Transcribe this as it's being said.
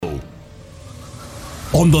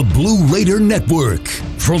on the Blue Raider Network.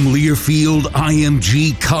 From Learfield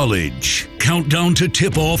IMG College, countdown to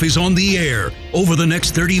tip-off is on the air. Over the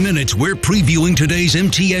next 30 minutes, we're previewing today's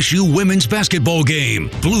MTSU women's basketball game.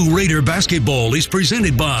 Blue Raider basketball is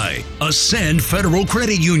presented by Ascend Federal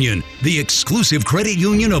Credit Union, the exclusive credit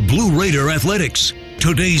union of Blue Raider Athletics.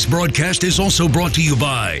 Today's broadcast is also brought to you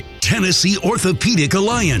by Tennessee Orthopedic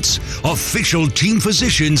Alliance, official team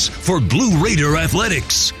physicians for Blue Raider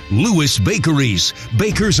Athletics. Lewis Bakeries,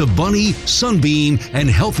 bakers of Bunny, Sunbeam, and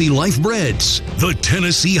Healthy Life Breads. The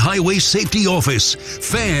Tennessee Highway Safety Office.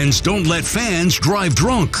 Fans don't let fans drive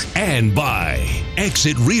drunk. And by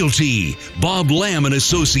Exit Realty, Bob Lamb and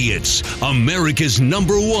Associates, America's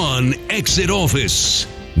 #1 exit office.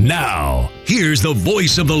 Now, here's the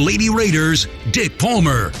voice of the Lady Raiders, Dick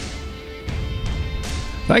Palmer.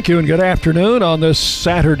 Thank you and good afternoon on this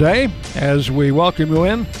Saturday as we welcome you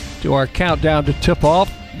in to our countdown to tip-off.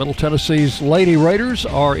 Middle Tennessee's Lady Raiders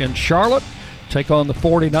are in Charlotte, take on the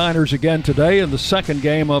 49ers again today in the second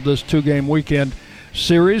game of this two-game weekend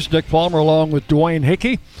series. Dick Palmer along with Dwayne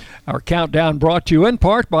Hickey. Our countdown brought to you in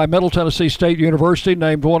part by Middle Tennessee State University,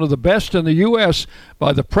 named one of the best in the U.S.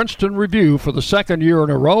 by the Princeton Review for the second year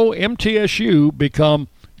in a row. MTSU become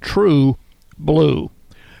true blue.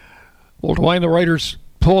 Well, Dwayne, the Raiders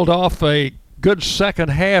pulled off a good second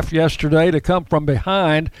half yesterday to come from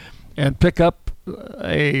behind and pick up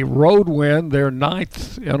a road win, their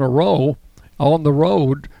 9th in a row on the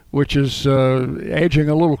road, which is edging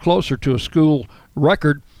a little closer to a school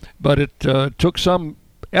record, but it took some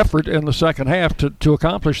effort in the second half to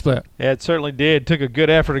accomplish that. Yeah, it certainly did. Took a good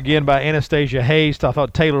effort again by Anastasia Hayes. I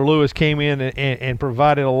thought Taylor Lewis came in and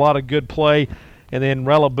provided a lot of good play. And then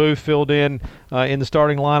Rella Booth filled in the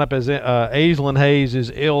starting lineup as Aislinn Hayes is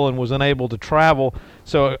ill and was unable to travel.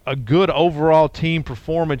 So a good overall team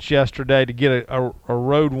performance yesterday to get a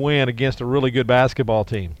road win against a really good basketball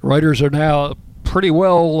team. Raiders are now pretty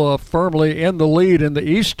well firmly in the lead in the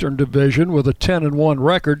Eastern Division with a 10-1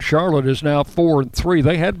 record. Charlotte is now 4-3.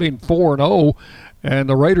 They had been 4-0, and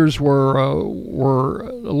the Raiders were a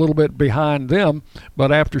little bit behind them.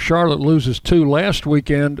 But after Charlotte loses 2 last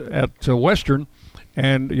weekend at Western,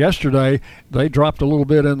 and yesterday they dropped a little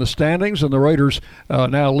bit in the standings, and the Raiders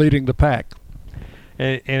now leading the pack.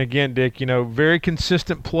 And again, Dick, very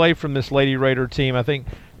consistent play from this Lady Raider team. I think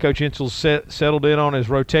Coach Insel's settled in on his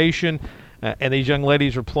rotation. And these young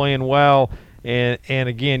ladies are playing well. And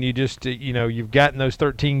again, you just, you've gotten those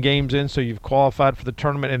 13 games in, so you've qualified for the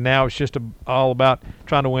tournament, and now it's just all about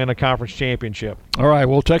trying to win a conference championship. All right,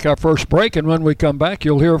 we'll take our first break, and when we come back,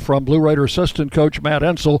 you'll hear from Blue Raider assistant coach Matt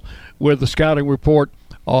Insel with the scouting report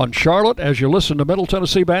on Charlotte as you listen to Middle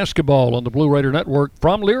Tennessee basketball on the Blue Raider Network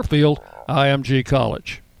from Learfield IMG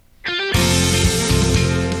College.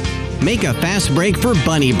 Make a fast break for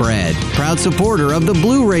Bunny Bread, proud supporter of the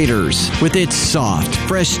Blue Raiders. With its soft,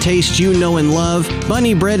 fresh taste you know and love,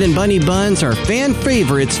 Bunny Bread and Bunny Buns are fan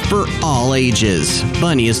favorites for all ages.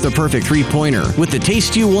 Bunny is the perfect three-pointer with the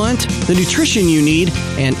taste you want, the nutrition you need,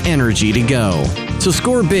 and energy to go. So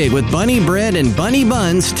score big with Bunny Bread and Bunny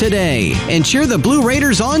Buns today and cheer the Blue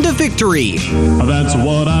Raiders on to victory. That's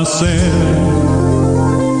what I said.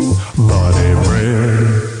 Bunny Bread.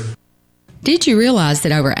 Did you realize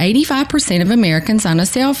that over 85% of Americans own a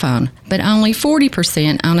cell phone, but only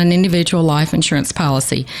 40% own an individual life insurance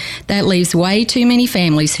policy? That leaves way too many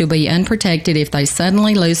families who'll be unprotected if they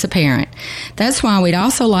suddenly lose a parent. That's why we'd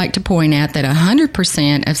also like to point out that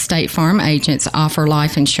 100% of State Farm agents offer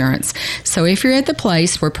life insurance. So if you're at the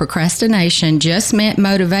place where procrastination just met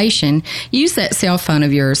motivation, use that cell phone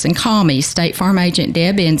of yours and call me, State Farm agent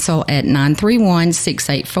Deb Insel, at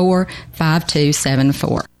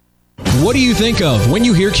 931-684-5274. What do you think of when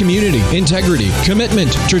you hear community, integrity,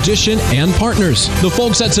 commitment, tradition, and partners? The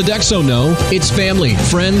folks at Sodexo know it's family,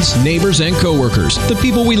 friends, neighbors, and coworkers. The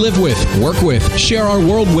people we live with, work with, share our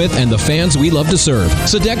world with, and the fans we love to serve.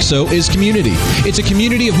 Sodexo is community. It's a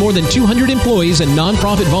community of more than 200 employees and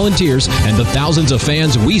nonprofit volunteers and the thousands of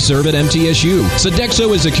fans we serve at MTSU.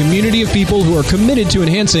 Sodexo is a community of people who are committed to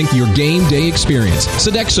enhancing your game day experience.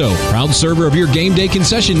 Sodexo, proud server of your game day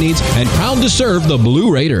concession needs and proud to serve the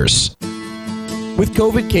Blue Raiders. With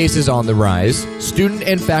COVID cases on the rise, student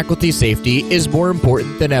and faculty safety is more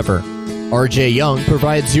important than ever. RJ Young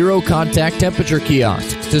provides zero-contact temperature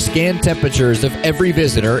kiosks to scan temperatures of every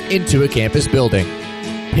visitor into a campus building.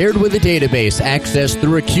 Paired with a database accessed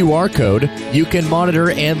through a QR code, you can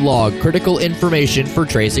monitor and log critical information for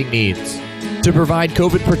tracing needs. To provide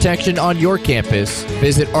COVID protection on your campus,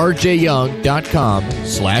 visit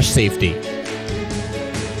rjyoung.com/safety.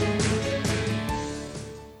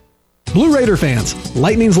 Blue Raider fans,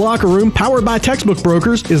 Lightning's Locker Room, powered by Textbook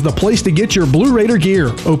Brokers, is the place to get your Blue Raider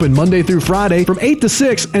gear. Open Monday through Friday from 8 to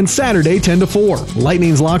 6 and Saturday 10 to 4.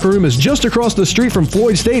 Lightning's Locker Room is just across the street from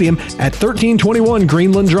Floyd Stadium at 1321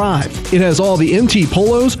 Greenland Drive. It has all the MT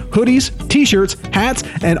polos, hoodies, t-shirts, hats,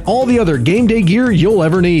 and all the other game day gear you'll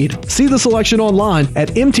ever need. See the selection online at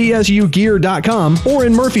mtsugear.com or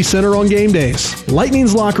in Murphy Center on game days.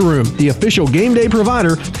 Lightning's Locker Room, the official game day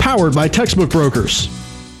provider, powered by Textbook Brokers.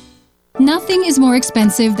 Nothing is more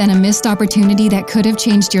expensive than a missed opportunity that could have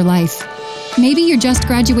changed your life. Maybe you're just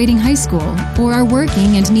graduating high school, or are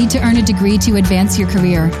working and need to earn a degree to advance your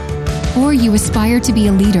career. Or you aspire to be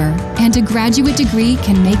a leader, and a graduate degree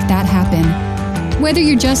can make that happen. Whether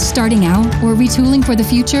you're just starting out or retooling for the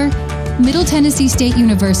future, Middle Tennessee State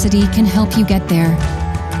University can help you get there.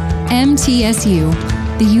 MTSU,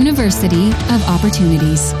 the University of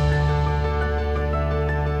Opportunities.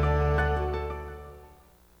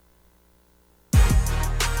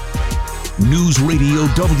 News Radio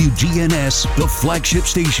WGNS, the flagship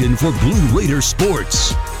station for Blue Raider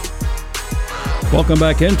sports. Welcome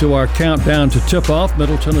back into our countdown to tip-off.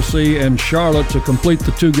 Middle Tennessee and Charlotte to complete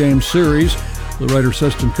the two-game series. The Raider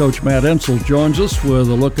assistant coach Matt Insel joins us with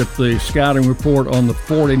a look at the scouting report on the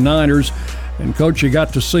 49ers. And, Coach, you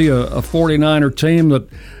got to see a 49er team that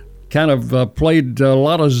kind of played a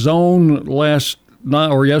lot of zone last night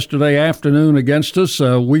or yesterday afternoon against us.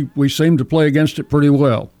 We seemed to play against it pretty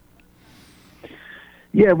well.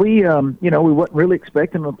 Yeah, we weren't really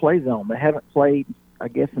expecting them to play zone. They haven't played, I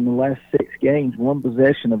guess, in the last 6 games, one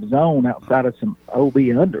possession of zone outside of some OB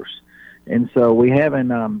unders. And so we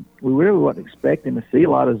really wasn't expecting to see a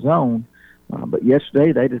lot of zone. But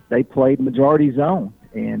yesterday they played majority zone.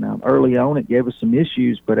 And early on it gave us some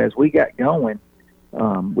issues. But as we got going,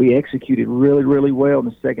 we executed really, really well in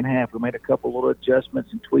the second half. We made a couple little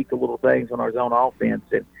adjustments and tweaked a little things on our zone offense.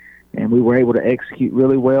 And we were able to execute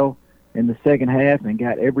really well in the second half and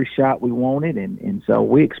got every shot we wanted. And so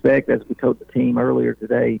we expect, as we told the team earlier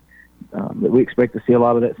today, that we expect to see a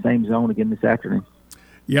lot of that same zone again this afternoon.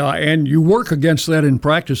 Yeah, and you work against that in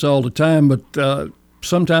practice all the time, but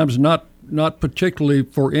sometimes not particularly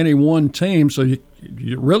for any one team. So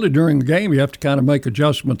you really, during the game, you have to kind of make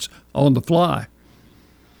adjustments on the fly.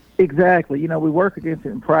 Exactly. We work against it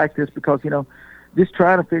in practice because, just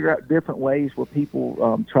trying to figure out different ways where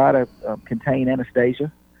people try to contain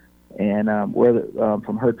Anastasia. And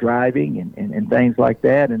from her driving and things like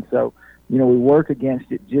that. And so, we work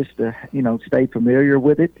against it just to, stay familiar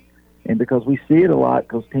with it. And because we see it a lot,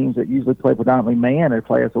 because teams that usually play predominantly man, they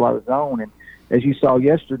play us a lot of zone. And as you saw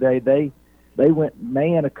yesterday, they went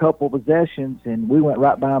man a couple possessions, and we went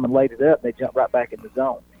right by them and laid it up. And they jumped right back in the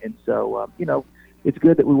zone. And so, it's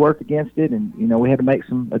good that we worked against it. And, we had to make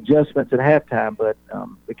some adjustments at halftime. But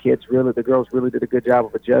the girls really did a good job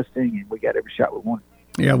of adjusting, and we got every shot we wanted.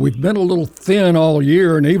 Yeah, we've been a little thin all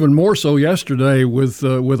year, and even more so yesterday with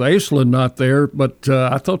Aislinn not there. But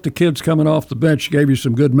I thought the kids coming off the bench gave you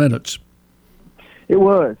some good minutes. It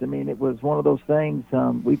was. It was one of those things.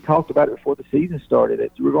 We talked about it before the season started.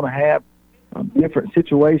 That we're going to have different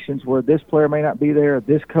situations where this player may not be there,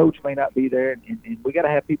 this coach may not be there, and we got to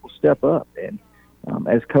have people step up. And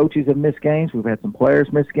as coaches have missed games, we've had some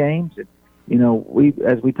players miss games. And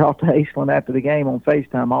as we talked to Aislinn after the game on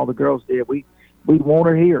FaceTime, all the girls did. We want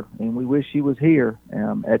her here, and we wish she was here.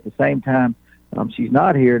 At the same time, she's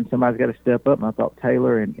not here, and somebody's got to step up. And I thought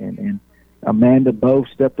Taylor and Amanda both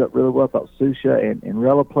stepped up really well. I thought Susha and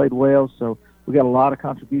Rella played well. So we got a lot of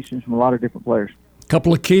contributions from a lot of different players. A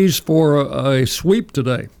couple of keys for a sweep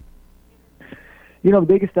today. The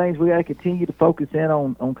biggest things we got to continue to focus in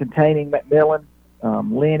on containing McMillan,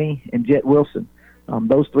 Lenny, and Jet Wilson.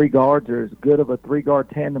 Those three guards are as good of a three-guard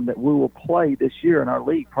tandem that we will play this year in our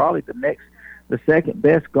league. Probably the second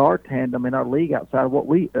best guard tandem in our league outside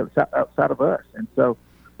of us. And so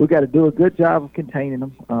we've got to do a good job of containing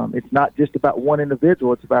them. It's not just about one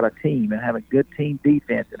individual. It's about a team and having good team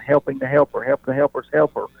defense and helping the helper, help the helper's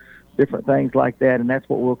helper, different things like that. And that's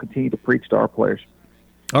what we'll continue to preach to our players.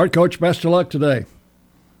 All right, Coach, best of luck today.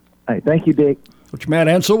 Hey, thank you, Dick. Coach Matt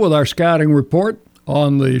Insel with our scouting report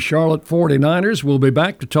on the Charlotte 49ers. We'll be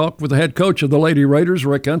back to talk with the head coach of the Lady Raiders,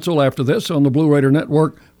 Rick Insel, after this on the Blue Raider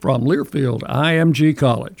Network from Learfield IMG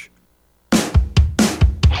College.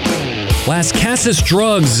 Las Casas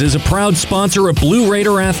Drugs is a proud sponsor of Blue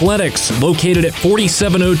Raider Athletics, located at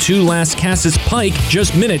 4702 Las Casas Pike,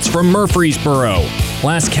 just minutes from Murfreesboro.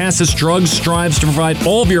 Las Casas Drugs strives to provide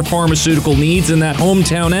all of your pharmaceutical needs in that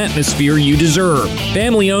hometown atmosphere you deserve.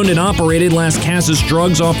 Family-owned and operated, Las Casas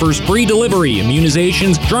Drugs offers free delivery,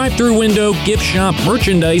 immunizations, drive-through window, gift shop,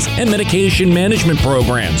 merchandise, and medication management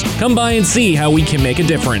programs. Come by and see how we can make a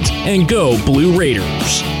difference. And go Blue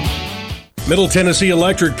Raiders. Middle Tennessee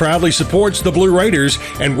Electric proudly supports the Blue Raiders,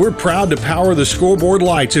 and we're proud to power the scoreboard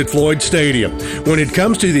lights at Floyd Stadium. When it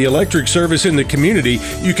comes to the electric service in the community,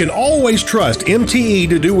 you can always trust MTE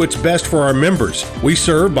to do what's best for our members. We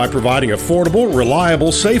serve by providing affordable,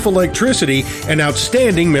 reliable, safe electricity and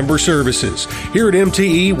outstanding member services. Here at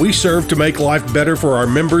MTE, we serve to make life better for our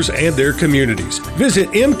members and their communities. Visit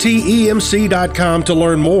MTEMC.com to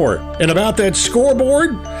learn more. And about that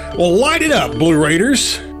scoreboard, well, light it up, Blue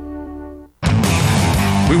Raiders.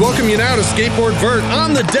 We welcome you now to Skateboard Vert.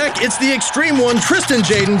 On the deck, it's the Extreme One, Tristan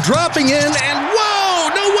Jaden, dropping in, and whoa,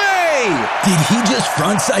 no way! Did he just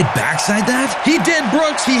frontside backside that? He did,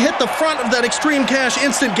 Brooks. He hit the front of that Extreme Cash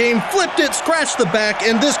instant game, flipped it, scratched the back,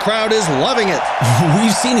 and this crowd is loving it.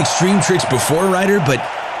 We've seen extreme tricks before, Ryder, but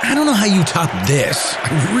I don't know how you top this.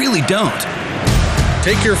 I really don't.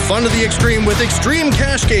 Take your fun to the extreme with Extreme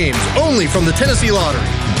Cash Games, only from the Tennessee Lottery.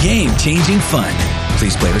 Game-changing fun.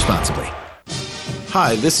 Please play responsibly.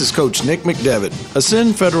 Hi, this is Coach Nick McDevitt.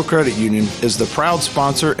 Ascend Federal Credit Union is the proud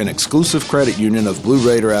sponsor and exclusive credit union of Blue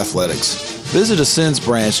Raider Athletics. Visit Ascend's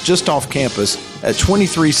branch just off campus at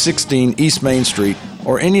 2316 East Main Street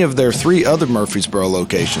or any of their 3 other Murfreesboro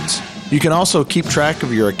locations. You can also keep track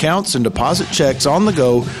of your accounts and deposit checks on the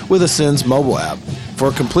go with Ascend's mobile app. For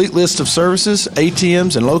a complete list of services,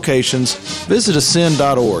 ATMs, and locations, visit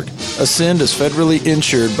ascend.org. Ascend is federally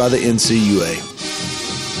insured by the NCUA.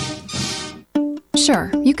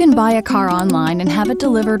 Sure, you can buy a car online and have it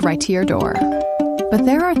delivered right to your door. But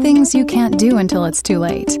there are things you can't do until it's too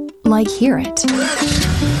late. Like hear it.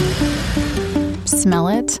 Smell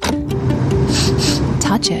it.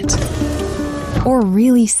 Touch it. Or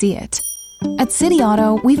really see it. At City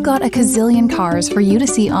Auto, we've got a gazillion cars for you to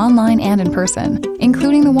see online and in person,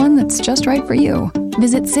 including the one that's just right for you.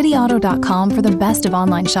 Visit cityauto.com for the best of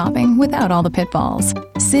online shopping without all the pitfalls.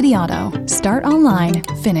 City Auto. Start online,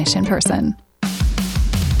 finish in person.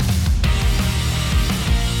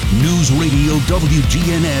 News Radio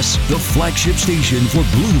WGNS, the flagship station for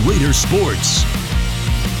Blue Raider sports.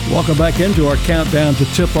 Welcome back into our countdown to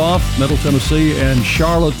tip-off. Middle Tennessee and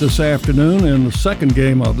Charlotte this afternoon in the second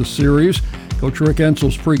game of the series. Coach Rick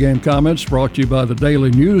Ensel's pregame comments brought to you by the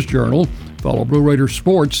Daily News Journal. Follow Blue Raider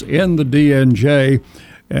sports in the DNJ.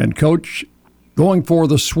 And Coach, going for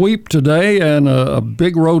the sweep today and a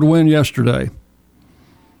big road win yesterday.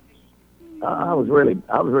 I was really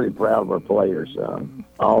proud of our players.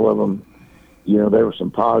 All of them, there was some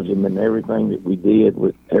positive in everything that we did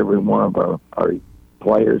with every one of our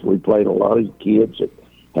players. We played a lot of kids that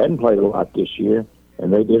hadn't played a lot this year,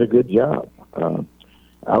 and they did a good job.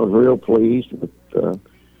 I was real pleased with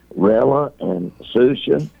Rella and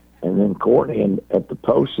Susha, and then Courtney. And at the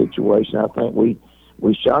post situation, I think we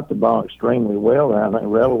shot the ball extremely well. I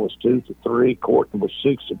think Rella was 2 for 3, Courtney was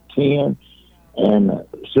 6 of 10. And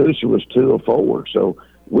Susha was 2 of 4, so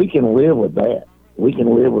we can live with that.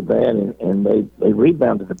 And they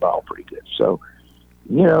rebounded the ball pretty good. So,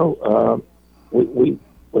 we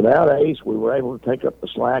without Ace, we were able to take up the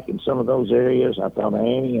slack in some of those areas. I thought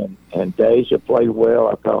Annie and Deja played well.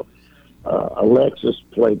 I thought Alexis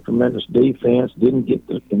played tremendous defense. Didn't get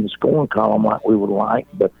in the scoring column like we would like,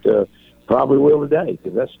 but probably will today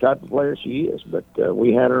because that's the type of player she is. But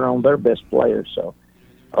we had her on their best player, so.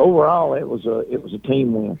 Overall, it was a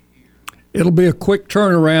team win. It'll be a quick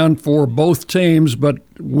turnaround for both teams, but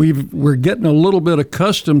we're getting a little bit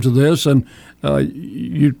accustomed to this, and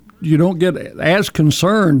you don't get as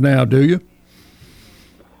concerned now, do you?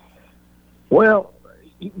 Well,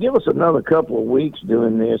 give us another couple of weeks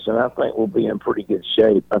doing this, and I think we'll be in pretty good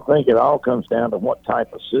shape. I think it all comes down to what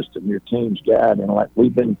type of system your team's got, and like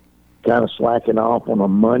we've been kind of slacking off on a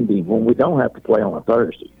Monday when we don't have to play on a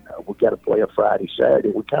Thursday. We've got to play a Friday, Saturday.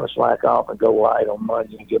 We kind of slack off and go light on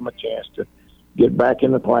Monday and give them a chance to get back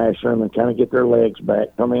in the classroom and kind of get their legs back,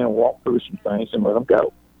 come in and walk through some things and let them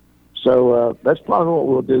go. So that's probably what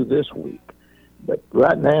we'll do this week. But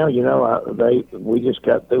right now, we just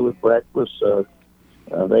got through with breakfast.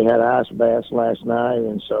 They had ice baths last night,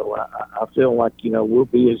 and so I feel like, we'll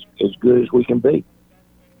be as good as we can be.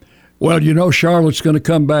 Well, Charlotte's going to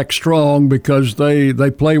come back strong because they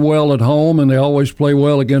play well at home and they always play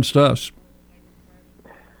well against us.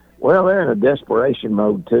 Well, they're in a desperation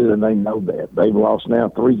mode, too, and they know that. They've lost now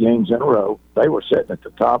 3 games in a row. They were sitting at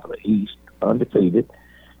the top of the East, undefeated,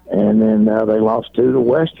 and then they lost 2 to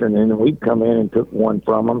Western, and then we come in and took 1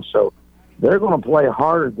 from them. So they're going to play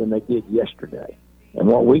harder than they did yesterday. And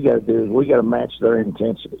what we got to do is we got to match their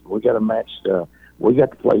intensity. We got to we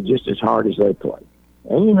got to play just as hard as they play.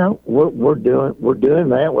 And, you know, we're doing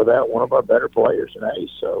that without one of our better players today.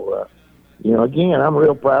 So, you know, again, I'm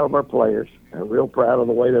real proud of our players. I'm real proud of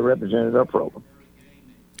the way they represented our program.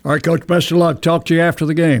 All right, Coach, best of luck. Talk to you after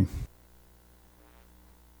the game.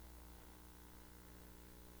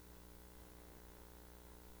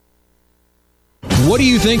 What do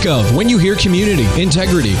you think of when you hear community,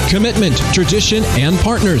 integrity, commitment, tradition, and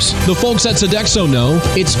partners? The folks at Sodexo know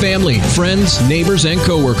it's family, friends, neighbors, and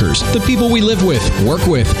coworkers. The people we live with, work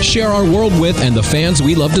with, share our world with, and the fans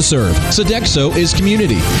we love to serve. Sodexo is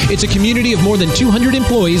community. It's a community of more than 200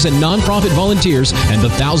 employees and nonprofit volunteers and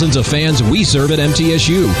the thousands of fans we serve at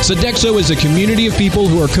MTSU. Sodexo is a community of people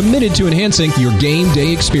who are committed to enhancing your game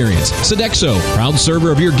day experience. Sodexo, proud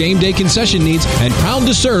server of your game day concession needs and proud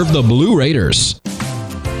to serve the Blue Raiders.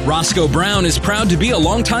 Roscoe Brown is proud to be a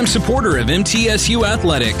longtime supporter of MTSU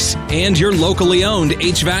Athletics and your locally owned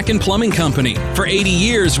HVAC and plumbing company. For 80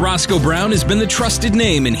 years, Roscoe Brown has been the trusted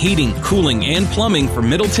name in heating, cooling, and plumbing for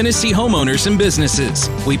Middle Tennessee homeowners and businesses.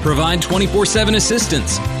 We provide 24/7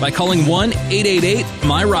 assistance by calling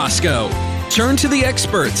 1-888-MY-ROSCOE. Turn to the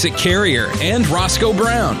experts at Carrier and Roscoe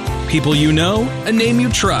Brown. People you know, a name you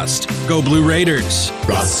trust. Go Blue Raiders.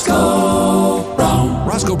 Roscoe Brown.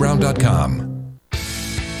 RoscoeBrown.com.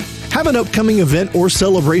 Have an upcoming event or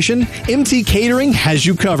celebration? MT Catering has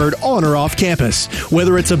you covered on or off campus.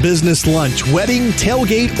 Whether it's a business lunch, wedding,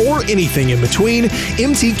 tailgate, or anything in between,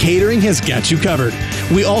 MT Catering has got you covered.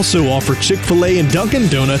 We also offer Chick-fil-A and Dunkin'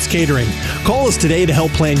 Donuts catering. Call us today to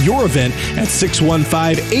help plan your event at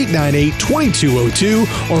 615-898-2202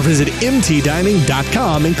 or visit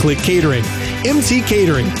mtdining.com and click catering. MT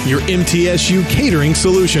Catering, your MTSU catering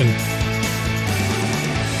solution.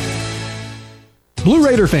 Blue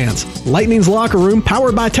Raider fans, Lightning's Locker Room,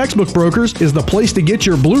 powered by Textbook Brokers, is the place to get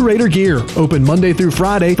your Blue Raider gear. Open Monday through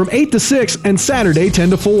Friday from 8 to 6 and Saturday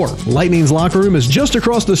 10 to 4. Lightning's Locker Room is just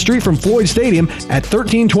across the street from Floyd Stadium at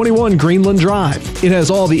 1321 Greenland Drive. It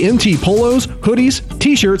has all the MT polos, hoodies,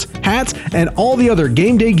 t-shirts, hats, and all the other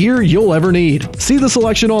game day gear you'll ever need. See the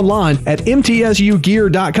selection online at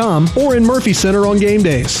mtsugear.com or in Murphy Center on game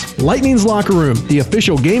days. Lightning's Locker Room, the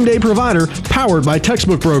official game day provider, powered by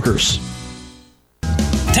Textbook Brokers.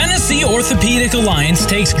 Tennessee Orthopedic Alliance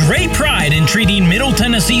takes great pride in treating Middle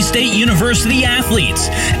Tennessee State University athletes.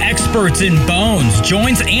 Experts in bones,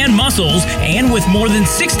 joints, and muscles, and with more than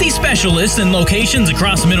 60 specialists in locations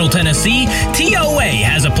across Middle Tennessee, TOA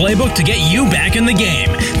has a playbook to get you back in the game.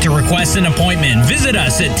 To request an appointment, visit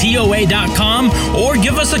us at TOA.com or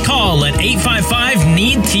give us a call at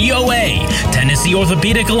 855-NEED-TOA. Tennessee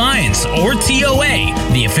Orthopedic Alliance, or TOA,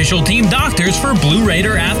 the official team doctors for Blue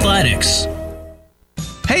Raider Athletics.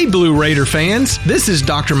 Hey Blue Raider fans, this is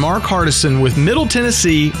Dr. Mark Hardison with Middle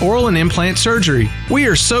Tennessee Oral and Implant Surgery. We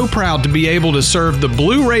are so proud to be able to serve the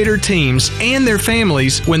Blue Raider teams and their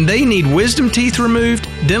families when they need wisdom teeth removed,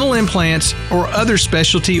 dental implants, or other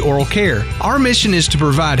specialty oral care. Our mission is to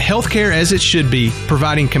provide health care as it should be,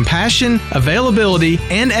 providing compassion, availability,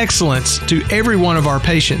 and excellence to every one of our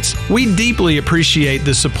patients. We deeply appreciate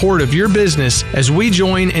the support of your business as we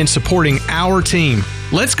join in supporting our team.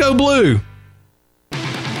 Let's go Blue!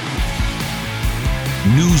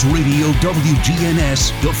 News Radio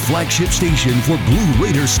WGNS, the flagship station for Blue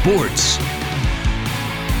Raider sports.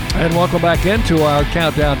 And welcome back into our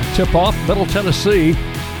countdown to tip-off. Middle Tennessee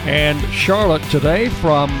and Charlotte today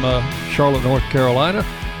from Charlotte, North Carolina.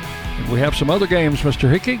 And we have some other games, Mr.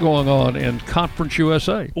 Hickey, going on in Conference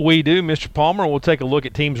USA. We do, Mr. Palmer. We'll take a look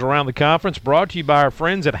at teams around the conference. Brought to you by our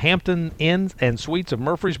friends at Hampton Inns and Suites of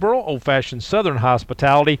Murfreesboro, old-fashioned Southern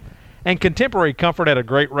hospitality and contemporary comfort at a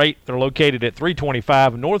great rate. They're located at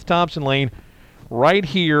 325 North Thompson Lane, right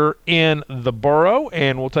here in the borough.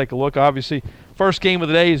 And we'll take a look, obviously. First game of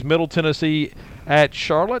the day is Middle Tennessee at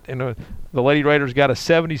Charlotte. And the Lady Raiders got a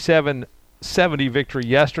 77-70 victory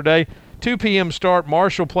yesterday. 2 p.m. start,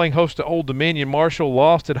 Marshall playing host to Old Dominion. Marshall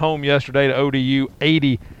lost at home yesterday to ODU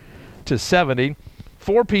 80-70.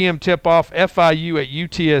 4 p.m. tip-off, FIU at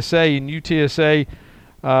UTSA. And UTSA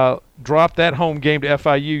dropped that home game to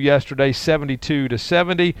FIU yesterday,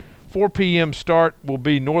 72-70. 4 p.m. start will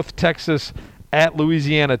be North Texas at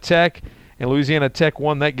Louisiana Tech, and Louisiana Tech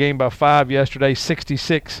won that game by 5 yesterday,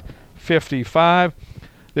 66-55.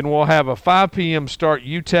 Then we'll have a 5 p.m. start,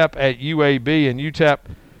 UTEP at UAB, and UTEP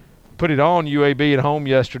put it on UAB at home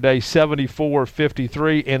yesterday,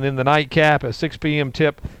 74-53. And then the nightcap, a 6 p.m.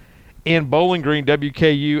 tip in Bowling Green,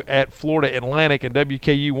 WKU at Florida Atlantic. And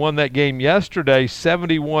WKU won that game yesterday,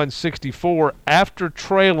 71-64, after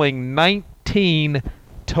trailing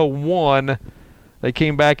 19-1. They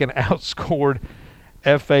came back and outscored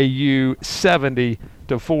FAU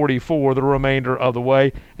 70-44 the remainder of the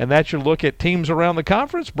way. And that's your look at teams around the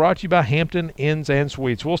conference, brought to you by Hampton Inns and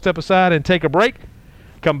Suites. We'll step aside and take a break.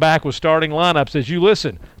 Come back with starting lineups as you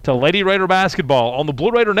listen to Lady Raider basketball on the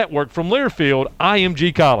Blue Raider Network from Learfield,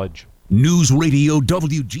 IMG College. News Radio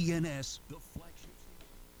WGNS.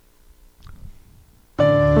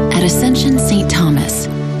 At Ascension St. Thomas,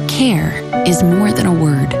 care is more than a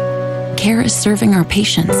word. Care is serving our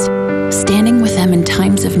patients, standing with them in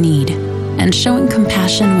times of need, and showing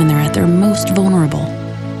compassion when they're at their most vulnerable.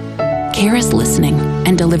 Care is listening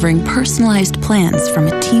and delivering personalized plans from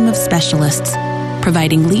a team of specialists,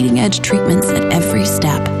 providing leading-edge treatments at every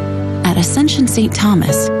step. At Ascension St.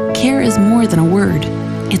 Thomas, care is more than a word.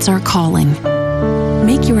 It's our calling.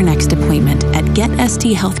 Make your next appointment at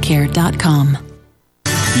getsthealthcare.com.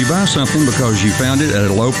 You buy something because you found it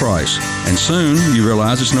at a low price, and soon you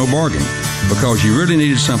realize it's no bargain because you really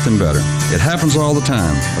needed something better. It happens all the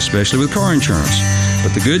time, especially with car insurance.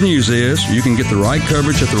 But the good news is you can get the right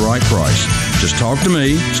coverage at the right price. Just talk to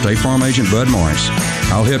me, State Farm Agent Bud Morris.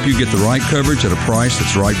 I'll help you get the right coverage at a price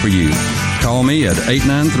that's right for you. Call me at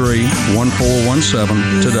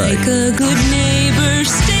 893-1417 today. Like a good neighbor,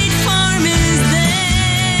 State Farm is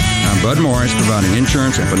there. I'm Bud Morris, providing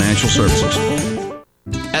insurance and financial services.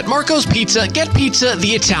 At Marco's Pizza, get pizza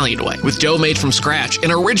the Italian way, with dough made from scratch,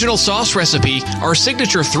 an original sauce recipe, our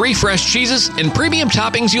signature 3 fresh cheeses, and premium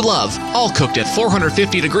toppings you love, all cooked at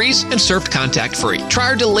 450 degrees and served contact-free. Try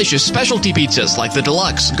our delicious specialty pizzas like the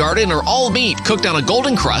Deluxe, Garden, or All Meat, cooked on a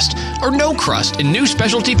golden crust, or no crust in new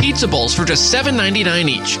specialty pizza bowls for just $7.99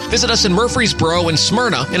 each. Visit us in Murfreesboro and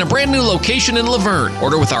Smyrna, in a brand new location in Laverne.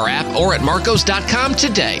 Order with our app or at marcos.com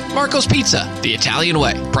today. Marco's Pizza, the Italian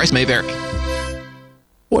way. Price may vary.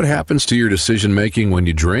 What happens to your decision-making when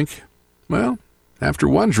you drink? Well, after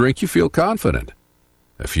one drink, you feel confident.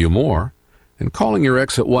 A few more, and calling your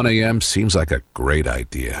ex at 1 a.m. seems like a great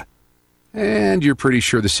idea. And you're pretty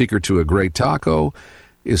sure the secret to a great taco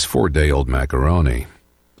is 4-day-old macaroni.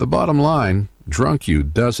 The bottom line, drunk you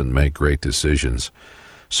doesn't make great decisions.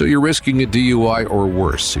 So you're risking a DUI or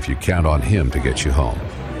worse if you count on him to get you home.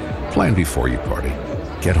 Plan before you party.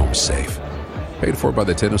 Get home safe. Paid for by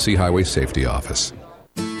the Tennessee Highway Safety Office.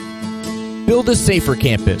 Build a safer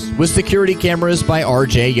campus with security cameras by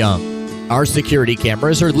RJ Young. Our security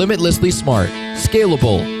cameras are limitlessly smart,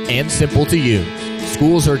 scalable, and simple to use.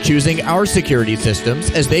 Schools are choosing our security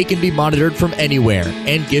systems as they can be monitored from anywhere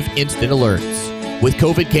and give instant alerts. With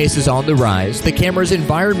COVID cases on the rise, the camera's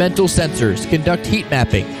environmental sensors conduct heat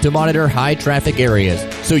mapping to monitor high-traffic areas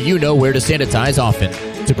so you know where to sanitize often.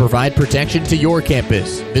 To provide protection to your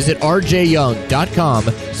campus, visit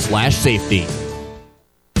rjyoung.com/safety.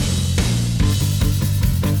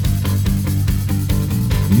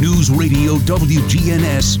 News Radio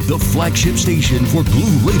WGNS, the flagship station for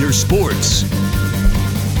Blue Raider sports.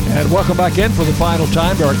 And welcome back in for the final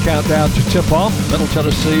time to our countdown to tip-off, Middle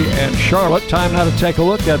Tennessee and Charlotte. Time now to take a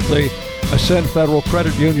look at the Ascend Federal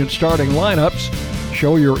Credit Union starting lineups.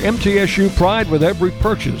 Show your MTSU pride with every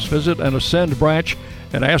purchase. Visit an Ascend branch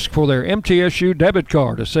and ask for their MTSU debit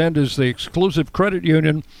card. Ascend is the exclusive credit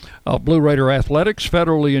union of Blue Raider Athletics,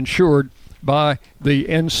 federally insured by the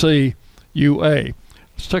NCUA.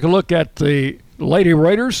 Let's take a look at the Lady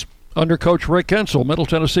Raiders under Coach Rick Ensel. Middle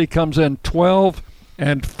Tennessee comes in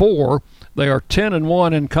 12-4. They are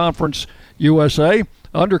 10-1 in Conference USA.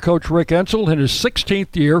 Under Coach Rick Ensel in his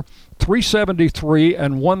 16th year, 373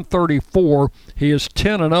 and 134. He is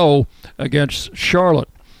 10-0 against Charlotte.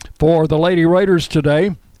 For the Lady Raiders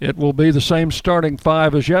today, it will be the same starting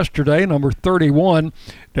 5 as yesterday. Number 31,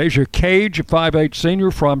 Deja Cage, a 5'8 senior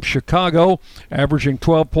from Chicago, averaging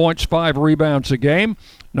 12 points, 5 rebounds a game.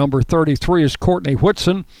 Number 33 is Courtney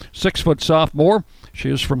Whitson, 6-foot sophomore. She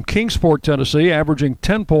is from Kingsport, Tennessee, averaging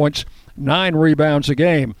 10 points, 9 rebounds a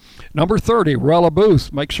game. Number 30, Rella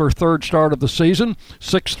Booth, makes her 3rd start of the season.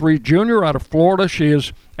 6'3 junior out of Florida. She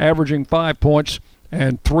is averaging 5 points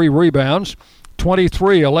and 3 rebounds.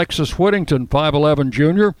 23, Alexis Whittington, 5'11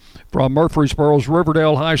 junior from Murfreesboro's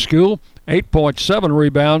Riverdale High School, 8.7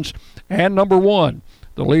 rebounds. And number 1,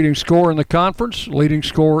 the leading scorer in the conference, leading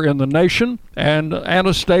scorer in the nation, and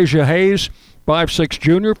Anastasia Hayes, 5'6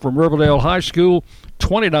 junior from Riverdale High School,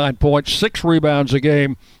 29 points, 6 rebounds a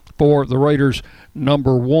game for the Raiders,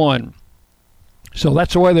 number 1. So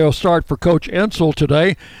that's the way they'll start for Coach Insel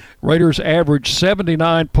today. Raiders average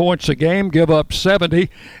 79 points a game, give up 70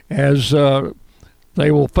 as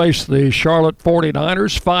they will face the Charlotte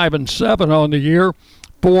 49ers, 5-7 on the year,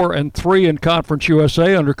 4-3 in Conference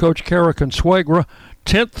USA under Coach Kara Consuegra.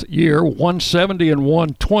 10th year,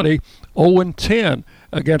 170-120, 0-10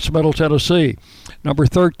 against Middle Tennessee. Number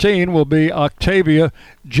 13 will be Octavia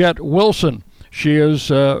Jet Wilson. She is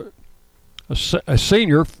a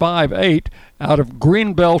senior, 5'8", out of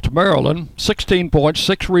Greenbelt, Maryland, 16 points,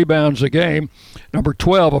 6 rebounds a game. Number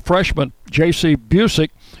 12, a freshman, J.C. Busick.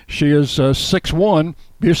 She is 6'1".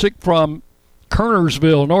 Busick from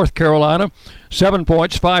Kernersville, North Carolina, 7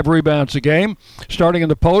 points, 5 rebounds a game. Starting in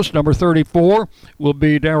the post, number 34 will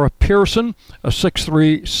be Dara Pearson, a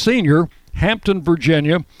 6'3" senior, Hampton,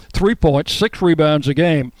 Virginia, 3 points, 6 rebounds a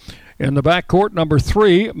game. In the backcourt, number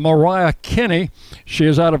 3, Mariah Kinney. She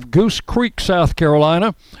is out of Goose Creek, South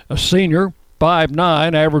Carolina, a senior,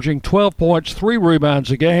 5'9", averaging 12 points, 3 rebounds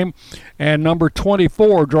a game. And number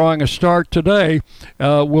 24, drawing a start today,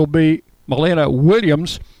 will be Melina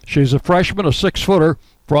Williams. She's a freshman, a 6-footer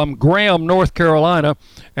from Graham, North Carolina,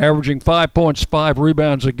 averaging 5 points, 5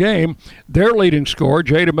 rebounds a game. Their leading scorer,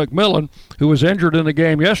 Jada McMillan, who was injured in the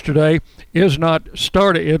game yesterday, is not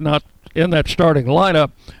in that starting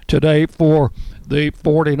lineup today for the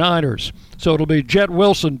 49ers. So it'll be Jet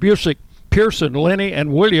Wilson, Busick, Pearson, Linney,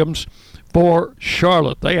 and Williams for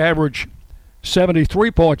Charlotte. They average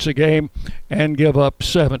 73 points a game and give up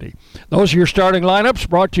 70. Those are your starting lineups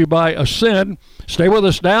brought to you by Ascend. Stay with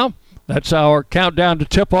us now. That's our countdown to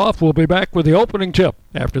tip-off. We'll be back with the opening tip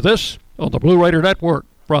after this on the Blue Raider Network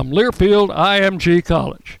from Learfield IMG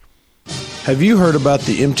College. Have you heard about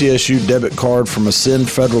the MTSU debit card from Ascend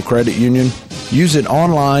Federal Credit Union? Use it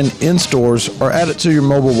online, in stores, or add it to your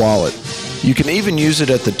mobile wallet. You can even use it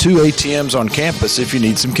at the 2 ATMs on campus if you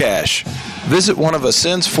need some cash. Visit one of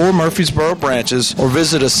Ascend's 4 Murfreesboro branches or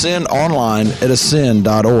visit Ascend online at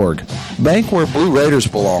ascend.org. Bank where Blue Raiders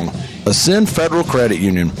belong. Ascend Federal Credit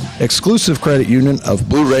Union, exclusive credit union of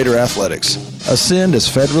Blue Raider Athletics. Ascend is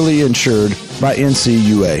federally insured by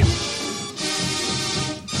NCUA.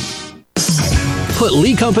 Put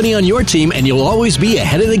Lee Company on your team and you'll always be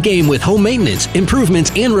ahead of the game with home maintenance,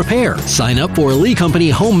 improvements, and repair. Sign up for a Lee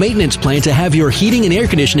Company home maintenance plan to have your heating and air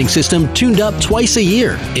conditioning system tuned up twice a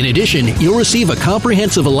year. In addition, you'll receive a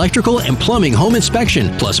comprehensive electrical and plumbing home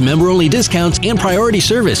inspection, plus member-only discounts and priority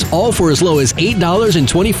service, all for as low as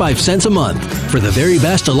 $8.25 a month. For the very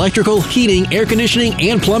best electrical, heating, air conditioning,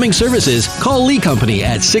 and plumbing services, call Lee Company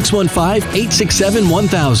at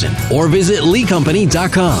 615-867-1000 or visit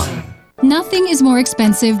leecompany.com. Nothing is more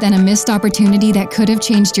expensive than a missed opportunity that could have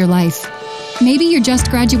changed your life. Maybe you're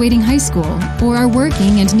just graduating high school, or are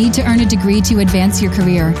working and need to earn a degree to advance your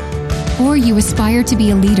career. Or you aspire to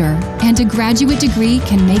be a leader, and a graduate degree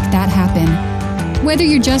can make that happen. Whether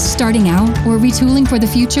you're just starting out or retooling for the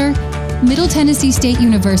future, Middle Tennessee State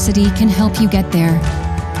University can help you get there.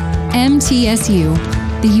 MTSU,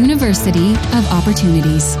 the University of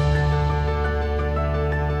Opportunities.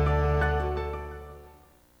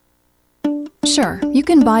 Sure, you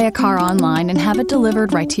can buy a car online and have it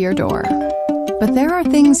delivered right to your door. But there are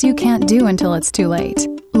things you can't do until it's too late.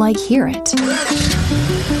 Like hear it.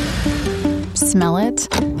 Smell it.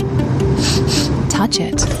 Touch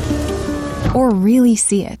it. Or really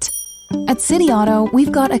see it. At City Auto,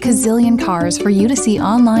 we've got a gazillion cars for you to see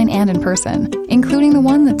online and in person, including the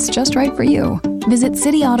one that's just right for you. Visit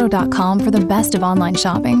cityauto.com for the best of online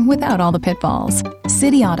shopping without all the pitfalls.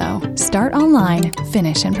 City Auto. Start online,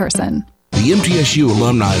 finish in person. The MTSU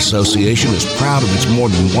Alumni Association is proud of its more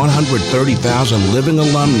than 130,000 living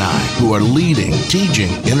alumni who are leading, teaching,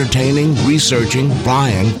 entertaining, researching,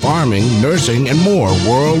 flying, farming, nursing, and more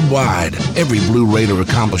worldwide. Every Blue Raider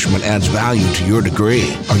accomplishment adds value to your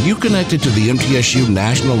degree. Are you connected to the MTSU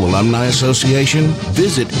National Alumni Association?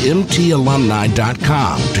 Visit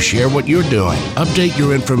mtalumni.com to share what you're doing, update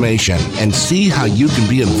your information, and see how you can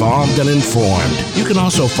be involved and informed. You can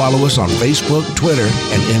also follow us on Facebook, Twitter,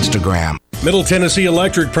 and Instagram. Middle Tennessee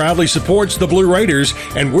Electric proudly supports the Blue Raiders,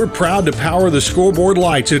 and we're proud to power the scoreboard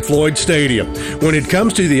lights at Floyd Stadium. When it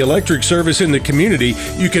comes to the electric service in the community,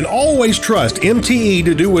 you can always trust MTE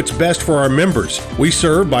to do what's best for our members. We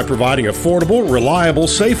serve by providing affordable, reliable,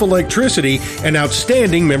 safe electricity and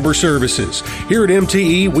outstanding member services. Here at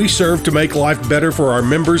MTE, we serve to make life better for our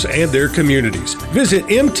members and their communities. Visit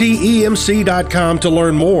mtemc.com to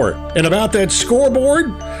learn more. And about that scoreboard,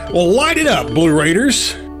 well, light it up, Blue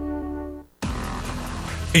Raiders.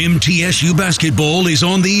 MTSU basketball is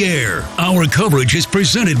on the air. Our coverage is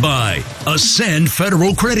presented by Ascend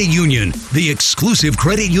Federal Credit Union, the exclusive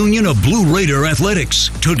credit union of Blue Raider Athletics.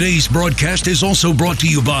 Today's broadcast is also brought to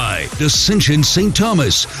you by Ascension St.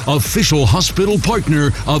 Thomas, official hospital partner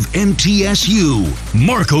of MTSU,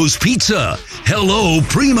 Marco's Pizza, Hello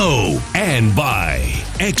Primo, and by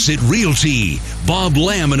Exit Realty, Bob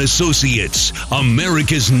Lamb & Associates,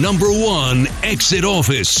 America's #1 exit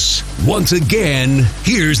office. Once again,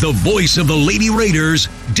 here's the voice of the Lady Raiders,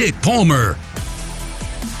 Dick Palmer.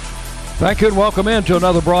 Thank you and welcome into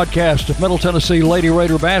another broadcast of Middle Tennessee Lady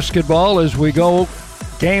Raider basketball as we go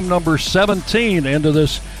game number 17 into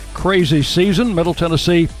this crazy season. Middle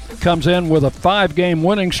Tennessee comes in with a 5-game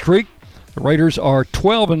winning streak. The Raiders are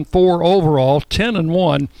 12-4 overall,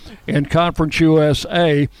 10-1 in Conference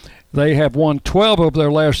USA. They have won 12 of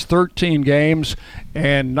their last 13 games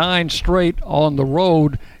and 9 straight on the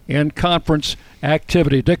road in conference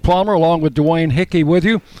activity. Dick Palmer along with Dwayne Hickey with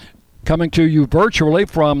you, coming to you virtually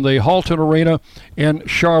from the Halton Arena in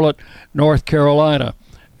Charlotte, North Carolina.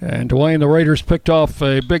 And Dwayne, the Raiders picked off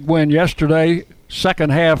a big win yesterday,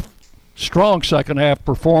 strong second half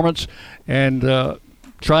performance, and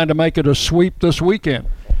trying to make it a sweep this weekend.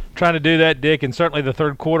 Trying to do that, Dick, and certainly the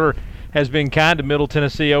third quarter has been kind to Middle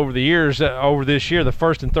Tennessee over the years. Over this year, the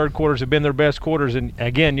first and third quarters have been their best quarters, and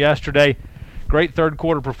again yesterday, great third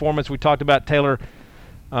quarter performance. We talked about Taylor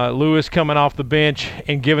Lewis coming off the bench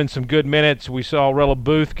and giving some good minutes. We saw Rella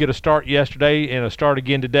Booth get a start yesterday and a start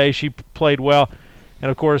again today. She played well,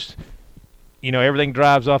 and of course, you know, everything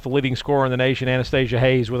drives off the leading scorer in the nation, Anastasia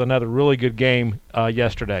Hayes, with another really good game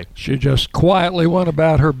yesterday. She just quietly went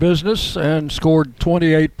about her business and scored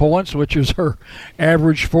 28 points, which is her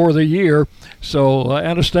average for the year. So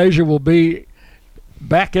Anastasia will be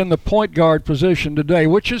back in the point guard position today,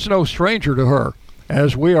 which is no stranger to her,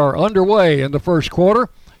 as we are underway in the first quarter.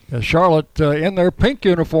 Charlotte in their pink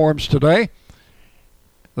uniforms today.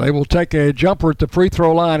 They will take a jumper at the free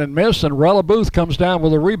throw line and miss, and Rella Booth comes down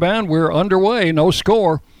with a rebound. We're underway, no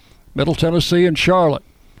score. Middle Tennessee and Charlotte.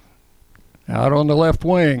 Out on the left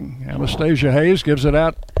wing, Anastasia Hayes gives it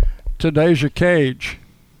out to Deja Cage.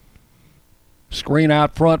 Screen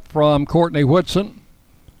out front from Courtney Whitson.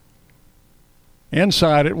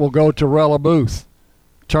 Inside it will go to Rella Booth.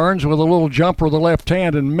 Turns with a little jumper with the left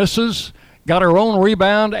hand and misses. Got her own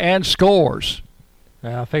rebound and scores.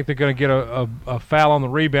 I think they're going to get a foul on the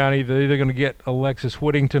rebound. Either going to get Alexis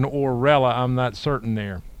Whittington or Rella. I'm not certain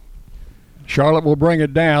there. Charlotte will bring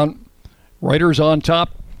it down. Raiders on top,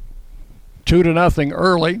 2-0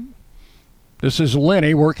 early. This is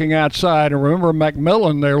Lenny working outside. And remember,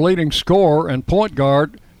 McMillan, their leading scorer and point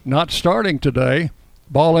guard, not starting today.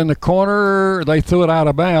 Ball in the corner. They threw it out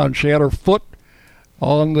of bounds. She had her foot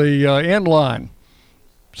on the end line.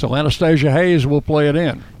 So Anastasia Hayes will play it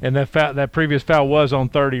in. And that previous foul was on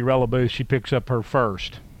 30, Rella Booth. She picks up her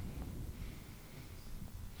first.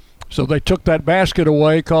 So they took that basket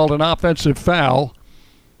away, called an offensive foul,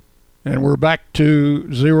 and we're back to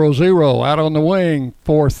 0-0. Out on the wing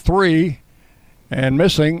for 3, and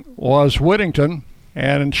missing was Whittington.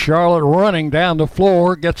 And Charlotte running down the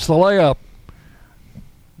floor gets the layup.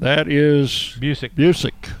 That is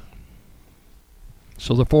Busick.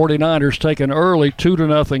 So the 49ers take an early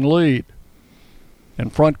 2-0 lead. In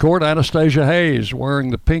front court, Anastasia Hayes wearing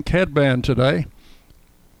the pink headband today.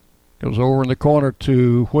 Goes over in the corner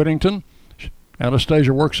to Whittington.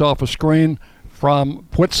 Anastasia works off a screen from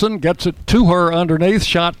Whitson, gets it to her underneath,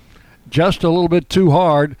 shot just a little bit too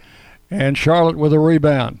hard, and Charlotte with a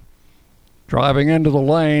rebound. Driving into the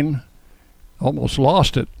lane, almost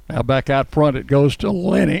lost it. Now back out front, it goes to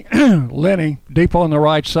Lenny. Lenny deep on the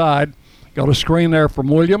right side. Got a screen there from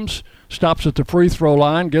Williams. Stops at the free throw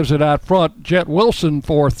line, gives it out front. Jet Wilson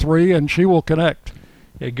for 3, and she will connect.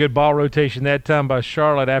 Yeah, good ball rotation that time by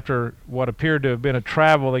Charlotte. After what appeared to have been a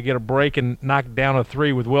travel, they get a break and knock down a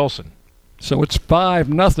 3 with Wilson. So it's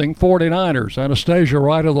 5-0 49ers. Anastasia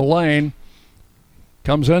right of the lane.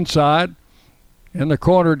 Comes inside. In the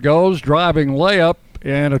corner it goes. Driving layup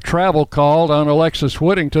and a travel called on Alexis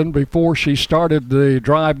Whittington before she started the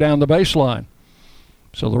drive down the baseline.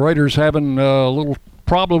 So the Raiders having a little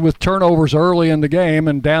problem with turnovers early in the game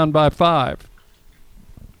and down by 5.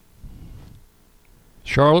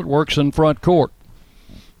 Charlotte works in front court.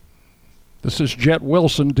 This is Jet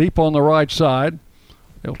Wilson deep on the right side.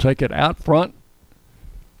 They'll take it out front.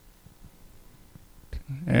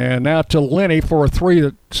 And now to Lenny for a 3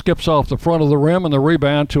 that skips off the front of the rim, and the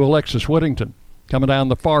rebound to Alexis Whittington. Coming down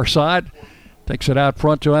the far side. Takes it out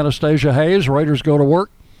front to Anastasia Hayes. Raiders go to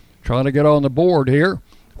work. Trying to get on the board here.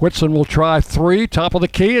 Whitson will try 3, top of the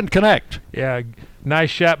key, and connect. Yeah,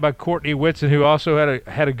 Nice shot by Courtney Whitson, who also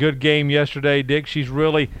had a good game yesterday. Dick, she's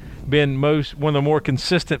really been one of the more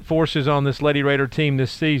consistent forces on this Lady Raider team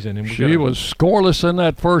this season. And she was scoreless in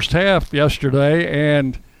that first half yesterday,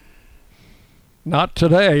 and not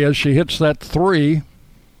today as she hits that three.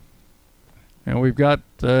 And we've got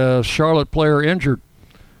a Charlotte player injured.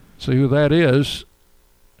 See who that is.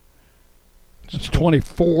 It's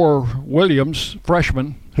 24 Williams,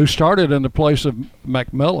 freshman, who started in the place of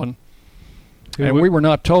McMillan. And we were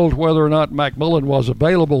not told whether or not McMillan was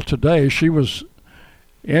available today. She was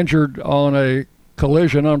injured on a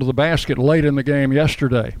collision under the basket late in the game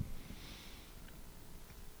yesterday.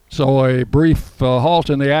 So a brief halt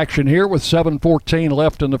in the action here with 7:14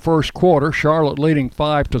 left in the first quarter. Charlotte leading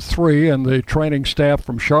 5-3, and the training staff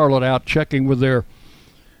from Charlotte out checking with their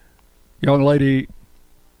young lady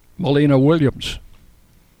Melina Williams.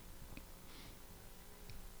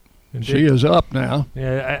 Indeed. She is up now.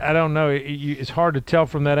 Yeah, I don't know. It's hard to tell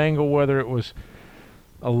from that angle whether it was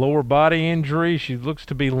a lower body injury. She looks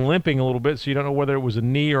to be limping a little bit, so you don't know whether it was a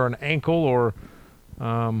knee or an ankle, or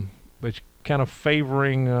but kind of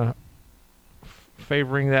favoring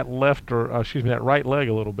that left or that right leg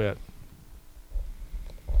a little bit.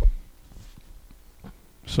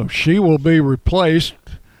 So she will be replaced.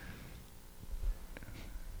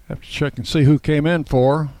 Have to check and see who came in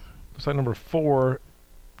for her. Looks like number 4.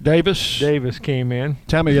 Davis came in.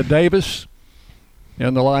 Tamia Davis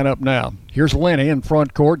in the lineup now. Here's Lenny in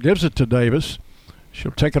front court, gives it to Davis.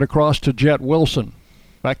 She'll take it across to Jet Wilson.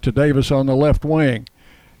 Back to Davis on the left wing.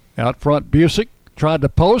 Out front, Busick tried to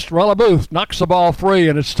post. Rella Booth knocks the ball free,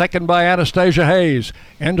 and it's taken by Anastasia Hayes.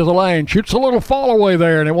 Into the lane, shoots a little fall away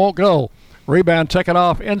there, and it won't go. Rebound taken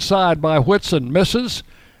off inside by Whitson. Misses.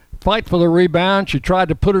 Fight for the rebound. She tried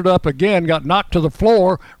to put it up again, got knocked to the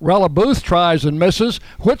floor. Rella Booth tries and misses.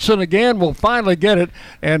 Whitson again will finally get it,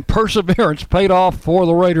 and perseverance paid off for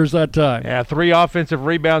the Raiders that time. Yeah, 3 offensive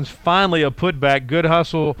rebounds, finally a putback. Good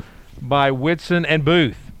hustle by Whitson and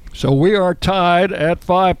Booth. So we are tied at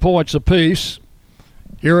 5 points apiece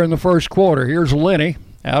here in the first quarter. Here's Lenny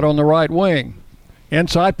out on the right wing.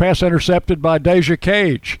 Inside pass intercepted by Deja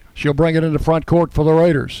Cage. She'll bring it into front court for the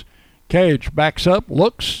Raiders. Cage backs up,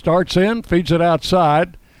 looks, starts in, feeds it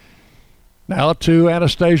outside. Now to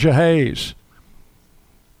Anastasia Hayes.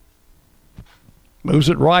 Moves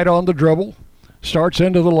it right on the dribble. Starts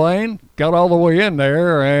into the lane. Got all the way in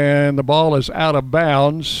there, and the ball is out of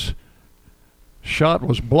bounds. Shot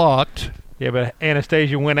was blocked. Yeah, but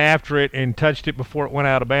Anastasia went after it and touched it before it went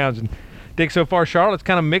out of bounds. And Dick, so far Charlotte's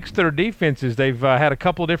kind of mixed their defenses. They've had a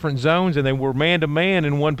couple different zones, and they were man-to-man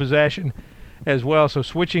in one possession as well, so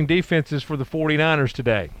switching defenses for the 49ers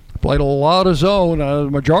today. Played a lot of zone, the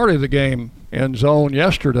majority of the game in zone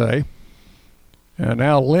yesterday. And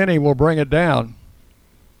now Lenny will bring it down.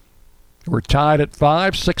 We're tied at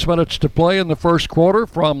 5, 6 minutes to play in the first quarter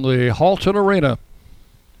from the Halton Arena.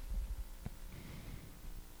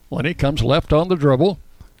 Lenny comes left on the dribble,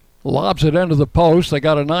 lobs it into the post. They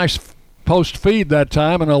got a nice post feed that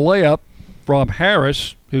time and a layup from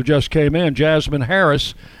Harris, who just came in. Jasmine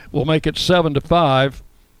Harris will make it 7-5.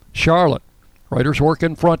 Charlotte. Raiders work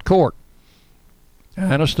in front court.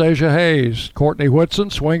 Anastasia Hayes. Courtney Whitson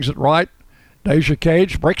swings it right. Deja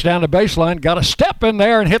Cage breaks down the baseline. Got a step in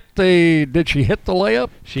there and hit the... Did she hit the layup?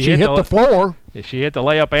 She hit the floor. Yeah, she hit the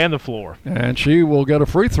layup and the floor. And she will get a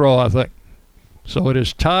free throw, I think. So it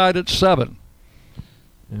is tied at 7.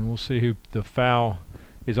 And we'll see who the foul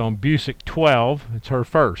is on. Busick, 12. It's her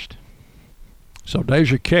first. So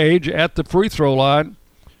Deja Cage at the free throw line.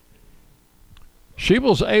 She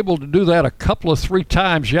was able to do that a couple of 3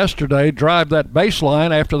 times yesterday, drive that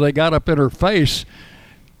baseline after they got up in her face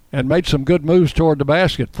and made some good moves toward the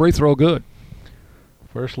basket. Free throw good.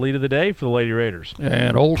 First lead of the day for the Lady Raiders.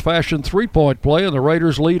 And old-fashioned three-point play, and the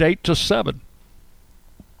Raiders lead 8-7.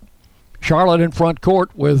 Charlotte in front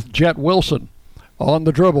court with Jet Wilson on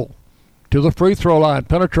the dribble. To the free throw line,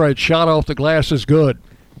 penetrates, shot off the glass is good.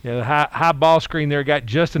 Yeah, the high ball screen there got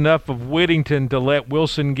just enough of Whittington to let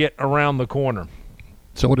Wilson get around the corner.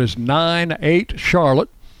 So it is 9-8 Charlotte.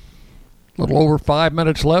 A little over 5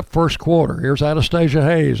 minutes left, first quarter. Here's Anastasia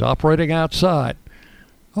Hayes operating outside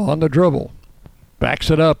on the dribble.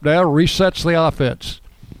 Backs it up now, resets the offense.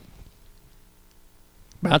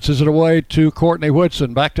 Bounces it away to Courtney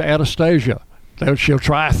Whitson. Back to Anastasia. Then she'll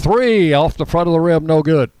try a 3 off the front of the rim, no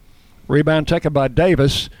good. Rebound taken by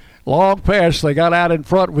Davis. Long pass, they got out in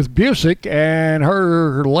front with Busick, and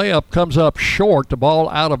her layup comes up short. The ball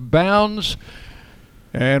out of bounds,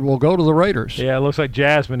 and will go to the Raiders. Yeah, it looks like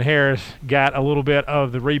Jasmine Harris got a little bit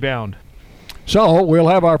of the rebound. So we'll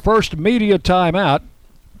have our first media timeout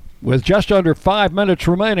With just under 5 minutes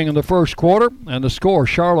remaining in the first quarter, and the score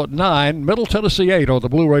Charlotte 9, Middle Tennessee 8 on the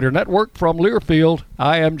Blue Raider Network from Learfield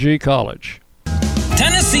IMG College.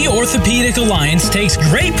 Tennessee Orthopedic Alliance takes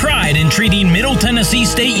great pride in treating Middle Tennessee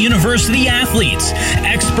State University athletes.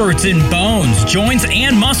 Experts in bones, joints,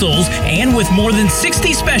 and muscles, and with more than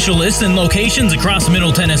 60 specialists in locations across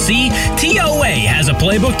Middle Tennessee, TOA has a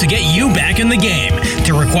playbook to get you back in the game.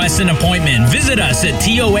 To request an appointment, visit us at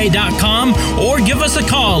TOA.com or give us a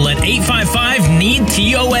call at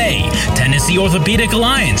 855-NEED-TOA. Tennessee Orthopedic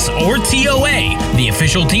Alliance, or TOA, the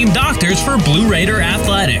official team doctors for Blue Raider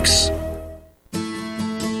Athletics.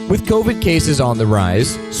 With COVID cases on the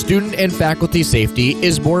rise, student and faculty safety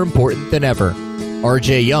is more important than ever.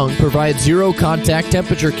 RJ Young provides zero-contact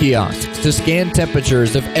temperature kiosks to scan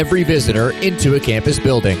temperatures of every visitor into a campus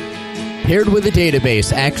building. Paired with a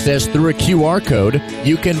database accessed through a QR code,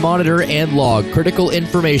 you can monitor and log critical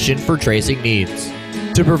information for tracing needs.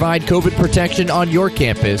 To provide COVID protection on your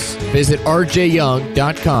campus, visit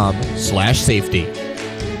rjyoung.com/safety.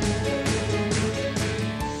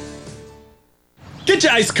 Get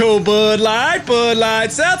your ice cold Bud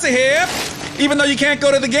Light Seltzer here. Even though you can't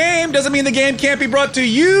go to the game, doesn't mean the game can't be brought to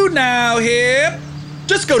you now here.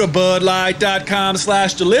 Just go to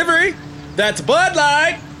budlight.com/delivery. That's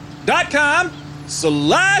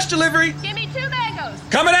budlight.com/delivery. Give me 2 mangoes.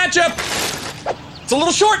 Coming at you. It's a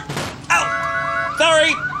little short. Ow. Sorry.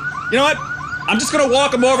 You know what? I'm just going to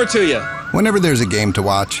walk them over to you. Whenever there's a game to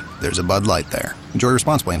watch, there's a Bud Light there. Enjoy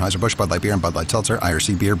responsibly. Anheuser-Busch, Bud Light Beer, and Bud Light Seltzer,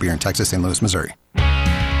 IRC Beer in Texas, St. Louis, Missouri.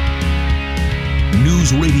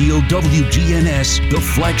 News Radio WGNS, the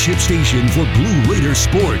flagship station for Blue Raider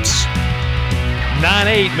sports.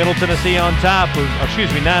 9-8 Middle Tennessee on top of,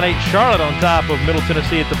 9-8 Charlotte on top of Middle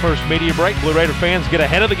Tennessee at the first media break. Blue Raider fans, get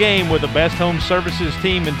ahead of the game with the best home services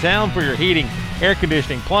team in town for your heating, air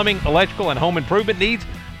conditioning, plumbing, electrical, and home improvement needs.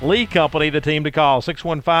 Lee Company, the team to call,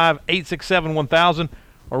 615-867-1000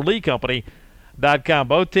 or leecompany.com.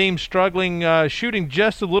 Both teams struggling shooting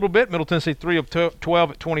just a little bit. Middle Tennessee 3 of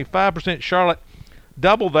 12 at 25%. Charlotte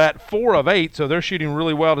double that, 4 of 8, so they're shooting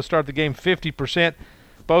really well to start the game, 50%.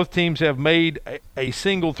 Both teams have made a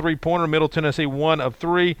single three-pointer. Middle Tennessee 1 of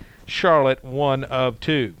 3, Charlotte 1 of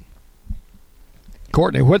 2.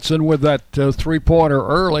 Courtney Whitson with that three-pointer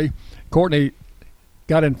early. Courtney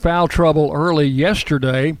got in foul trouble early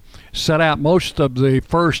yesterday, set out most of the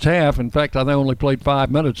first half. In fact, I think only played 5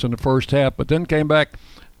 minutes in the first half, but then came back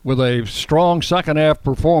with a strong second-half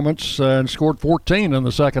performance and scored 14 in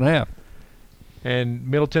the second half. And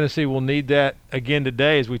Middle Tennessee will need that again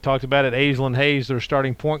today. As we talked about it, Aislinn Hayes, their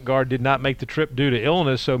starting point guard, did not make the trip due to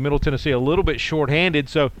illness, so Middle Tennessee a little bit shorthanded.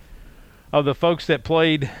 So of the folks that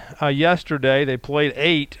played yesterday, they played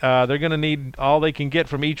 8. They're going to need all they can get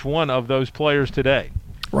from each one of those players today.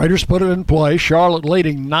 Raiders put it in play. Charlotte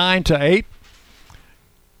leading 9-8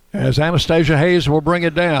 as Anastasia Hayes will bring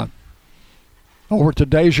it down. Over to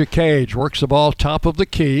Deja Cage, works the ball top of the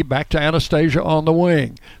key, back to Anastasia on the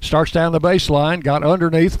wing. Starts down the baseline, got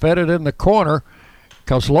underneath, fed it in the corner.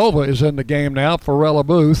 Kozlova is in the game now for Rella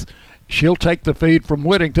Booth. She'll take the feed from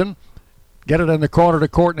Whittington, get it in the corner to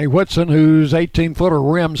Courtney Whitson, whose 18-footer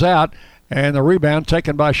rims out, and the rebound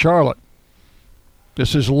taken by Charlotte.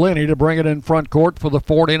 This is Linney to bring it in front court for the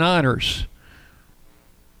 49ers.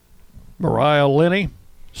 Mariah Linney,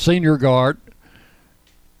 senior guard.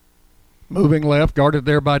 Moving left, guarded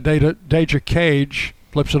there by Deja Cage.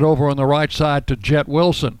 Flips it over on the right side to Jet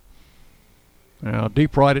Wilson. Now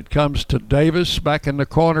deep right it comes to Davis. Back in the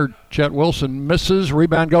corner, Jet Wilson misses.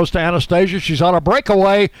 Rebound goes to Anastasia. She's on a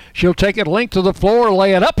breakaway. She'll take it linked to the floor,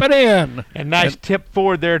 lay it up and in. And nice tip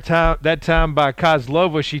forward there that time by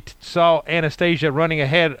Kozlova. She saw Anastasia running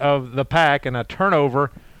ahead of the pack, and a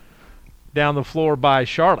turnover down the floor by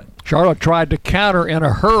Charlotte. Charlotte tried to counter in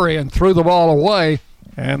a hurry and threw the ball away.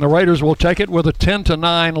 And the Raiders will take it with a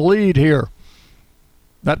 10-9 lead here.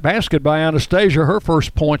 That basket by Anastasia, her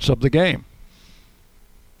first points of the game.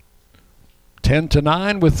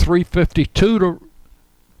 10-9 with 3:52 to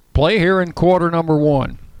play here in quarter number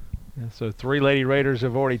 1. Yeah, so 3 Lady Raiders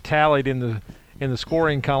have already tallied in the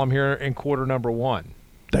scoring column here in quarter number 1.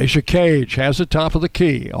 Deja Cage has it top of the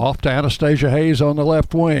key. Off to Anastasia Hayes on the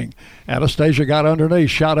left wing. Anastasia got underneath,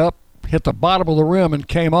 shot up, hit the bottom of the rim and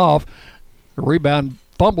came off. The rebound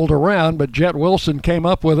fumbled around, but Jet Wilson came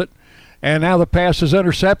up with it. And now the pass is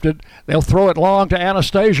intercepted. They'll throw it long to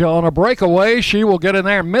Anastasia on a breakaway. She will get in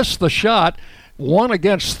there, miss the shot. 1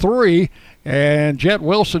 against 3, and Jet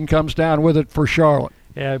Wilson comes down with it for Charlotte.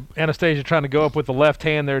 Yeah, Anastasia trying to go up with the left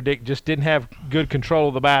hand there, Dick, just didn't have good control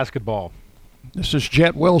of the basketball. This is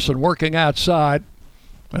Jet Wilson working outside.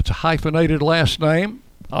 That's a hyphenated last name,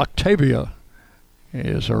 Octavia.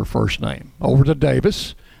 is her first name. Over to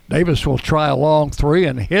Davis. Davis will try a long three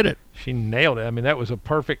and hit it. She nailed it. I mean, that was a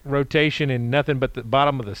perfect rotation and nothing but the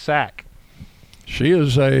bottom of the sack. She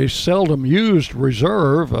is a seldom used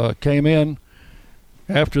reserve. Came in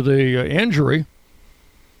after the injury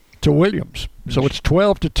to Williams. So it's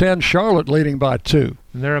 12-10, Charlotte leading by 2.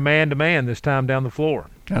 And they're a man-to-man this time down the floor.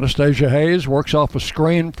 Anastasia Hayes works off a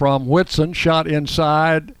screen from Whitson, shot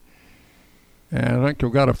inside. And I think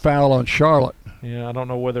we've got a foul on Charlotte. Yeah, I don't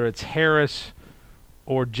know whether it's Harris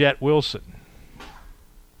or Jet Wilson.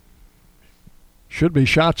 Should be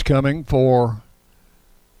shots coming for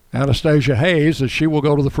Anastasia Hayes as she will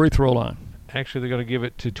go to the free throw line. Actually, they're going to give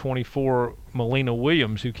it to 24 Melina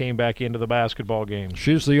Williams, who came back into the basketball game.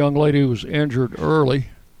 She's the young lady who was injured early.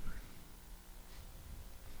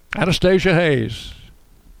 Anastasia Hayes.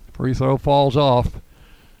 Free throw falls off.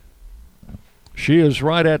 She is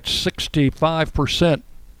right at 65%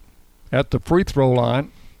 at the free throw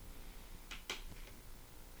line.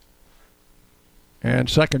 And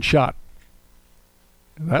second shot.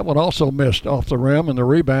 That one also missed off the rim, and the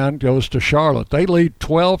rebound goes to Charlotte. They lead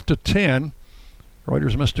 12-10.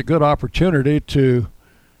 Raiders missed a good opportunity to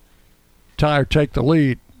tie or take the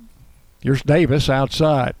lead. Here's Davis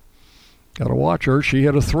outside. Got to watch her. She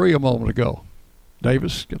hit a three a moment ago.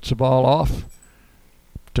 Davis gets the ball off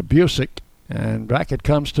to Busick, and back it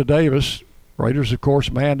comes to Davis. Raiders, of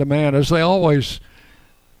course, man-to-man, as they always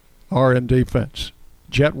are in defense.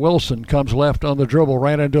 Jet Wilson comes left on the dribble,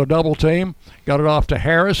 ran into a double team, got it off to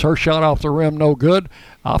Harris. Her shot off the rim, no good.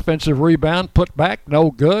 Offensive rebound, put back,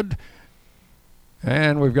 no good.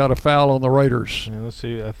 And we've got a foul on the Raiders. Yeah, let's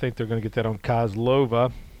see. I think they're going to get that on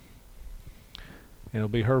Kozlova. It'll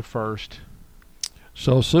be her first.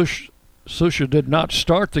 So Susha did not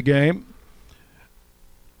start the game.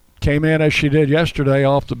 Came in as she did yesterday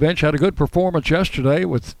off the bench. Had a good performance yesterday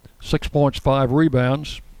with 6 points, 5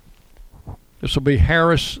 rebounds. This will be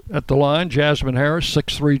Harris at the line. Jasmine Harris,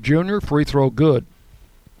 6'3" junior. Free throw good.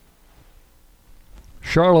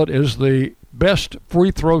 Charlotte is the best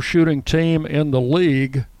free throw shooting team in the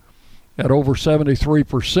league at over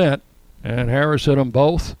 73%. And Harris hit them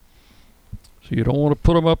both. So you don't want to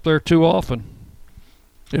put them up there too often.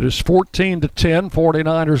 It is 14-10.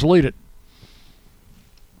 49ers lead it.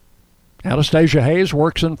 Anastasia Hayes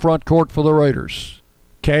works in front court for the Raiders.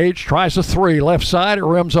 Cage tries a three. Left side, it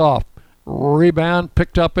rims off. Rebound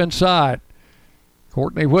picked up inside.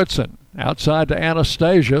 Courtney Whitson outside to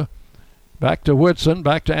Anastasia. Back to Whitson,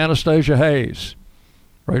 back to Anastasia Hayes.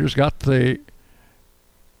 Raiders got the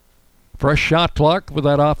fresh shot clock with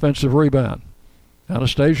that offensive rebound.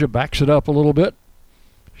 Anastasia backs it up a little bit.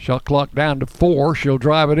 Shot clock down to 4. She'll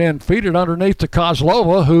drive it in, feed it underneath to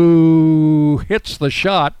Kozlova, who hits the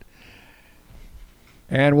shot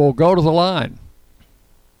and will go to the line.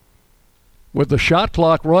 With the shot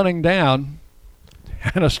clock running down,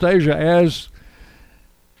 Anastasia, as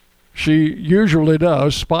she usually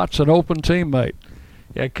does, spots an open teammate.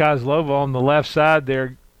 Yeah, Kozlova on the left side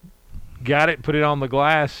there got it, put it on the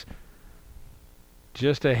glass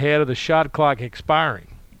just ahead of the shot clock expiring.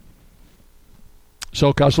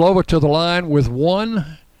 So Kozlova to the line with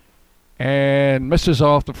 1 and misses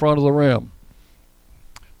off the front of the rim.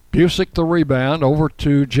 Busick the rebound over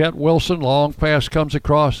to Jet Wilson. Long pass comes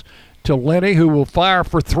across to Lenny, who will fire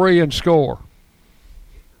for 3 and score.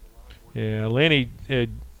 Yeah, Lenny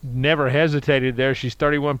never hesitated there. She's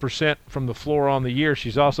 31% from the floor on the year.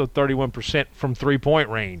 She's also 31% from three-point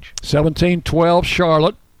range. 17-12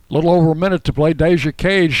 Charlotte. Little over a minute to play. Deja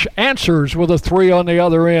Cage answers with a 3 on the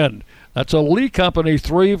other end. That's a Lee Company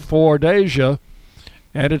 3 for Deja.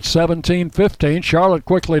 And it's 17-15. Charlotte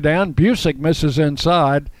quickly down. Busick misses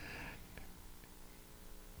inside.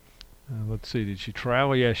 Let's see, did she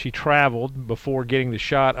travel? Yeah, she traveled before getting the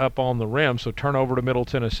shot up on the rim, so turnover to Middle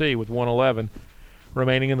Tennessee with 1:11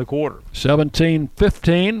 remaining in the quarter.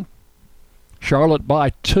 17-15, Charlotte by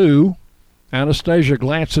 2. Anastasia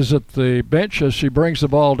glances at the bench as she brings the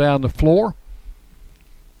ball down the floor.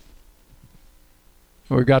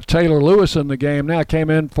 We've got Taylor Lewis in the game now, came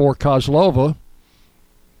in for Kozlova.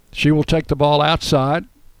 She will take the ball outside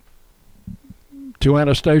to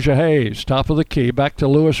Anastasia Hayes, top of the key, back to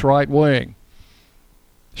Lewis, right wing.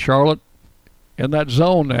 Charlotte in that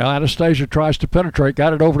zone now. Anastasia tries to penetrate,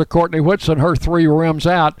 got it over to Courtney Whitson. Her 3 rims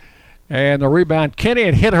out, and the rebound. Kenny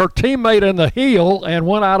had hit her teammate in the heel and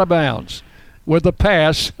went out of bounds with the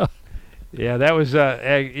pass. Yeah, that was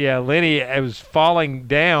Lenny was falling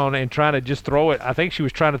down and trying to just throw it. I think she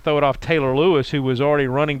was trying to throw it off Taylor Lewis, who was already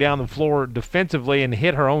running down the floor defensively, and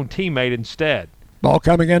hit her own teammate instead. Ball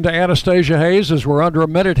coming into Anastasia Hayes as we're under a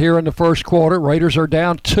minute here in the first quarter. Raiders are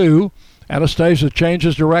down 2. Anastasia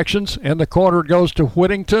changes directions. In the corner it goes to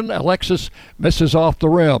Whittington. Alexis misses off the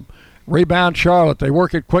rim. Rebound Charlotte. They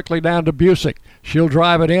work it quickly down to Busick. She'll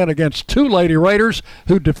drive it in against two Lady Raiders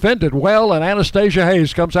who defended well, and Anastasia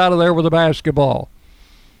Hayes comes out of there with the basketball.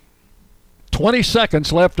 20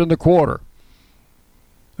 seconds left in the quarter.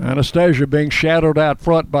 Anastasia being shadowed out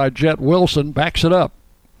front by Jet Wilson. Backs it up.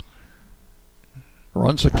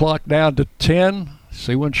 Runs the clock down to 10.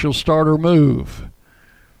 See when she'll start her move.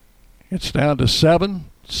 It's down to 7,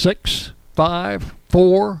 6, 5,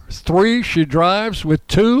 4, 3. She drives with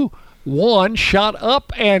 2, 1. Shot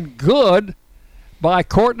up and good by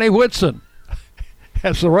Courtney Whitson.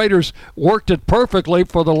 As the Raiders worked it perfectly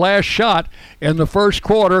for the last shot in the first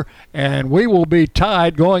quarter, and we will be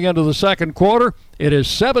tied going into the second quarter. It is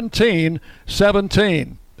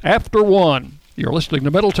 17-17 after 1. You're listening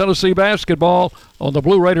to Middle Tennessee basketball on the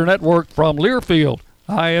Blue Raider Network from Learfield,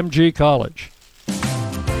 IMG College.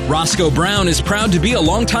 Roscoe Brown is proud to be a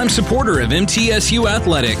longtime supporter of MTSU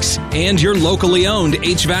Athletics and your locally owned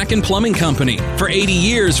HVAC and plumbing company. For 80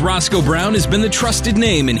 years, Roscoe Brown has been the trusted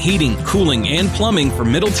name in heating, cooling, and plumbing for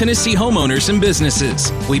Middle Tennessee homeowners and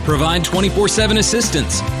businesses. We provide 24/7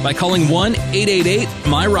 assistance by calling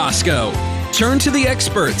 1-888-MY-ROSCOE. Turn to the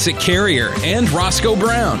experts at Carrier and Roscoe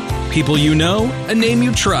Brown. People you know, a name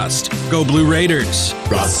you trust. Go Blue Raiders.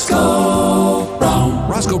 Roscoe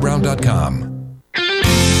Brown. RoscoeBrown.com.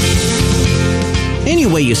 Any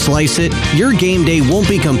way you slice it, your game day won't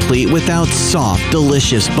be complete without soft,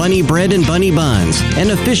 delicious Bunny Bread and Bunny Buns,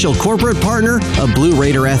 an official corporate partner of Blue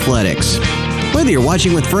Raider Athletics. Whether you're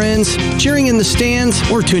watching with friends, cheering in the stands,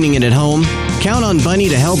 or tuning in at home, count on Bunny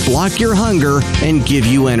to help block your hunger and give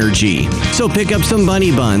you energy. So pick up some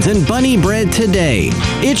Bunny Buns and Bunny Bread today.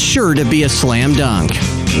 It's sure to be a slam dunk.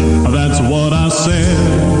 That's what I said.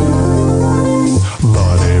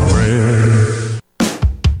 Bunny Bread.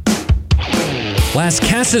 Las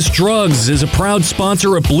Casas Drugs is a proud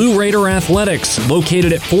sponsor of Blue Raider Athletics,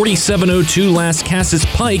 located at 4702 Las Casas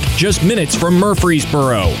Pike, just minutes from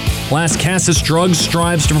Murfreesboro. Las Casas Drugs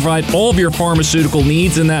strives to provide all of your pharmaceutical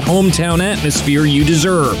needs in that hometown atmosphere you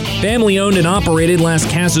deserve. Family-owned and operated, Las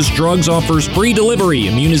Casas Drugs offers free delivery,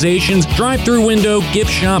 immunizations, drive-through window,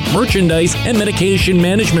 gift shop, merchandise, and medication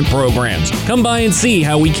management programs. Come by and see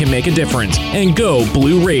how we can make a difference. And go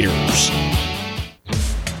Blue Raiders.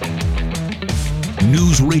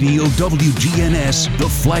 News Radio WGNS, the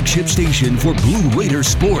flagship station for Blue Raider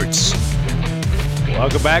sports.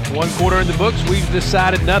 Welcome back. 1 quarter in the books. We've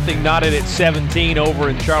decided nothing, knotted at 17 over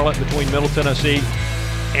in Charlotte between Middle Tennessee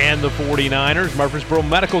and the 49ers. Murfreesboro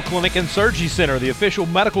Medical Clinic and Surgery Center, the official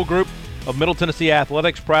medical group of Middle Tennessee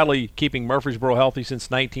Athletics, proudly keeping Murfreesboro healthy since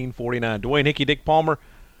 1949. Dwayne Hickey, Dick Palmer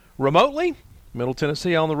remotely. Middle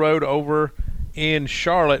Tennessee on the road over in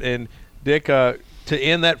Charlotte. And Dick, to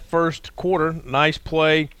end that first quarter, nice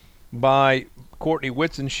play by Courtney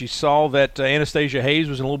Whitson. She saw that Anastasia Hayes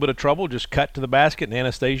was in a little bit of trouble, just cut to the basket, and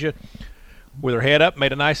Anastasia, with her head up,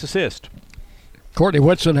 made a nice assist. Courtney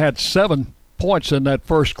Whitson had 7 points in that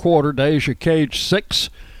first quarter. Deja Cage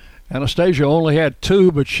 6. Anastasia only had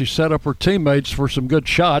 2, but she set up her teammates for some good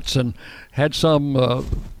shots and had some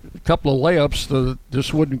couple of layups that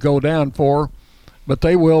just wouldn't go down for her. But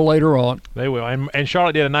they will later on. They will. And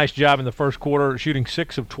Charlotte did a nice job in the first quarter, shooting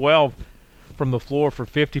 6 of 12 from the floor for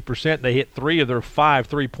 50%. They hit 3 of their 5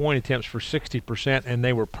 3-point attempts for 60%, and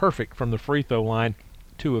they were perfect from the free throw line,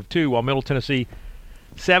 2 of 2, while Middle Tennessee,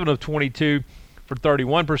 7 of 22 for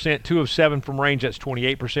 31%, 2 of 7 from range, that's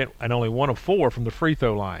 28%, and only 1 of 4 from the free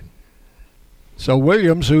throw line. So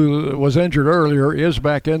Williams, who was injured earlier, is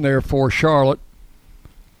back in there for Charlotte.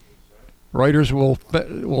 Raiders will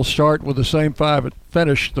start with the same 5 that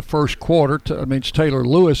finished the first quarter. That means Taylor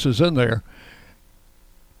Lewis is in there,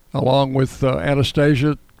 along with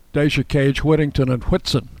Anastasia, Deja Cage, Whittington, and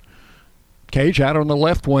Whitson. Cage out on the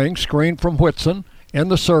left wing, screen from Whitson, in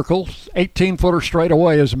the circle, 18-footer straight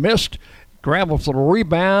away is missed. Grabble for the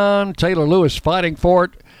rebound. Taylor Lewis fighting for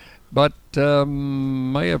it, but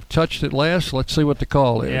may have touched it last. Let's see what the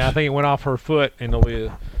call is. Yeah, I think it went off her foot, and there'll be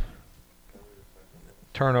a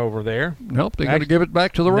turnover there. Nope, they're going to give it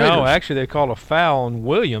back to the Raiders. No, actually they called a foul on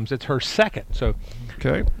Williams. It's her second. So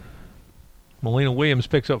okay. Melina Williams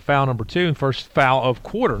picks up foul number 2 and first foul of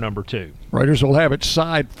quarter number 2. Raiders will have it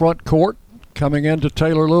side front court, coming into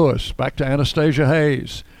Taylor Lewis. Back to Anastasia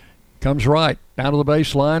Hayes. Comes right, down to the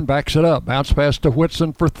baseline, backs it up. Bounce pass to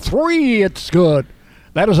Whitson for 3. It's good.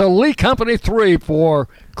 That is a Lee Company 3 for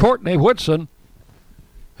Courtney Whitson,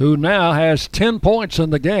 who now has 10 points in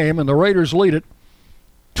the game, and the Raiders lead it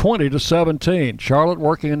 20-17. Charlotte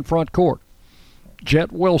working in front court.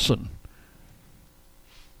 Jet Wilson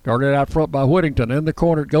Guarded out front by Whittington. In the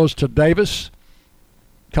corner it goes to Davis.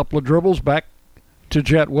 Couple of dribbles back to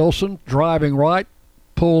Jet Wilson. Driving right.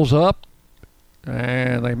 Pulls up.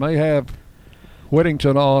 And they may have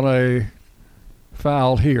Whittington on a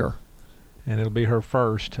foul here. And it'll be her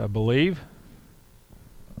first, I believe.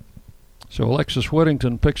 So Alexis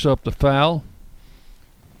Whittington picks up the foul.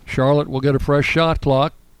 Charlotte will get a fresh shot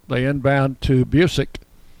clock. They inbound to Busick.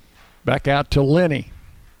 Back out to Lenny.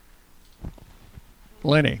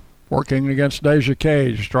 Lenny working against Deja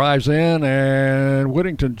Cage. Drives in, and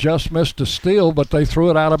Whittington just missed a steal, but they threw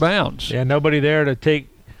it out of bounds. Yeah, nobody there to take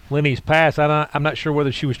Lenny's pass. I'm not sure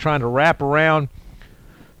whether she was trying to wrap around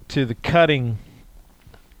to the cutting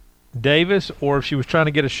Davis or if she was trying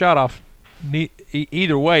to get a shot off.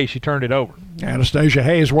 Either way, she turned it over. Anastasia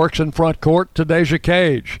Hayes works in front court to Deja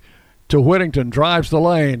Cage. To Whittington, drives the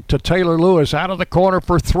lane. To Taylor Lewis, out of the corner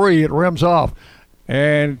for three. It rims off.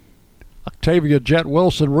 And Octavia Jet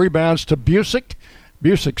Wilson rebounds to Busick.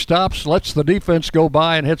 Busick stops, lets the defense go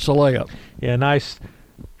by, and hits a layup. Yeah, nice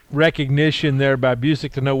recognition there by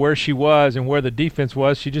Busick to know where she was and where the defense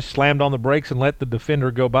was. She just slammed on the brakes and let the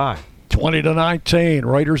defender go by. 20-19,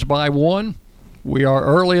 Raiders by 1. We are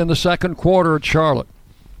early in the second quarter at Charlotte.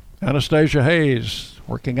 Anastasia Hayes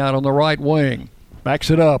working out on the right wing. Backs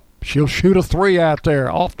it up. She'll shoot a three out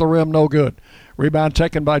there. Off the rim, no good. Rebound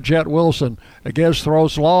taken by Jet Wilson. Again,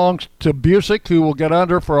 throws long to Busick, who will get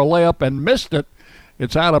under for a layup and missed it.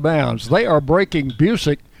 It's out of bounds. They are breaking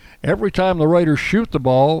Busick. Every time the Raiders shoot the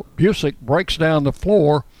ball, Busick breaks down the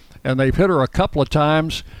floor, and they've hit her a couple of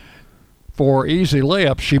times for easy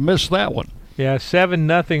layups. She missed that one. Yeah,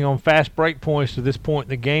 7-0 on fast break points to this point in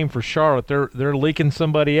the game for Charlotte. They're leaking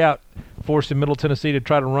somebody out, forcing Middle Tennessee to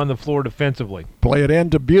try to run the floor defensively. Play it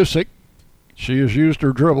in to Busick. She has used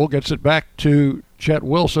her dribble, gets it back to Jet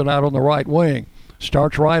Wilson out on the right wing.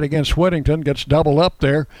 Starts right against Whittington, gets doubled up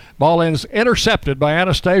there. Ball is intercepted by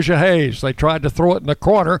Anastasia Hayes. They tried to throw it in the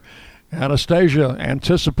corner. Anastasia,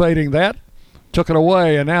 anticipating that, took it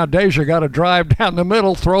away, and now Deja got a drive down the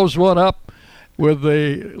middle, throws one up with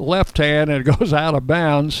the left hand, and it goes out of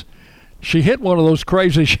bounds. She hit one of those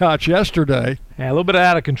crazy shots yesterday. Yeah, a little bit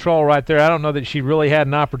out of control right there. I don't know that she really had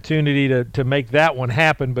an opportunity to make that one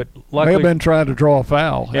happen, but luckily, may have been trying to draw a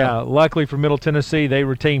foul. Yeah, luckily for Middle Tennessee, they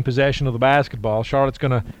retain possession of the basketball. Charlotte's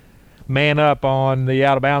going to man up on the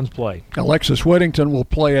out-of-bounds play. Alexis Whittington will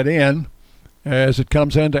play it in as it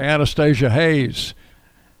comes into Anastasia Hayes.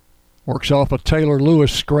 Works off a Taylor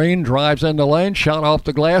Lewis screen, drives in the lane, shot off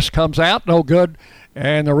the glass, comes out, no good,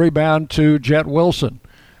 and the rebound to Jet Wilson.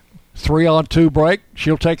 3-on-2 break.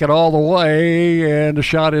 She'll take it all the way, and the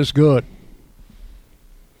shot is good.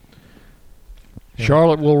 Yeah.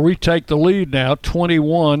 Charlotte will retake the lead now,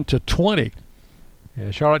 21-20.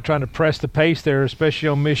 Yeah, Charlotte trying to press the pace there, especially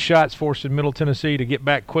on missed shots, forcing Middle Tennessee to get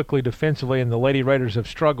back quickly defensively, and the Lady Raiders have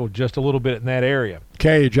struggled just a little bit in that area.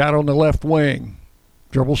 Cage out on the left wing.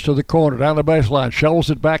 Dribbles to the corner, down the baseline, shovels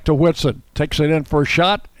it back to Whitson. Takes it in for a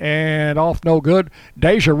shot, and off no good.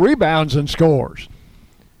 Deja rebounds and scores.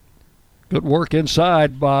 Good work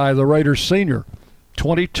inside by the Raiders senior.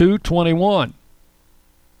 22-21.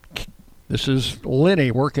 This is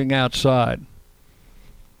Lenny working outside.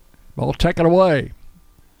 Ball taken away.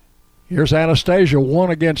 Here's Anastasia, 1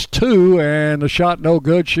 against 2, and the shot no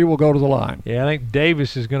good. She will go to the line. Yeah, I think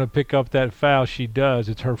Davis is going to pick up that foul. She does.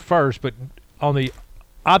 It's her first, but on the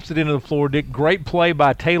opposite end of the floor, Dick, great play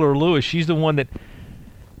by Taylor Lewis. She's the one that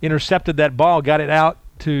intercepted that ball, got it out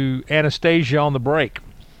to Anastasia on the break.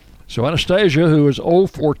 So Anastasia, who is 0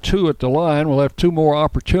 for 2 at the line, will have 2 more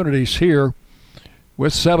opportunities here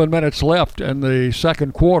with 7 minutes left in the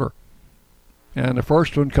second quarter. And the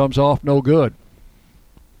first one comes off no good.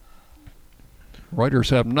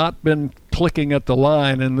 Raiders have not been clicking at the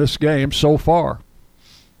line in this game so far.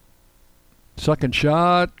 Second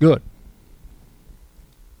shot, good.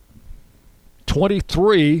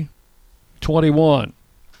 23-21.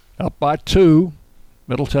 Up by 2.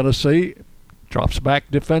 Middle Tennessee drops back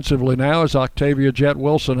defensively now as Octavia Jet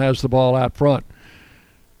Wilson has the ball out front.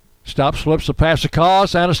 Stops, flips the pass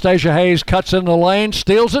across. Anastasia Hayes cuts in the lane,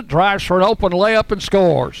 steals it, drives for an open layup, and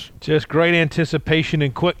scores. Just great anticipation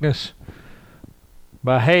and quickness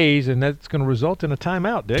by Hayes, and that's going to result in a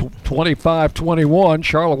timeout, Dick. 25-21.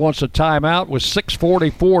 Charlotte wants a timeout with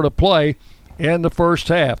 6:44 to play in the first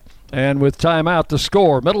half. And with timeout, the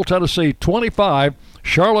score, Middle Tennessee 25,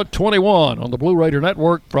 Charlotte 21 on the Blue Raider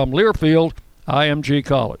Network from Learfield, IMG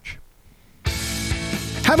College.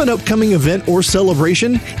 Have an upcoming event or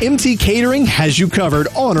celebration? MT Catering has you covered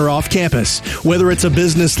on or off campus. Whether it's a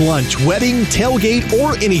business lunch, wedding, tailgate,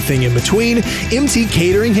 or anything in between, MT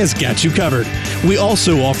Catering has got you covered. We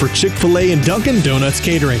also offer Chick-fil-A and Dunkin' Donuts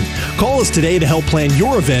catering. Call us today to help plan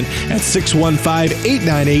your event at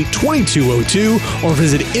 615-898-2202 or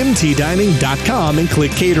visit mtdining.com and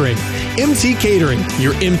click catering. MT Catering,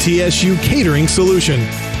 your MTSU catering solution.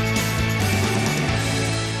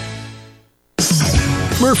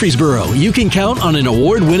 Murfreesboro, you can count on an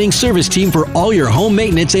award-winning service team for all your home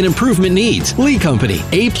maintenance and improvement needs. Lee Company,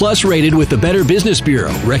 A+ rated with the Better Business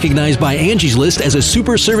Bureau, recognized by Angie's List as a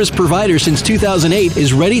super service provider since 2008,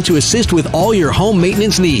 is ready to assist with all your home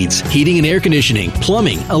maintenance needs. Heating and air conditioning,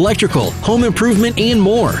 plumbing, electrical, home improvement, and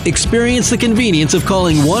more. Experience the convenience of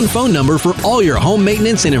calling one phone number for all your home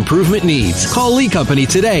maintenance and improvement needs. Call Lee Company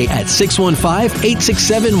today at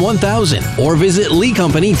 615-867-1000 or visit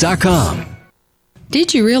leecompany.com.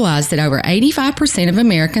 Did you realize that over 85% of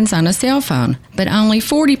Americans own a cell phone, but only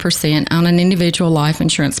 40% own an individual life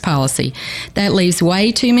insurance policy? That leaves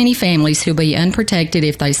way too many families who'll be unprotected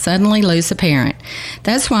if they suddenly lose a parent.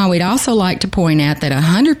 That's why we'd also like to point out that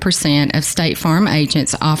 100% of State Farm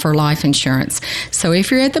agents offer life insurance. So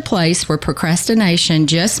if you're at the place where procrastination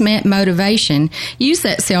just met motivation, use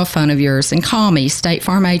that cell phone of yours and call me, State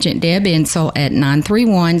Farm agent Deb Insel, at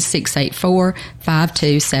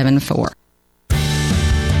 931-684-5274.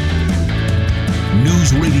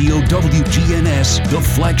 News Radio WGNS, the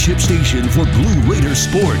flagship station for Blue Raider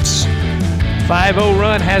sports. 5-0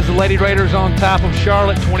 run has the Lady Raiders on top of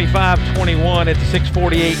Charlotte, 25-21 at the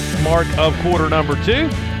 6:48 mark of quarter number 2.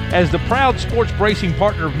 As the proud sports bracing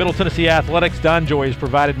partner of Middle Tennessee Athletics, DonJoy has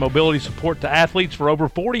provided mobility support to athletes for over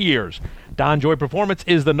 40 years. DonJoy Performance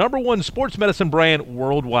is the #1 sports medicine brand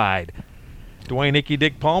worldwide. Dwayne Icky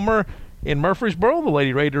Dick Palmer in Murfreesboro, the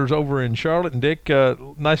Lady Raiders over in Charlotte. And Dick,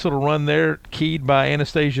 nice little run there, keyed by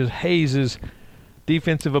Anastasia Hayes'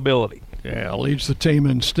 defensive ability. Yeah, leads the team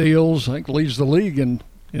in steals. I think leads the league in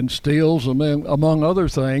steals, among other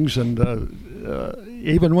things. And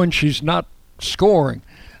even when she's not scoring,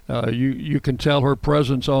 you can tell her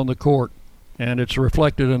presence on the court, and it's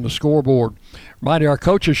reflected in the scoreboard. Reminding our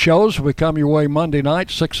coaches shows will come your way Monday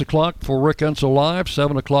night, 6 o'clock for Rick Insel Live,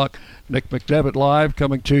 7 o'clock Nick McDevitt Live,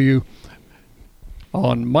 coming to you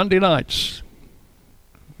on Monday nights.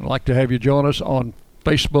 I'd like to have you join us on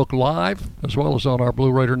Facebook Live as well as on our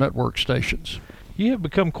Blue Raider Network stations. You have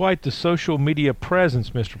become quite the social media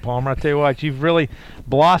presence, Mr. Palmer. I tell you what, you've really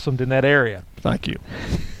blossomed in that area. Thank you.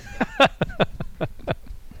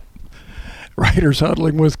 Raiders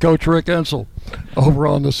huddling with Coach Rick Insel over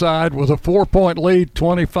on the side with a 4-point lead,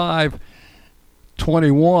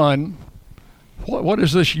 25-21. What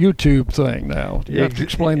is this YouTube thing now? You have to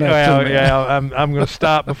explain that to me. Yeah, I'm going to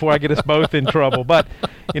stop before I get us both in trouble. But,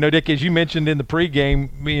 Dick, as you mentioned in the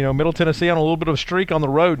pregame, Middle Tennessee on a little bit of a streak on the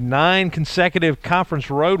road. 9 consecutive conference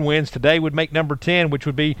road wins. Today would make number 10, which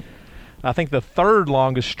would be, I think, the 3rd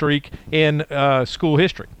longest streak in school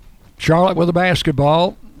history. Charlotte with the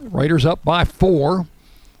basketball. Raiders up by 4.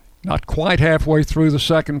 Not quite halfway through the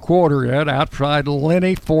second quarter yet. Outside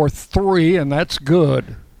Lenny for 3, and that's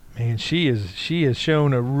good. Man, she has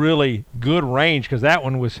shown a really good range, because that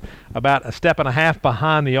one was about a step and a half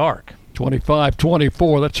behind the arc.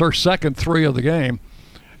 25-24. That's her second 3 of the game.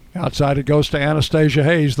 Outside it goes to Anastasia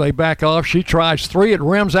Hayes. They back off. She tries 3. It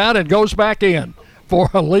rims out and goes back in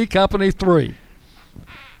for a Lee Company 3.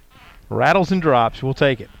 Rattles and drops. We'll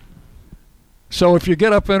take it. So if you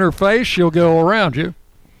get up in her face, she'll go around you.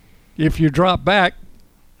 If you drop back,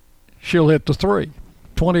 she'll hit the 3.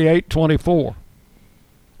 28-24.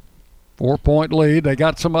 4-point lead. They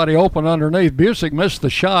got somebody open underneath. Busick missed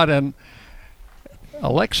the shot, and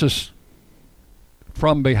Alexis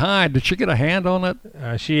from behind. Did she get a hand on it?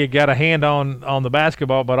 She had got a hand on the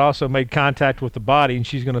basketball, but also made contact with the body, and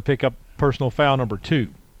she's going to pick up personal foul number 2.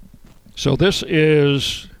 So this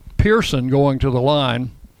is Pearson going to the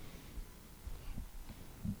line.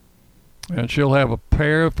 And she'll have a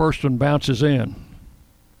pair. First one bounces in.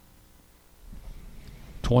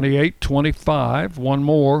 28-25. One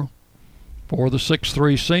more for the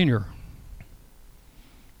 6'3" senior.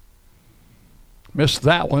 Missed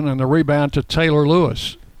that one, and the rebound to Taylor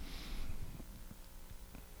Lewis.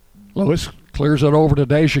 Lewis clears it over to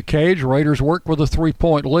Deja Cage. Raiders work with a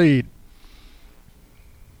 3-point lead.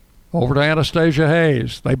 Over to Anastasia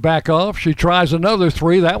Hayes. They back off. She tries another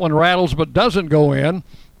 3. That one rattles but doesn't go in.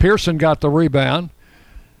 Pearson got the rebound.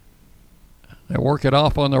 They work it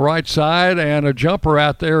off on the right side, and a jumper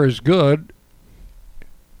out there is good.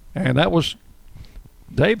 And that was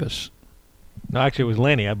Davis. No, actually it was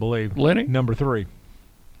Lenny, I believe. Lenny? Number 3.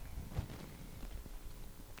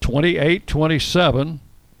 28-27.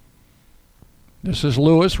 This is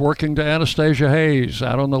Lewis working to Anastasia Hayes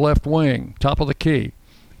out on the left wing, top of the key.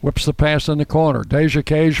 Whips the pass in the corner. Deja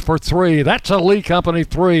Cage for three. That's a Lee Company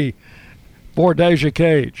three for Deja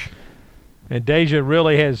Cage. And Deja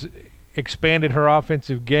really has expanded her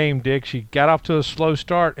offensive game, Dick. She got off to a slow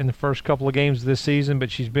start in the first couple of games of this season, but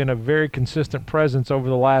she's been a very consistent presence over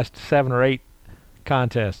the last 7 or 8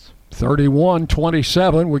 contests.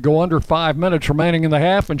 31-27. We go under 5 minutes remaining in the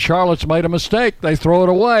half, and Charlotte's made a mistake. They throw it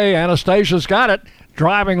away. Anastasia's got it.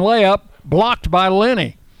 Driving layup, blocked by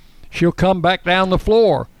Lenny. She'll come back down the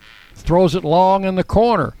floor. Throws it long in the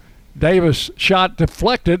corner. Davis shot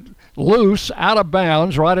deflected, loose, out of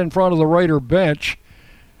bounds, right in front of the Raider bench.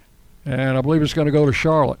 And I believe it's going to go to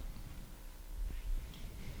Charlotte.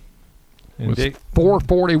 With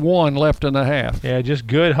 4:41 left in the half. Yeah, just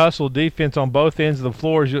good hustle defense on both ends of the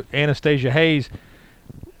floor. Anastasia Hayes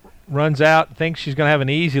runs out, thinks she's going to have an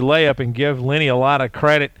easy layup and give Lenny a lot of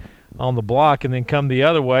credit on the block, and then come the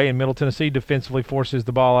other way, and Middle Tennessee defensively forces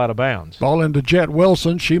the ball out of bounds. Ball into Jet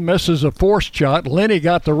Wilson. She misses a forced shot. Lenny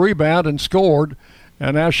got the rebound and scored,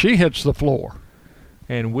 and now she hits the floor.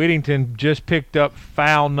 And Whittington just picked up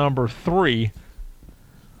foul number 3.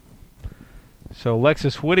 So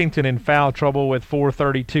Lexus Whittington in foul trouble with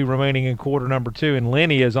 4:32 remaining in quarter number 2, and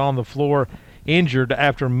Lenny is on the floor injured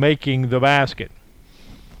after making the basket.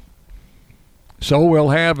 So we'll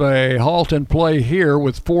have a halt in play here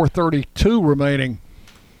with 4:32 remaining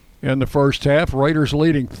in the first half. Raiders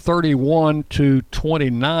leading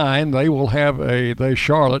 31-29.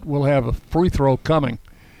 Charlotte will have a free throw coming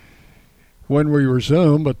when we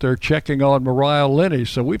resume, but they're checking on Mariah Lenny.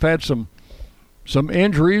 So we've had some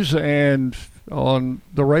injuries, and on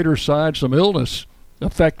the Raiders side, some illness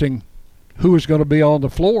affecting who is going to be on the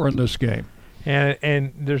floor in this game.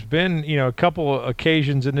 And there's been, a couple of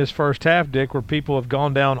occasions in this first half, Dick, where people have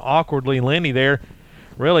gone down awkwardly. Lenny there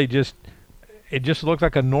really it just looked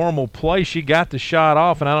like a normal play. She got the shot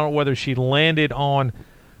off, and I don't know whether she landed on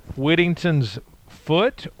Whittington's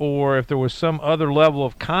foot or if there was some other level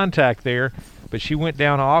of contact there, but she went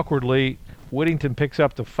down awkwardly. Whittington picks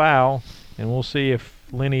up the foul, and we'll see if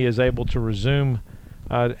Lenny is able to resume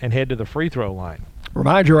and head to the free throw line.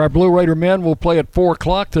 Reminder, our Blue Raider men will play at 4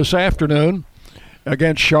 o'clock this afternoon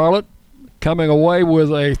against Charlotte, coming away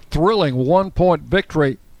with a thrilling 1-point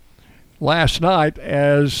victory last night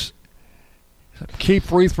as key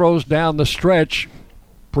free throws down the stretch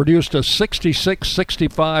produced a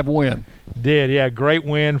 66-65 win. Great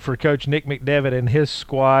win for Coach Nick McDevitt and his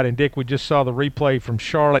squad. And, Dick, we just saw the replay from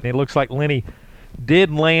Charlotte, and it looks like Lenny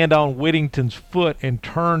did land on Whittington's foot and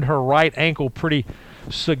turned her right ankle pretty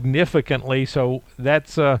significantly. So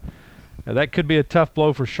that could be a tough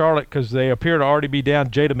blow for Charlotte because they appear to already be down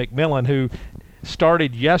Jada McMillan, who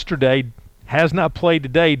started yesterday, has not played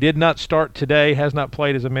today, did not start today, has not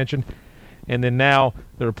played, as I mentioned. And then now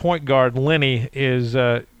their point guard, Lenny, is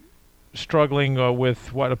struggling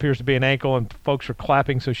with what appears to be an ankle, and folks are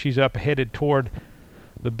clapping, so she's up headed toward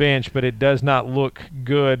the bench. But it does not look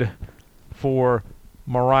good for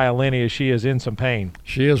Mariah Lenny as she is in some pain.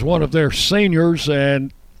 She is one of their seniors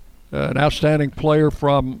and an outstanding player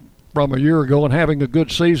from a year ago, and having a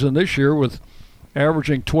good season this year with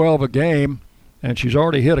averaging 12 a game, and she's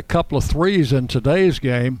already hit a couple of threes in today's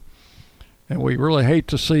game. And we really hate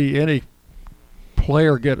to see any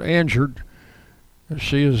player get injured.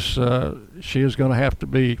 She is going to have to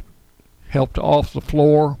be helped off the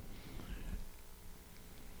floor,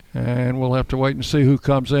 and we'll have to wait and see who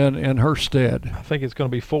comes in her stead. I think it's going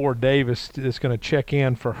to be Ford Davis that's going to check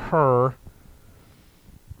in for her.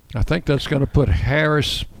 I think that's going to put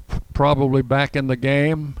Harris probably back in the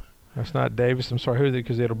game. That's not Davis. I'm sorry,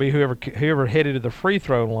 because it'll be whoever headed to the free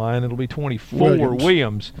throw line. It'll be 24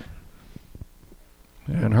 Williams.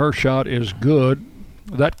 And her shot is good.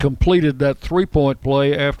 That completed that 3-point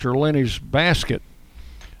play after Lenny's basket.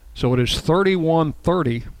 So it is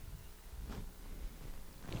 31-30.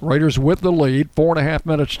 Raiders with the lead. 4.5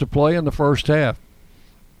 minutes to play in the first half.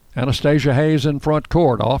 Anastasia Hayes in front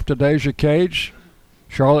court. Off to Deja Cage.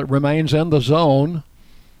 Charlotte remains in the zone.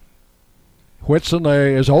 Whitson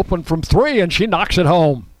is open from 3, and she knocks it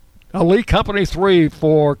home. A Lee Company 3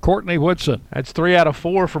 for Courtney Whitson. That's 3 out of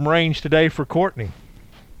 4 from range today for Courtney.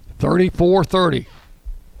 34-30.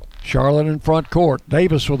 Charlotte in front court.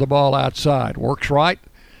 Davis with the ball outside. Works right.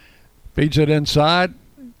 Feeds it inside.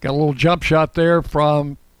 Got a little jump shot there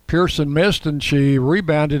from Pearson, missed, and she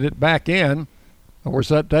rebounded it back in. Or was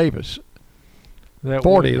that Davis? That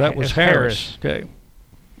was Harris. Okay.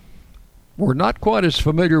 We're not quite as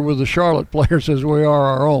familiar with the Charlotte players as we are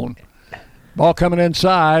our own. Ball coming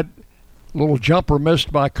inside. Little jumper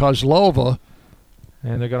missed by Kozlova.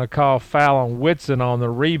 And they're going to call foul on Whitson on the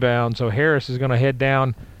rebound, so Harris is going to head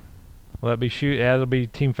down. Will that be that'll be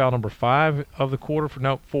team foul number 5 of the quarter?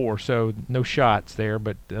 4, so no shots there,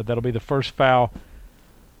 but that'll be the first foul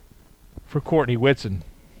for Courtney Whitson.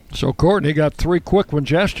 So Courtney got 3 quick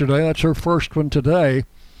ones yesterday. That's her first one today.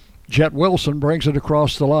 Jet Wilson brings it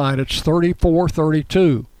across the line. It's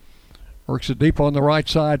 34-32. Works it deep on the right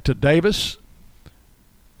side to Davis.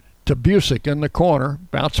 To Busick in the corner.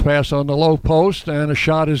 Bounce pass on the low post, and a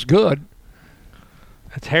shot is good.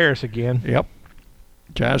 That's Harris again. Yep.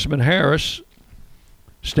 Jasmine Harris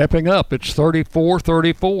stepping up. It's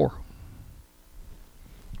 34-34.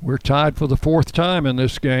 We're tied for the 4th time in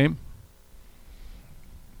this game.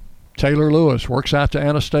 Taylor Lewis works out to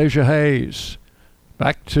Anastasia Hayes.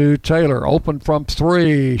 Back to Taylor. Open from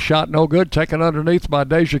 3. Shot no good. Taken underneath by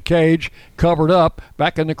Deja Cage. Covered up.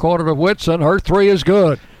 Back in the corner to Whitson. Her 3 is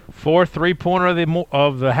good. 4th 3-pointer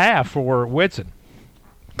of the half for Whitson.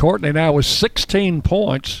 Courtney now with 16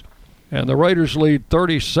 points, and the Raiders lead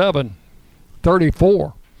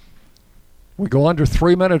 37-34. We go under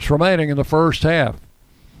 3 minutes remaining in the first half.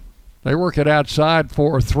 They work it outside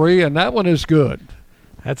for a 3, and that one is good.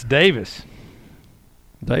 That's Davis.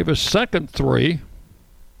 Davis' second 3.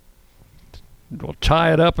 Will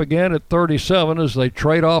tie it up again at 37 as they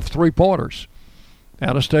trade off 3-pointers.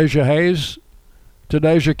 Anastasia Hayes to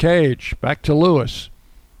Deja Cage. Back to Lewis.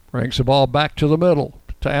 Brings the ball back to the middle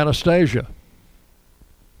to Anastasia.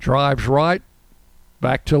 Drives right.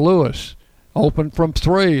 Back to Lewis. Open from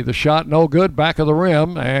 3. The shot no good. Back of the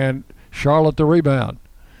rim, and Charlotte the rebound.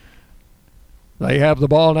 They have the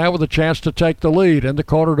ball now with a chance to take the lead. In the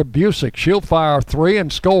corner to Busick. She'll fire 3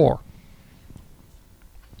 and score.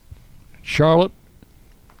 Charlotte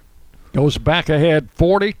goes back ahead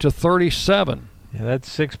 40-37. Yeah,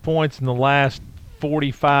 that's 6 points in the last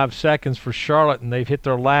 45 seconds for Charlotte, and they've hit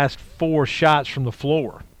their last 4 shots from the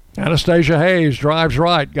floor. Anastasia Hayes drives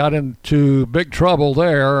right, got into big trouble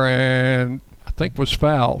there, and I think was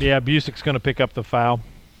fouled. Yeah, Busick's going to pick up the foul.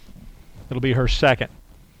 It'll be her second.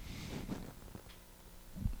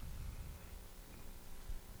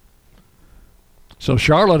 So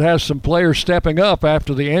Charlotte has some players stepping up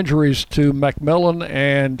after the injuries to McMillan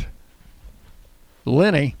and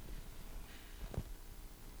Lenny.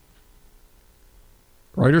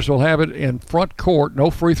 Raiders will have it in front court.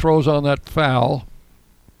 No free throws on that foul.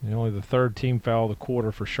 Only the 3rd team foul of the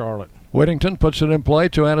quarter for Charlotte. Whittington puts it in play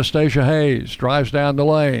to Anastasia Hayes. Drives down the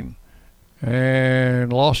lane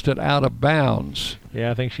and lost it out of bounds.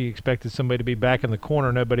 Yeah, I think she expected somebody to be back in the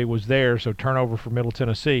corner. Nobody was there, so turnover for Middle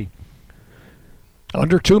Tennessee.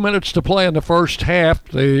 Under 2 minutes to play in the first half.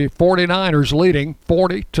 The 49ers leading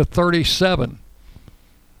 40-37.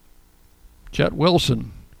 Jet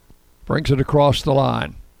Wilson brings it across the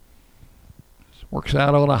line. Works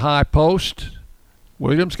out on a high post.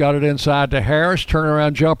 Williams got it inside to Harris.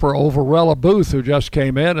 Turnaround jumper over Rella Booth, who just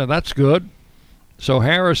came in, and that's good. So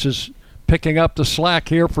Harris is picking up the slack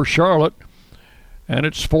here for Charlotte, and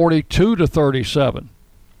it's 42-37.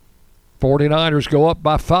 49ers go up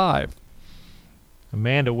by 5.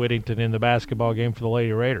 Amanda Whittington in the basketball game for the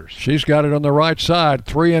Lady Raiders. She's got it on the right side.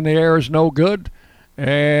 3 in the air is no good.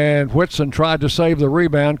 And Whitson tried to save the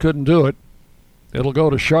rebound, couldn't do it. It'll go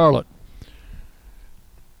to Charlotte.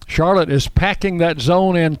 Charlotte is packing that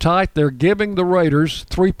zone in tight. They're giving the Raiders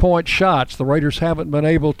 3-point shots. The Raiders haven't been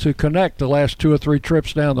able to connect the last 2 or 3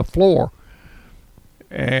 trips down the floor.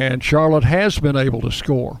 And Charlotte has been able to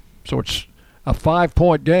score. So it's a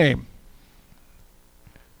 5-point game.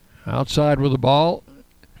 Outside with the ball.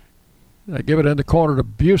 They give it in the corner to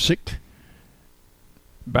Busick.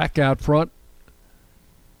 Back out front.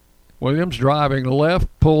 Williams driving left,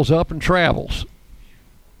 pulls up and travels.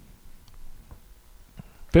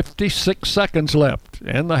 56 seconds left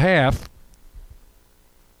in the half.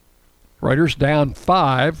 Raiders down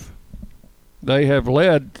 5. They have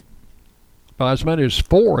led by as many as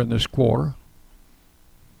 4 in this quarter.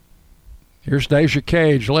 Here's Deja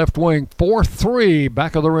Cage, left wing, 4-3,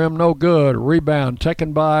 back of the rim, no good. Rebound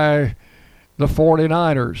taken by the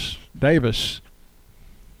 49ers. Davis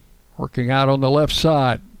working out on the left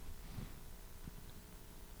side.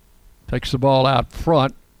 Takes the ball out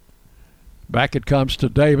front. Back it comes to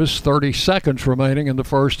Davis, 30 seconds remaining in the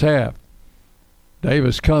first half.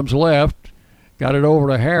 Davis comes left, got it over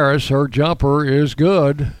to Harris. Her jumper is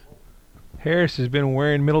good. Harris has been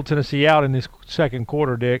wearing Middle Tennessee out in this second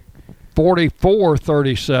quarter, Dick.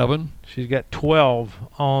 44-37. She's got 12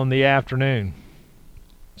 on the afternoon.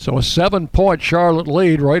 So a 7-point Charlotte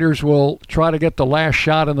lead. Raiders will try to get the last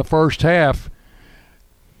shot in the first half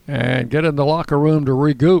and get in the locker room to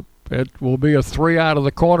regroup It will be a 3 out of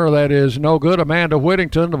the corner. That is no good. Amanda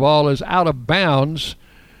Whittington, the ball is out of bounds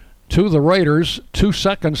to the Raiders. 2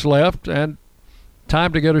 seconds left and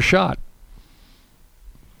time to get a shot.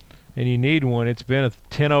 And you need one. It's been a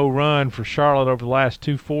 10-0 run for Charlotte over the last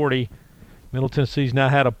 240. Middle Tennessee's now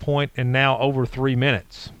had a point and now over 3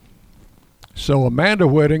 minutes. So Amanda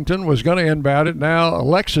Whittington was going to inbound it. Now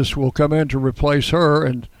Alexis will come in to replace her,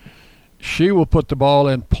 and she will put the ball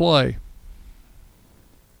in play.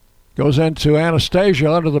 Goes into Anastasia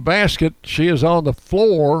under the basket. She is on the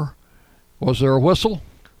floor. Was there a whistle?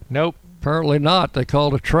 Nope. Apparently not. They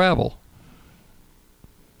called a travel.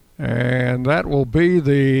 And that will be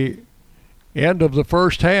the end of the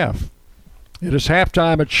first half. It is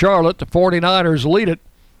halftime at Charlotte. The 49ers lead it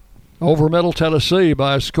over Middle Tennessee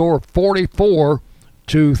by a score of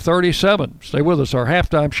 44-37. Stay with us. Our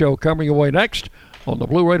halftime show coming away next on the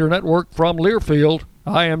Blue Raider Network from Learfield,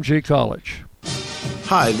 IMG College.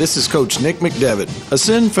 Hi, this is Coach Nick McDevitt.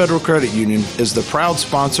 Ascend Federal Credit Union is the proud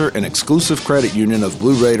sponsor and exclusive credit union of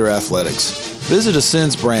Blue Raider Athletics. Visit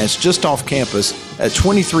Ascend's branch just off campus at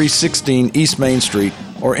 2316 East Main Street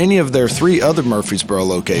or any of their 3 other Murfreesboro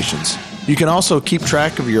locations. You can also keep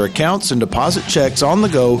track of your accounts and deposit checks on the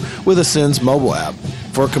go with Ascend's mobile app.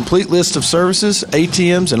 For a complete list of services,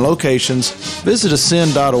 ATMs, and locations, visit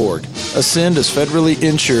ascend.org. Ascend is federally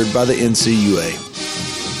insured by the NCUA.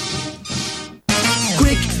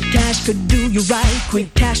 Quick Cash could do you right.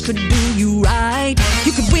 Quick Cash could do you right.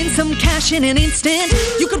 You could win some cash in an instant.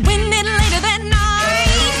 You could win it later that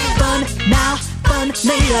night. Fun now, fun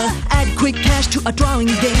later. Add Quick Cash to a drawing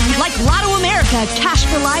game like Lotto America, Cash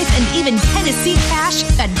for Life, and even Tennessee Cash.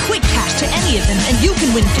 Add Quick Cash to any of them, and you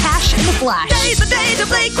can win cash in a flash. Today's the day to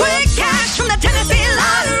play Quick Cash from the Tennessee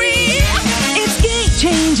Lottery. It's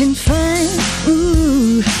game-changing fun.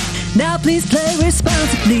 Ooh. Now please play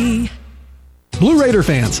responsibly. Blue Raider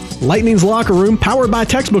fans, Lightning's Locker Room, powered by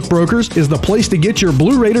Textbook Brokers, is the place to get your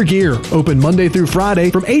Blue Raider gear. Open Monday through Friday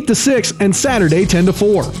from 8 to 6 and Saturday 10 to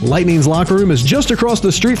 4. Lightning's Locker Room is just across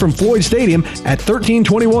the street from Floyd Stadium at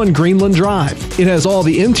 1321 Greenland Drive. It has all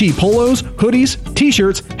the MT polos, hoodies,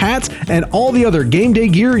 t-shirts, hats, and all the other game day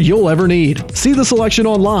gear you'll ever need. See the selection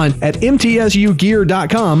online at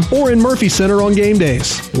mtsugear.com or in Murphy Center on game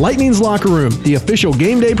days. Lightning's Locker Room, the official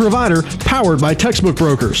game day provider, powered by Textbook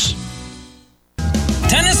Brokers.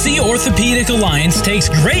 Tennessee Orthopedic Alliance takes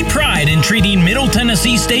great pride in treating Middle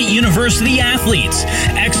Tennessee State University athletes.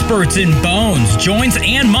 Experts in bones, joints,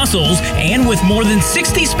 and muscles, and with more than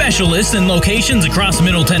 60 specialists in locations across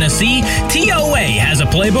Middle Tennessee, TOA has a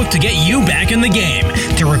playbook to get you back in the game.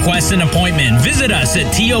 To request an appointment, visit us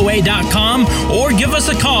at TOA.com or give us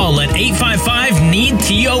a call at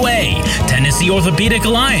 855-NEED-TOA. Tennessee Orthopedic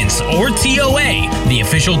Alliance, or TOA, the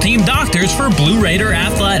official team doctors for Blue Raider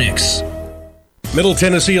Athletics. Middle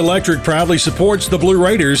Tennessee Electric proudly supports the Blue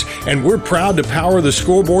Raiders, and we're proud to power the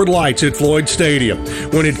scoreboard lights at Floyd Stadium.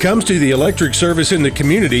 When it comes to the electric service in the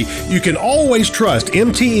community, you can always trust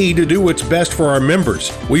MTE to do what's best for our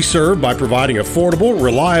members. We serve by providing affordable,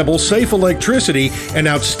 reliable, safe electricity and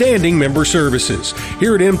outstanding member services.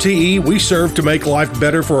 Here at MTE, we serve to make life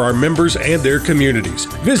better for our members and their communities.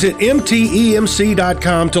 Visit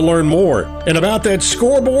mtemc.com to learn more. And about that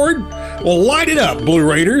scoreboard, well, light it up, Blue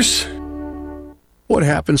Raiders. What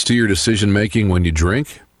happens to your decision making when you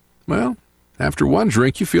drink? Well, after one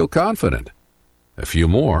drink, you feel confident. A few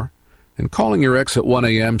more, and calling your ex at 1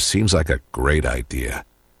 a.m. seems like a great idea.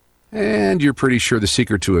 And you're pretty sure the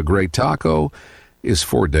secret to a great taco is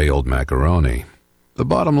 4-day-old macaroni. The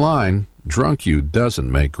bottom line, drunk you doesn't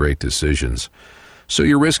make great decisions. So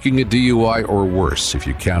you're risking a DUI or worse if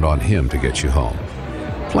you count on him to get you home.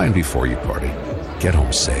 Plan before you party. Get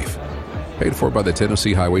home safe. Paid for by the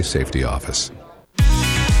Tennessee Highway Safety Office.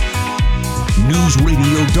 News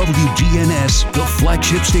Radio WGNS, the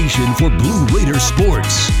flagship station for Blue Raider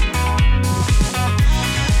sports.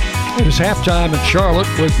 It is halftime in Charlotte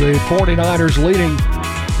with the 49ers leading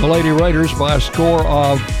the Lady Raiders by a score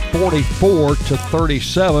of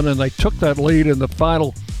 44-37, and they took that lead in the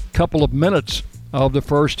final couple of minutes of the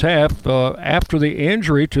first half after the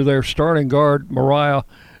injury to their starting guard, Mariah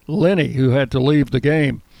Linney, who had to leave the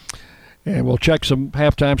game. And we'll check some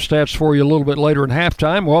halftime stats for you a little bit later in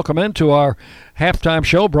halftime. Welcome into our halftime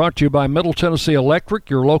show brought to you by Middle Tennessee Electric,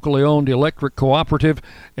 your locally owned electric cooperative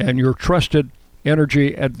and your trusted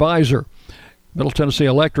energy advisor. Middle Tennessee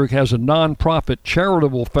Electric has a nonprofit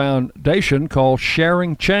charitable foundation called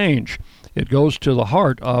Sharing Change. It goes to the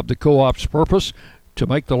heart of the co-op's purpose to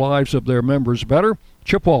make the lives of their members better.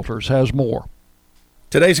 Chip Walters has more.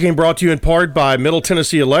 Today's game brought to you in part by Middle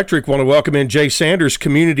Tennessee Electric. Want to welcome in Jay Sanders,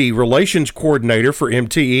 Community Relations Coordinator for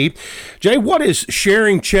MTE. Jay, what is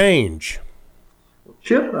Sharing Change?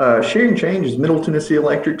 Chip, Sharing Change is Middle Tennessee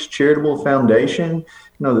Electric's charitable foundation.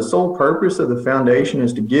 The sole purpose of the foundation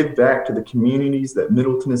is to give back to the communities that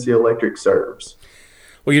Middle Tennessee Electric serves.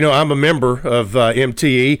 Well, I'm a member of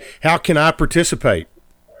MTE. How can I participate?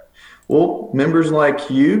 Well, members like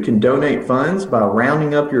you can donate funds by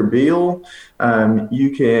rounding up your bill.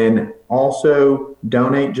 You can also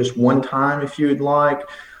donate just one time if you would like,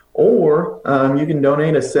 or you can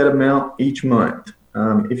donate a set amount each month.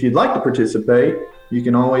 If you'd like to participate, you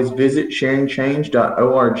can always visit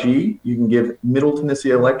sharingchange.org. You can give Middle Tennessee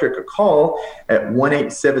Electric a call at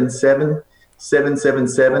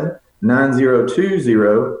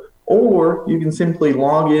 1-877-777-9020, or you can simply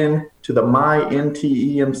log in to the My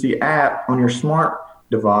MTEMC app on your smart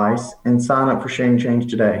device and sign up for Sharing Change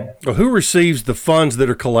today. Well, who receives the funds that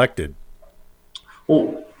are collected?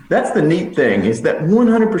 Well, that's the neat thing, is that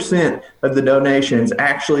 100% of the donations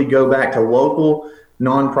actually go back to local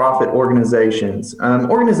nonprofit organizations.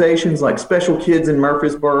 Organizations like Special Kids in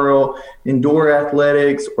Murfreesboro, Indoor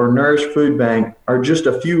Athletics, or Nourish Food Bank are just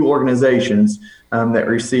a few organizations that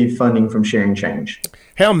receive funding from Sharing Change.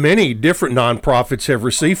 How many different nonprofits have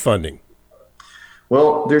received funding?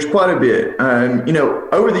 Well, there's quite a bit.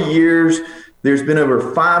 Over the years, there's been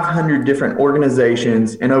over 500 different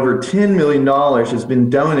organizations, and over $10 million has been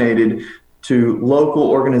donated to local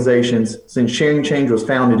organizations since Sharing Change was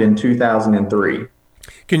founded in 2003.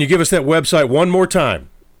 Can you give us that website one more time?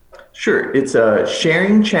 Sure. It's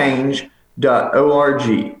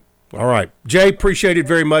sharingchange.org. All right. Jay, appreciate it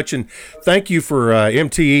very much, and thank you for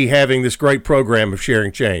MTE having this great program of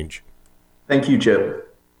Sharing Change. Thank you, Chip.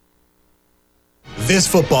 This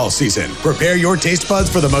football season, prepare your taste buds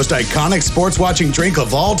for the most iconic sports-watching drink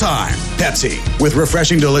of all time, Pepsi. With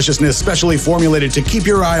refreshing deliciousness specially formulated to keep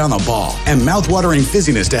your eye on the ball and mouth-watering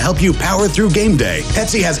fizziness to help you power through game day,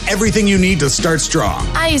 Pepsi has everything you need to start strong.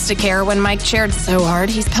 I used to care when Mike cheered so hard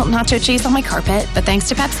he spilled nacho cheese on my carpet, but thanks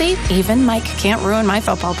to Pepsi, even Mike can't ruin my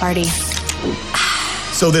football party.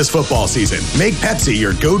 So this football season, make Pepsi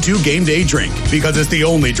your go-to game day drink because it's the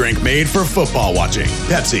only drink made for football watching.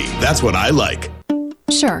 Pepsi, that's what I like.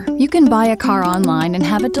 Sure, you can buy a car online and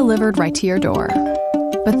have it delivered right to your door.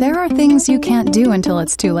 But there are things you can't do until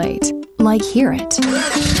it's too late, like hear it,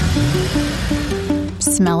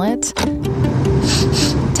 smell it,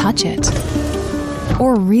 touch it,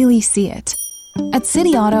 or really see it. At City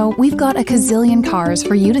Auto, we've got a gazillion cars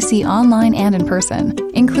for you to see online and in person,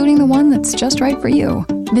 including the one that's just right for you.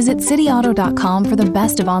 Visit cityauto.com for the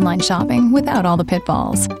best of online shopping without all the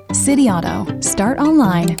pitfalls. City Auto. Start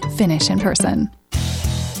online, finish in person.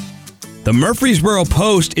 The Murfreesboro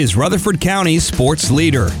Post is Rutherford County's sports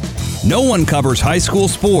leader. No one covers high school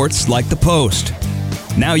sports like the Post.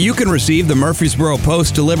 Now you can receive the Murfreesboro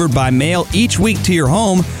Post delivered by mail each week to your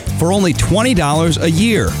home for only $20 a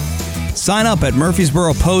year. Sign up at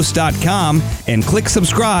murfreesboropost.com and click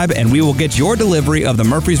subscribe, and we will get your delivery of the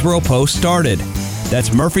Murfreesboro Post started. That's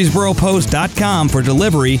murfreesboropost.com for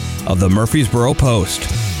delivery of the Murfreesboro Post.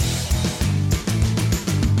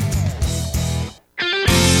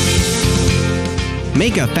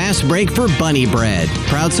 Make a fast break for Bunny Bread,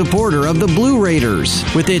 proud supporter of the Blue Raiders.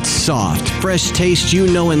 With its soft, fresh taste you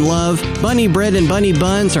know and love, Bunny Bread and Bunny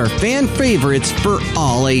Buns are fan favorites for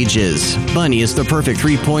all ages. Bunny is the perfect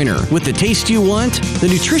three-pointer with the taste you want, the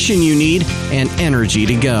nutrition you need, and energy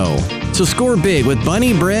to go. So score big with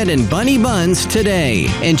Bunny Bread and Bunny Buns today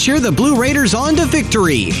and cheer the Blue Raiders on to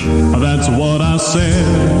victory. That's what I said.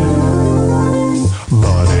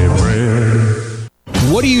 Bunny Bread.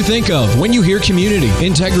 What do you think of when you hear community,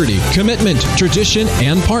 integrity, commitment, tradition,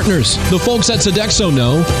 and partners? The folks at Sodexo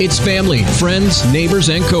know it's family, friends, neighbors,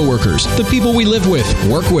 and coworkers. The people we live with,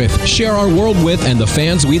 work with, share our world with, and the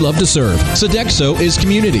fans we love to serve. Sodexo is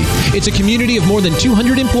community. It's a community of more than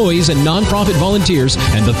 200 employees and nonprofit volunteers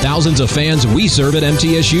and the thousands of fans we serve at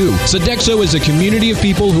MTSU. Sodexo is a community of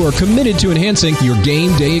people who are committed to enhancing your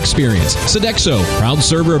game day experience. Sodexo, proud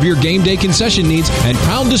server of your game day concession needs and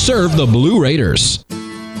proud to serve the Blue Raiders.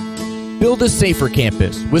 Build a safer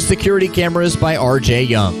campus with security cameras by RJ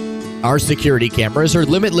Young. Our security cameras are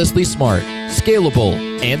limitlessly smart, scalable,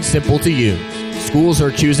 and simple to use. Schools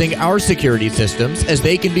are choosing our security systems as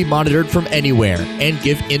they can be monitored from anywhere and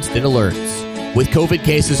give instant alerts. With COVID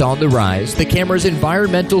cases on the rise, the camera's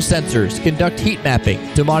environmental sensors conduct heat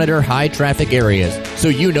mapping to monitor high-traffic areas so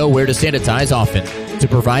you know where to sanitize often. To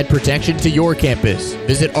provide protection to your campus,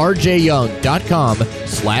 visit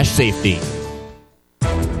rjyoung.com/safety.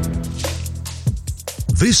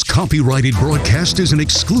 This copyrighted broadcast is an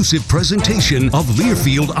exclusive presentation of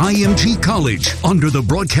Learfield IMG College under the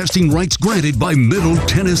broadcasting rights granted by Middle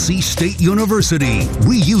Tennessee State University.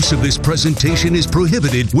 Reuse of this presentation is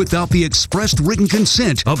prohibited without the expressed written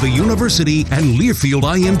consent of the university and Learfield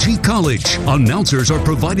IMG College. Announcers are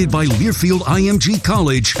provided by Learfield IMG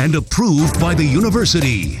College and approved by the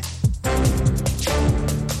university.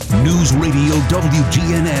 News Radio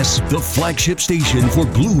WGNS, the flagship station for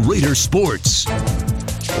Blue Raider sports.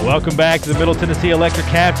 Welcome back to the Middle Tennessee Electric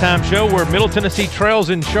Halftime Show, where Middle Tennessee trails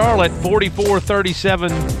in Charlotte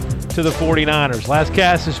 44-37 to the 49ers. Las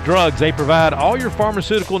Casas Drugs, they provide all your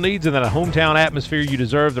pharmaceutical needs in that hometown atmosphere you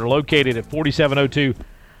deserve. They're located at 4702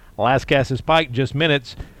 Las Casas Pike, just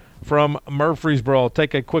minutes from Murfreesboro.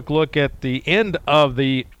 Take a quick look at the end of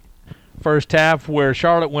the first half, where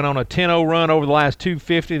Charlotte went on a 10-0 run over the last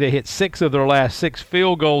 250. They hit 6 of their last 6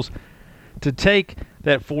 field goals to take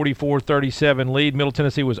that 44-37 lead. Middle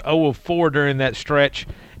Tennessee was 0 of 4 during that stretch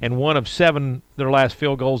and 1 of 7 their last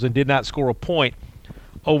field goals and did not score a point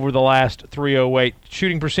over the last 308.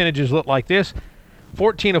 Shooting percentages look like this: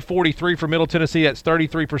 14 of 43 for Middle Tennessee, that's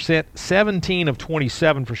 33%. 17 of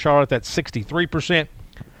 27 for Charlotte, that's 63%.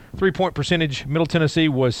 Three-point percentage, Middle Tennessee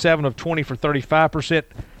was 7 of 20 for 35%.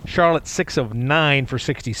 Charlotte 6 of 9 for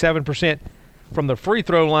 67%. From the free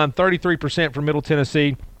throw line, 33% for Middle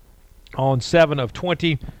Tennessee on 7 of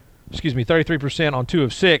 20. 33% on 2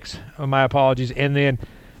 of 6. My apologies. And then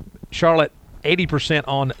Charlotte 80%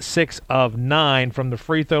 on 6 of 9 from the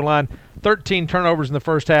free throw line. 13 turnovers in the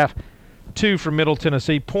first half, 2 for Middle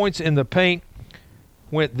Tennessee. Points in the paint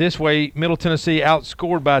went this way. Middle Tennessee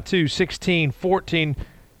outscored by 2, 16-14.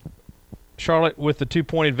 Charlotte with the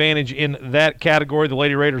 2-point advantage in that category. The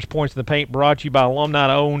Lady Raiders points in the paint brought to you by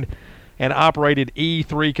alumni-owned and operated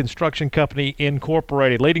E3 Construction Company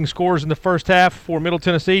Incorporated. Leading scorers in the first half for Middle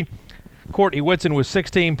Tennessee, Courtney Whitson with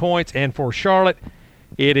 16 points, and for Charlotte,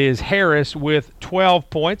 it is Harris with 12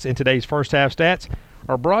 points. And today's first half stats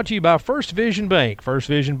are brought to you by First Vision Bank. First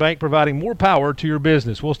Vision Bank, providing more power to your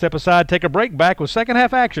business. We'll step aside, take a break, back with second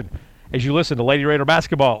half action as you listen to Lady Raider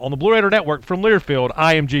basketball on the Blue Raider Network from Learfield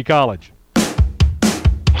IMG College.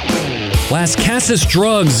 Las Casas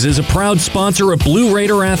Drugs is a proud sponsor of Blue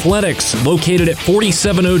Raider Athletics, located at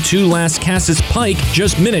 4702 Las Casas Pike,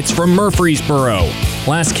 just minutes from Murfreesboro.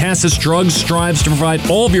 Las Casas Drugs strives to provide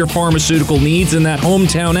all of your pharmaceutical needs in that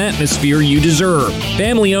hometown atmosphere you deserve.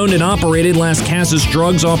 Family-owned and operated, Las Casas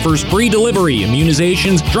Drugs offers free delivery,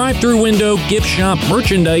 immunizations, drive-through window, gift shop,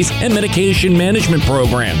 merchandise, and medication management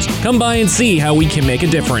programs. Come by and see how we can make a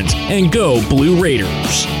difference. And go Blue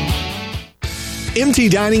Raiders. MT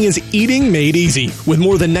Dining is eating made easy. With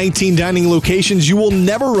more than 19 dining locations, you will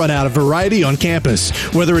never run out of variety on campus.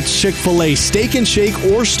 Whether it's Chick-fil-A, Steak and Shake,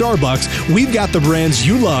 or Starbucks, we've got the brands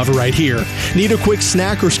you love right here. Need a quick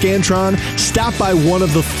snack or Scantron? Stop by one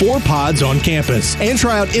of the 4 pods on campus. And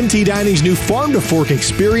try out MT Dining's new Farm to Fork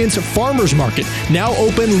Experience Farmers Market, now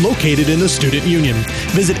open, located in the Student Union.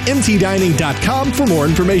 Visit mtdining.com for more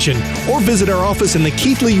information, or visit our office in the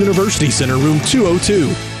Keithley University Center, room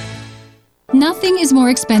 202. Nothing is more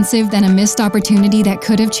expensive than a missed opportunity that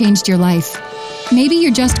could have changed your life. Maybe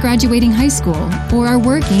you're just graduating high school, or are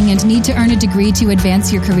working and need to earn a degree to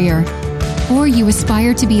advance your career. Or you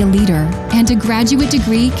aspire to be a leader, and a graduate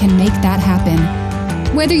degree can make that happen.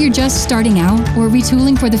 Whether you're just starting out or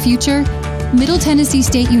retooling for the future, Middle Tennessee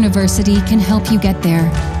State University can help you get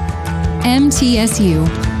there. MTSU,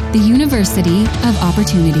 the University of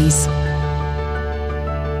Opportunities.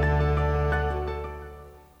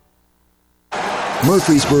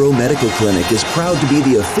 Murfreesboro Medical Clinic is proud to be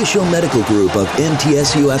the official medical group of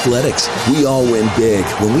MTSU Athletics. We all win big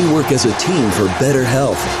when we work as a team for better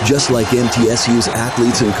health. Just like MTSU's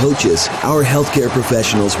athletes and coaches, our healthcare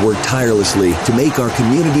professionals work tirelessly to make our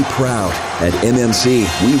community proud. At MMC,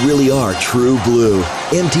 we really are true blue.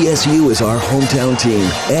 MTSU is our hometown team,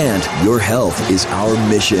 and your health is our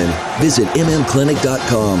mission. Visit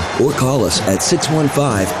mmclinic.com or call us at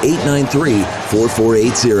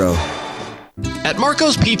 615-893-4480. At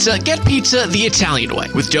Marco's Pizza, get pizza the Italian way.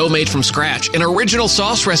 With dough made from scratch, an original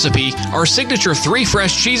sauce recipe, our signature 3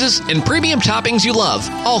 fresh cheeses, and premium toppings you love.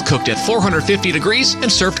 All cooked at 450 degrees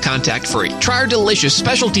and served contact-free. Try our delicious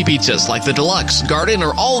specialty pizzas like the Deluxe, Garden,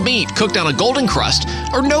 or All Meat cooked on a golden crust,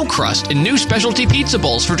 or no crust in new specialty pizza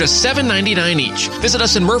bowls for just $7.99 each. Visit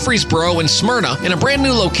us in Murfreesboro and Smyrna in a brand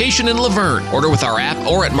new location in Laverne. Order with our app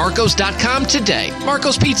or at marcos.com today.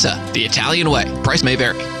 Marco's Pizza, the Italian way. Price may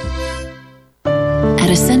vary. At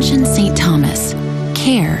Ascension St. Thomas,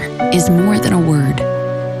 care is more than a word.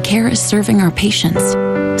 Care is serving our patients,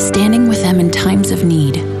 standing with them in times of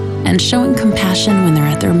need, and showing compassion when they're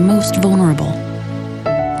at their most vulnerable.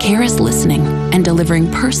 CARE is listening and delivering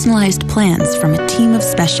personalized plans from a team of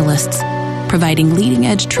specialists, providing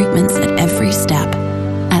leading-edge treatments at every step.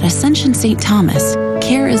 At Ascension St. Thomas,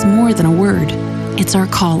 CARE is more than a word. It's our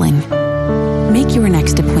calling. Make your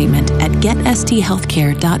next appointment at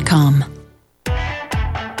getsthealthcare.com.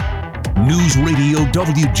 News Radio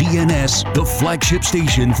WGNS, the flagship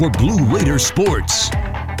station for Blue Raider sports.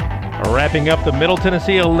 Wrapping up the Middle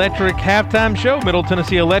Tennessee Electric halftime show. Middle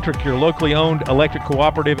Tennessee Electric, your locally owned electric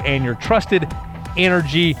cooperative and your trusted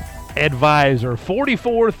energy advisor.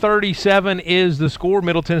 44-37 is the score.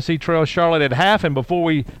 Middle Tennessee trails Charlotte at half. And before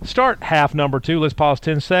we start half number 2, let's pause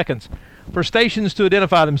 10 seconds for stations to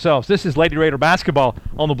identify themselves. This is Lady Raider basketball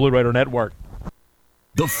on the Blue Raider Network.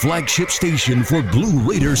 The flagship station for Blue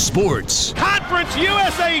Raider sports. Conference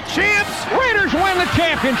USA champs. Raiders win the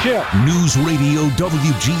championship. News Radio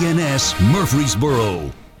WGNS,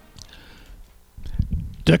 Murfreesboro.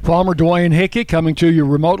 Dick Palmer, Dwayne Hickey coming to you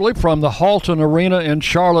remotely from the Halton Arena in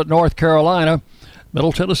Charlotte, North Carolina.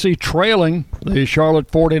 Middle Tennessee trailing the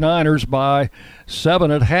Charlotte 49ers by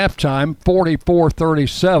 7 at halftime,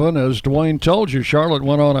 44-37. As Dwayne told you, Charlotte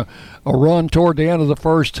went on a run toward the end of the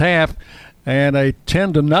first half, and a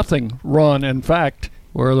 10-0 run, in fact,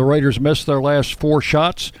 where the Raiders missed their last 4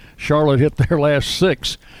 shots. Charlotte hit their last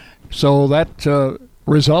 6. So that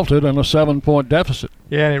resulted in a 7-point deficit.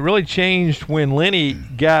 Yeah, and it really changed when Lenny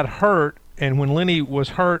got hurt, and when Lenny was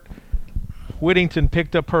hurt, Whittington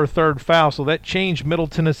picked up her 3rd foul, so that changed Middle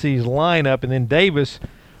Tennessee's lineup. And then Davis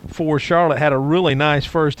for Charlotte had a really nice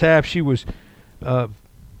first half. She was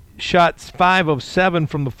shots 5 of 7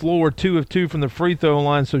 from the floor, 2 of 2 from the free throw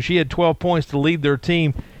line, so she had 12 points to lead their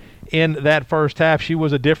team in that first half. She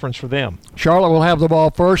was a difference for them. Charlotte will have the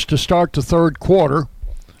ball first to start the third quarter.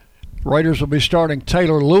 Raiders will be starting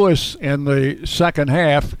Taylor Lewis in the second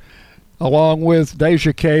half, along with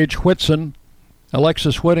Deja Cage, Whitson,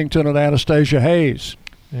 Alexis Whittington, and Anastasia Hayes.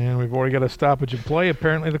 And we've already got a stoppage of play.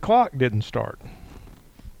 Apparently the clock didn't start.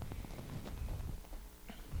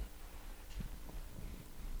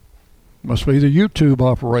 Must be the YouTube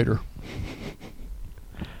operator.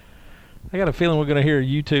 I got a feeling we're going to hear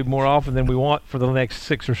YouTube more often than we want for the next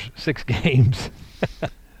 6 games.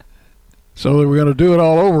 So we're going to do it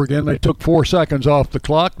all over again. They took 4 seconds off the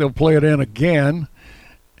clock. They'll play it in again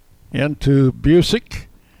into Busick.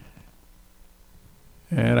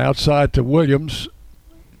 And outside to Williams.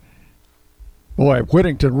 Boy,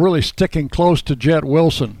 Whittington really sticking close to Jet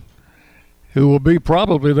Wilson, who will be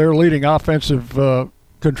probably their leading offensive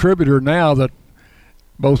contributor now that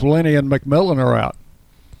both Lenny and McMillan are out.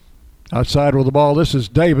 Outside with the ball, this is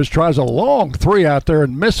Davis. Tries a long 3 out there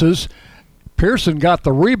and misses. Pearson got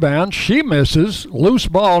the rebound. She misses. Loose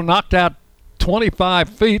ball knocked out 25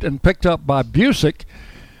 feet and picked up by Busick.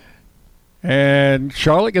 And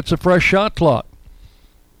Charlotte gets a fresh shot clock.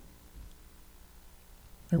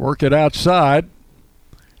 They work it outside.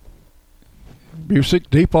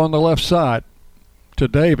 Busick deep on the left side to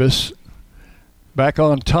Davis. Back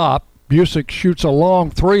on top. Busick shoots a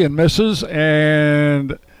long 3 and misses,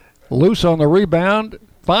 and loose on the rebound.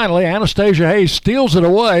 Finally, Anastasia Hayes steals it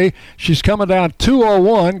away. She's coming down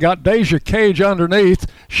 2-0-1, got Deja Cage underneath.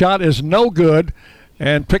 Shot is no good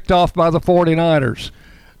and picked off by the 49ers.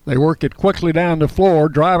 They work it quickly down the floor,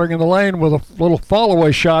 driving in the lane with a little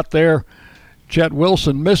fall-away shot there. Jet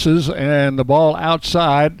Wilson misses, and the ball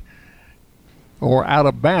outside or out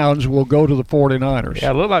of bounds will go to the 49ers. Yeah,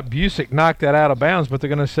 it looked like Busick knocked that out of bounds, but they're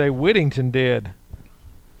going to say Whittington did.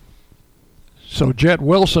 So Jet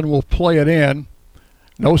Wilson will play it in.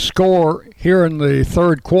 No score here in the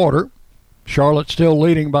third quarter. Charlotte still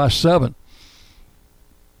leading by 7.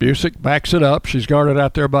 Busick backs it up. She's guarded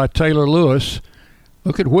out there by Taylor Lewis.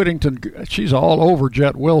 Look at Whittington. She's all over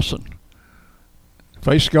Jet Wilson.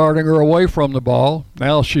 Face guarding her away from the ball.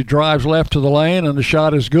 Now she drives left to the lane, and the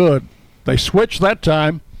shot is good. They switched that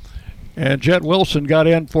time, and Jet Wilson got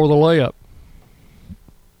in for the layup.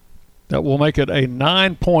 That will make it a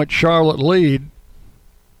 9-point Charlotte lead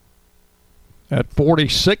at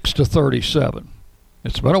 46-37.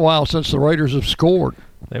 It's been a while since the Raiders have scored.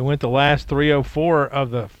 They went the last 3:04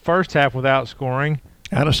 of the first half without scoring.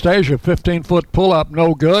 Anastasia, 15-foot pull-up,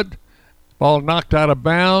 no good. Ball knocked out of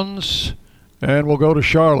bounds, and will go to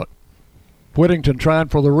Charlotte. Whittington trying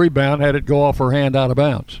for the rebound, had it go off her hand out of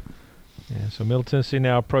bounds. Yeah, so Middle Tennessee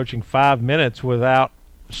now approaching 5 minutes without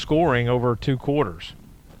scoring over 2 quarters.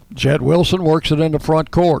 Jet Wilson works it into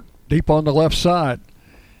front court, deep on the left side.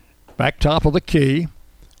 Back top of the key.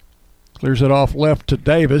 Clears it off left to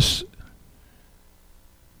Davis.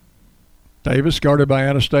 Davis, guarded by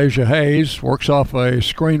Anastasia Hayes, works off a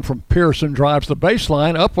screen from Pearson, drives the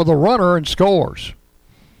baseline, up with a runner, and scores.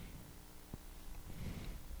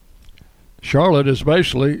 Charlotte is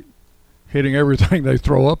basically hitting everything they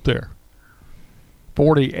throw up there.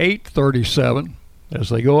 48-37 as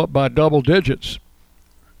they go up by double digits.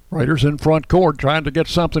 Raiders in front court trying to get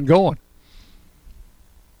something going.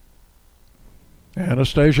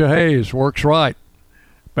 Anastasia Hayes works right.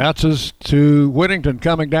 Bounces to Whittington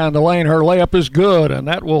coming down the lane. Her layup is good, and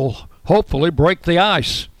that will hopefully break the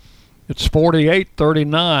ice. It's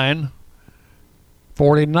 48-39.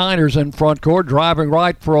 49ers in front court, driving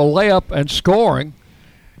right for a layup and scoring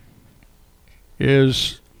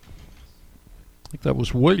is, I think that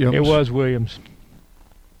was Williams. It was Williams.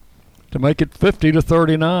 To make it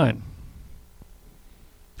 50-39.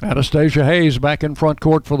 Anastasia Hayes back in front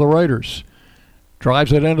court for the Raiders.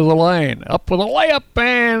 Drives it into the lane. Up with a layup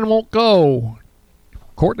and won't go.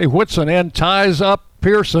 Courtney Whitson in, ties up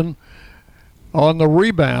Pearson on the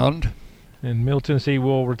rebound. And Middle Tennessee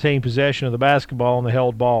will retain possession of the basketball on the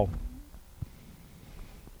held ball.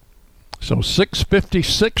 So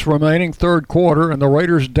 6:56 remaining third quarter, and the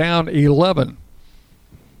Raiders down 11.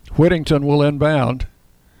 Whittington will inbound.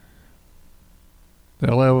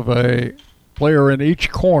 They'll have a player in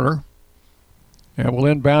each corner, and will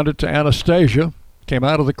inbound it to Anastasia. Came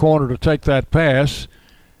out of the corner to take that pass.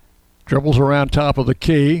 Dribbles around top of the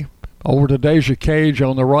key. Over to Deja Cage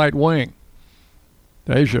on the right wing.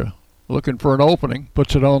 Deja looking for an opening,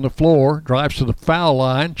 puts it on the floor, drives to the foul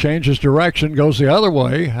line, changes direction, goes the other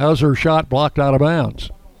way, has her shot blocked out of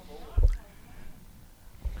bounds.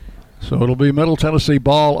 So it'll be Middle Tennessee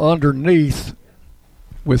ball underneath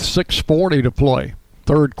with 6:40 to play.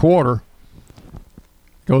 Third quarter.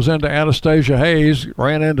 Goes into Anastasia Hayes,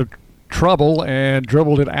 ran into trouble and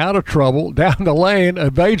dribbled it out of trouble, down the lane,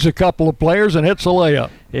 evades a couple of players and hits a layup.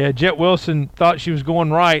 Yeah, Jet Wilson thought she was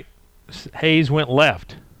going right. Hayes went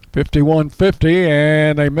left. 51-50,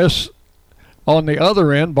 and they miss on the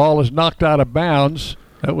other end. Ball is knocked out of bounds.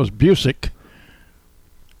 That was Busick.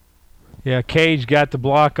 Yeah, Cage got the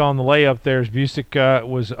block on the layup there as Busick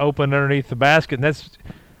was open underneath the basket. And that's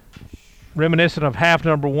reminiscent of half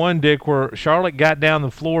number one, Dick, where Charlotte got down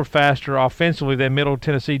the floor faster offensively than Middle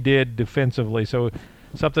Tennessee did defensively. So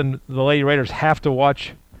something the Lady Raiders have to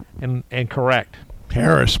watch and correct.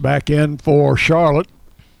 Harris back in for Charlotte.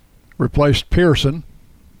 Replaced Pearson.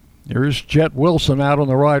 Here's Jet Wilson out on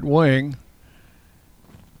the right wing.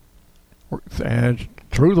 And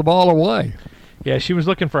threw the ball away. Yeah, she was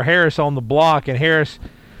looking for Harris on the block, and Harris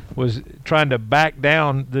was trying to back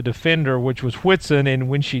down the defender, which was Whitson, and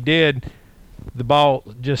when she did, the ball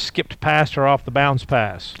just skipped past her off the bounce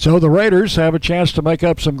pass. So the Raiders have a chance to make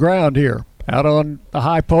up some ground here. Out on the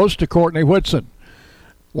high post to Courtney Whitson.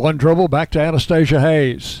 One dribble back to Anastasia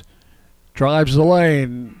Hayes. Drives the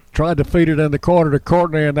lane. Tried to feed it in the corner to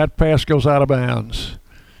Courtney, and that pass goes out of bounds.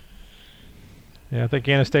 Yeah, I think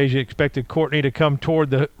Anastasia expected Courtney to come toward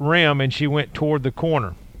the rim, and she went toward the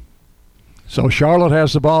corner. So Charlotte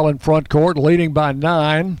has the ball in front court, leading by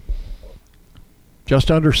 9.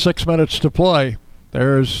 Just under 6 minutes to play.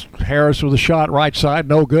 There's Harris with a shot right side,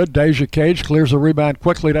 no good. Deja Cage clears the rebound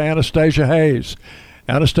quickly to Anastasia Hayes.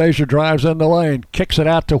 Anastasia drives in the lane, kicks it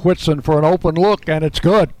out to Whitson for an open look, and it's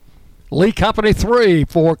good. Lee Company 3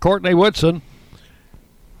 for Courtney Whitson,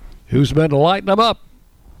 who's been lighting them up.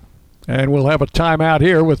 And we'll have a timeout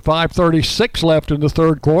here with 5:36 left in the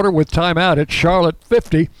third quarter. With timeout, it's Charlotte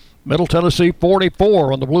 50, Middle Tennessee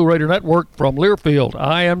 44 on the Blue Raider Network from Learfield,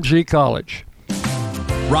 IMG College.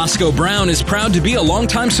 Roscoe Brown is proud to be a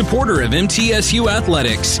longtime supporter of MTSU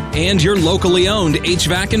Athletics and your locally owned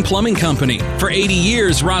HVAC and plumbing company. For 80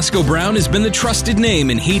 years, Roscoe Brown has been the trusted name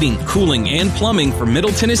in heating, cooling, and plumbing for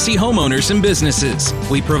Middle Tennessee homeowners and businesses.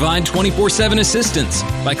 We provide 24/7 assistance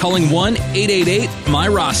by calling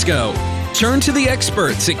 1-888-MY-ROSCOE. Turn to the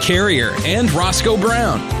experts at Carrier and Roscoe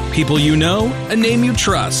Brown. People you know, a name you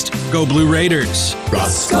trust. Go Blue Raiders.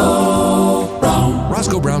 Roscoe Brown.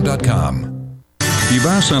 RoscoeBrown.com. You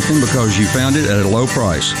buy something because you found it at a low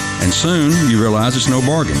price, and soon you realize it's no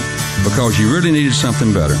bargain because you really needed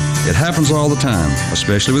something better. It happens all the time,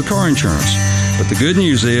 especially with car insurance. But the good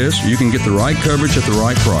news is you can get the right coverage at the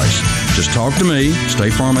right price. Just talk to me,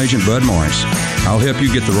 State Farm Agent Bud Morris. I'll help you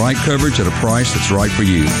get the right coverage at a price that's right for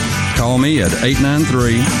you. Call me at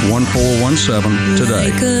 893-1417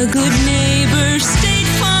 today. Like a good neighbor, State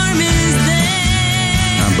Farm is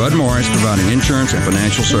there. I'm Bud Morris, providing insurance and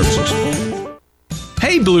financial services.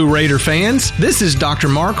 Hey Blue Raider fans, this is Dr.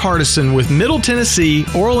 Mark Hardison with Middle Tennessee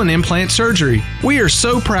Oral and Implant Surgery. We are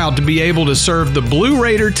so proud to be able to serve the Blue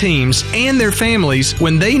Raider teams and their families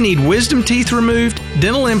when they need wisdom teeth removed,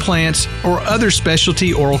 dental implants, or other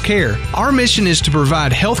specialty oral care. Our mission is to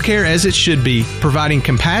provide health care as it should be, providing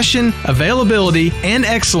compassion, availability, and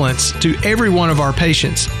excellence to every one of our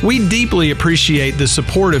patients. We deeply appreciate the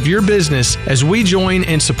support of your business as we join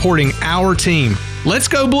in supporting our team. Let's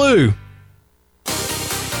go Blue!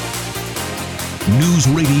 News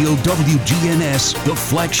Radio WGNS, the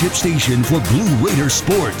flagship station for Blue Raider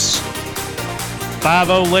sports.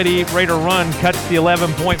 5-0 Lady Raider run cuts the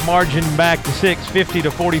 11-point margin back to 6,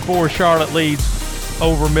 50-44. Charlotte leads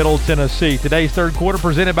over Middle Tennessee. Today's third quarter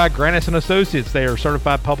presented by Grannis & Associates. They are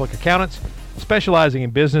certified public accountants specializing in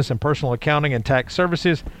business and personal accounting and tax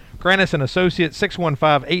services. Grannis & Associates,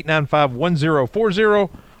 615-895-1040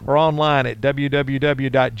 or online at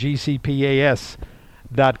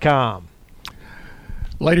www.gcpas.com.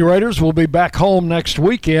 Lady Raiders will be back home next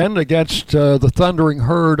weekend against the Thundering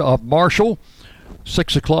Herd of Marshall.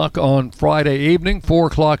 6 o'clock on Friday evening, 4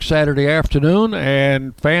 o'clock Saturday afternoon,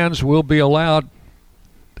 and fans will be allowed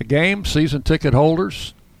the game, season ticket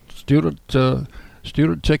holders, student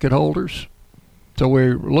ticket holders. So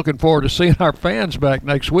we're looking forward to seeing our fans back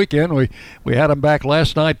next weekend. We had them back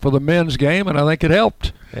last night for the men's game, and I think it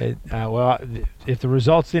helped. Well, if the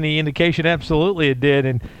result's any indication, absolutely it did.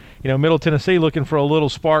 And Middle Tennessee looking for a little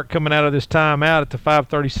spark coming out of this timeout at the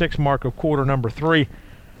 5:36 mark of quarter number 3,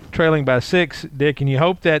 trailing by 6. Dick, and you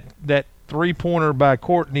hope that three-pointer by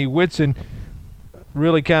Courtney Whitson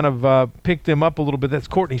really kind of picked them up a little bit. That's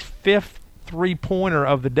Courtney's 5th three-pointer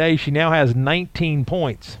of the day. She now has 19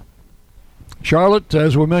 points. Charlotte,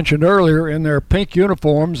 as we mentioned earlier, in their pink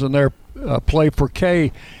uniforms and their Play for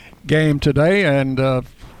K game today, and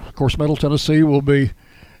of course Middle Tennessee will be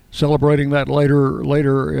celebrating that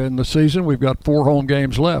later in the season. We've got 4 home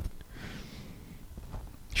games left.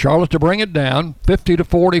 Charlotte to bring it down,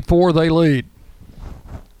 50-44 they lead.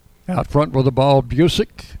 Out front with the ball,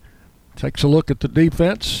 Busick takes a look at the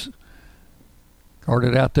defense.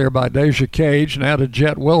 Guarded out there by Deja Cage. Now to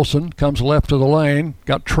Jet Wilson. Comes left of the lane.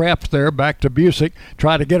 Got trapped there. Back to Busick.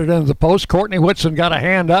 Tried to get it into the post. Courtney Whitson got a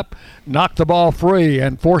hand up. Knocked the ball free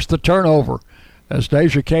and forced the turnover as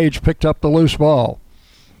Deja Cage picked up the loose ball.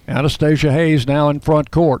 Anastasia Hayes now in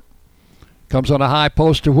front court. Comes on a high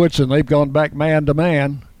post to Whitson. They've gone back man to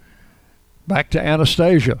man. Back to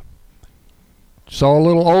Anastasia. Saw a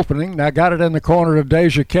little opening. Now got it in the corner to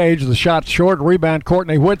Deja Cage. The shot short. Rebound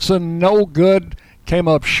Courtney Whitson. No good. Came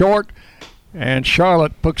up short. And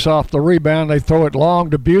Charlotte picks off the rebound. They throw it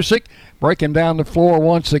long to Busick. Breaking down the floor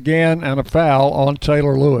once again. And a foul on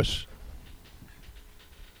Taylor Lewis.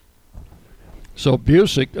 So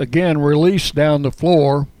Busick again released down the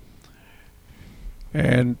floor.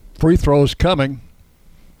 And free throws coming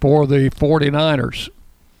for the 49ers.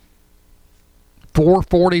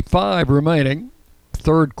 4:45 remaining,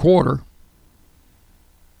 third quarter.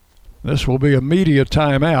 This will be a media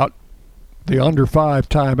timeout, the under 5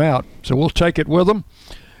 timeout. So we'll take it with them.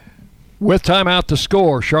 With timeout to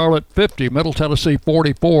score, Charlotte 50, Middle Tennessee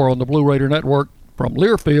 44 on the Blue Raider Network from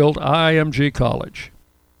Learfield IMG College.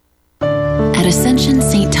 At Ascension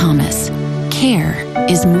St. Thomas, care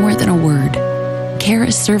is more than a word. Care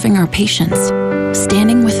is serving our patients,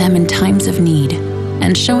 standing with them in times of need,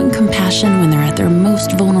 and showing compassion when they're at their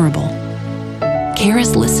most vulnerable. Care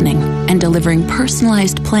is listening and delivering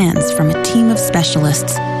personalized plans from a team of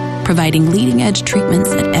specialists, providing leading-edge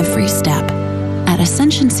treatments at every step. At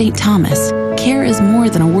Ascension St. Thomas, care is more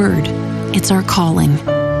than a word. It's our calling.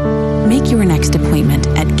 Make your next appointment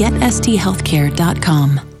at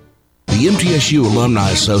getsthealthcare.com. The MTSU Alumni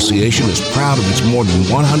Association is proud of its more than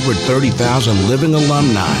 130,000 living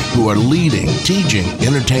alumni who are leading, teaching,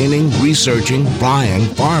 entertaining, researching, flying,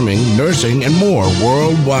 farming, nursing, and more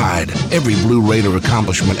worldwide. Every Blue Raider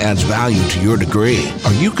accomplishment adds value to your degree.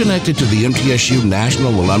 Are you connected to the MTSU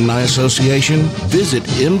National Alumni Association? Visit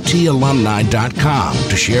mtalumni.com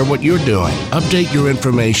to share what you're doing, update your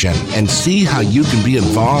information, and see how you can be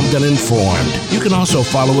involved and informed. You can also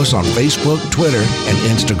follow us on Facebook, Twitter, and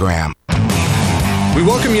Instagram. We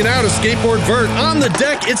welcome you now to Skateboard Vert. On the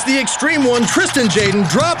deck, it's the Extreme One, Tristan Jaden,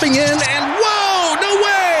 dropping in, and whoa, no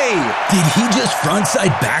way! Did he just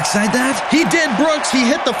frontside backside that? He did, Brooks. He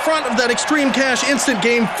hit the front of that Extreme Cash instant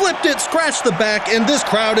game, flipped it, scratched the back, and this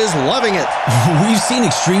crowd is loving it. We've seen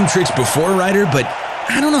extreme tricks before, Ryder, but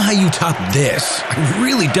I don't know how you top this. I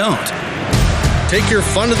really don't. Take your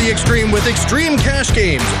fun to the extreme with Extreme Cash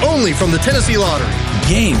Games, only from the Tennessee Lottery.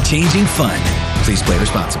 Game-changing fun. Please play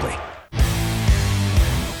responsibly.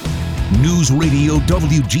 News Radio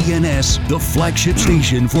WGNS, the flagship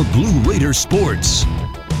station for Blue Raider sports.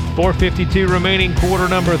 4:52 remaining, quarter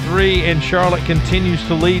number 3, and Charlotte continues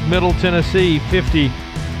to lead Middle Tennessee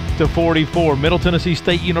 50-44. Middle Tennessee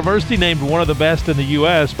State University named one of the best in the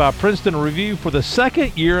U.S. by Princeton Review for the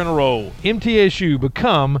second year in a row. MTSU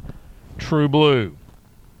become True Blue.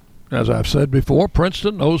 As I've said before,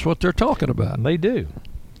 Princeton knows what they're talking about. And they do.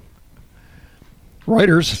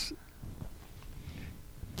 Raiders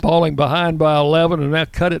falling behind by 11 and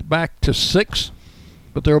that cut it back to 6.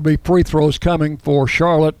 But there will be free throws coming for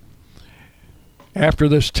Charlotte after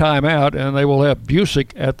this timeout, and they will have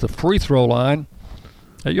Busick at the free throw line.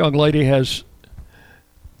 That young lady has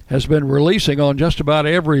been releasing on just about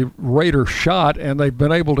every Raider shot, and they've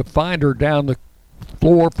been able to find her down the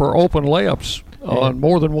floor for open layups on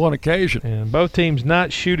more than one occasion. And both teams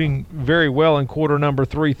not shooting very well in quarter number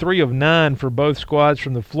 3. 3 of 9 for both squads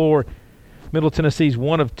from the floor. Middle Tennessee's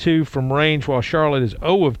 1 of 2 from range, while Charlotte is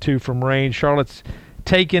 0 of 2 from range. Charlotte's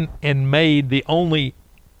taken and made the only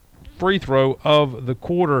free throw of the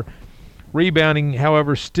quarter. Rebounding,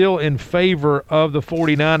 however, still in favor of the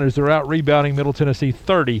 49ers. They're out rebounding Middle Tennessee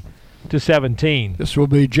 30-17. This will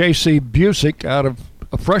be J.C. Busick,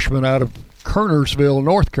 a freshman out of Kernersville,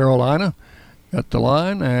 North Carolina, at the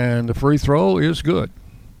line, and the free throw is good.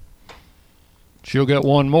 She'll get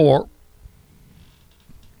one more.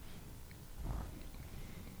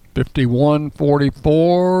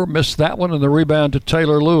 51-44, missed that one, and the rebound to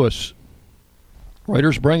Taylor Lewis.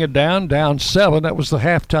 Raiders bring it down 7. That was the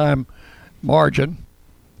halftime margin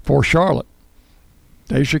for Charlotte.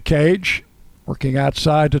 Deja Cage working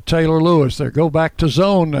outside to Taylor Lewis. They go back to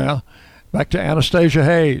zone now. Back to Anastasia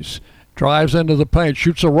Hayes. Drives into the paint,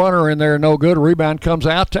 shoots a runner in there, no good. Rebound comes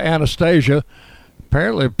out to Anastasia.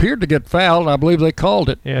 Apparently appeared to get fouled, and I believe they called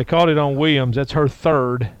it. Yeah, called it on Williams. That's her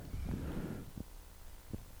third.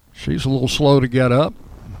 She's a little slow to get up.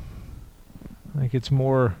 I think it's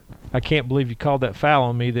more, I can't believe you called that foul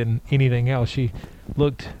on me than anything else. She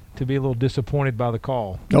looked to be a little disappointed by the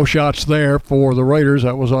call. No shots there for the Raiders.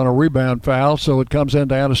 That was on a rebound foul, so it comes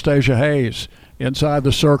into Anastasia Hayes. Inside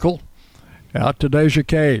the circle, out to Deja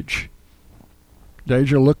Cage.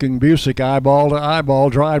 Deja looking Busick eyeball to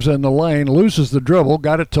eyeball, drives in the lane, loses the dribble,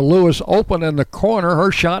 got it to Lewis, open in the corner.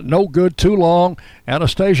 Her shot no good, too long.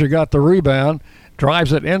 Anastasia got the rebound,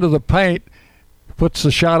 drives it into the paint, puts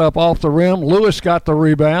the shot up off the rim. Lewis got the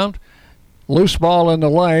rebound. Loose ball in the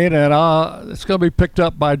lane, and it's going to be picked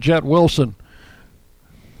up by Jet Wilson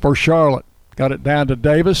for Charlotte. Got it down to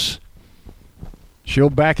Davis.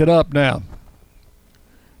 She'll back it up now.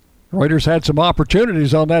 Raiders had some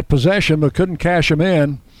opportunities on that possession but couldn't cash them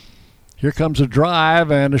in. Here comes a drive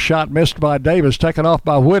and a shot missed by Davis, taken off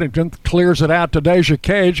by Whittington, clears it out to Deja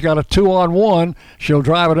Cage, got a 2-on-1. She'll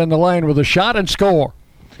drive it in the lane with a shot and score.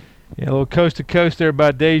 Yeah, a little coast-to-coast there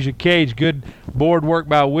by Deja Cage. Good board work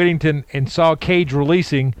by Whittington and saw Cage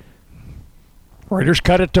releasing. Raiders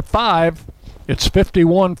cut it to 5. It's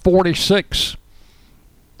 51-46.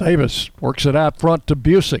 Davis works it out front to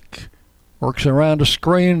Busick. Works around a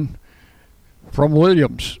screen from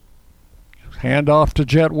Williams. Hand off to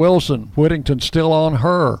Jet Wilson. Whittington still on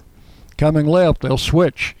her. Coming left, they'll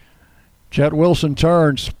switch. Jet Wilson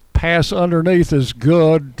turns. Pass underneath is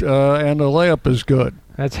good, and the layup is good.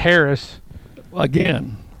 That's Harris.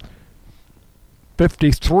 Again.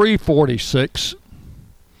 53-46.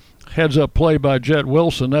 Heads-up play by Jet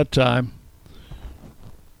Wilson that time.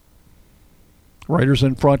 Raiders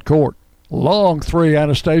in front court. Long three,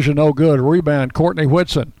 Anastasia no good. Rebound, Courtney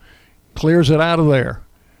Whitson. Clears it out of there.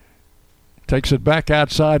 Takes it back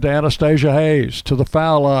outside to Anastasia Hayes to the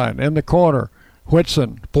foul line in the corner.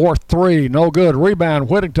 Whitson, 4-3, no good. Rebound,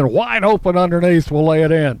 Whittington wide open underneath, will lay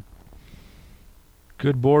it in.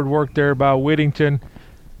 Good board work there by Whittington.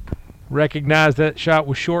 Recognized that shot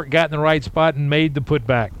was short, got in the right spot, and made the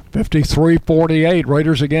putback. 53-48.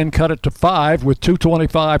 Raiders again cut it to 5 with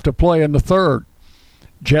 2:25 to play in the third.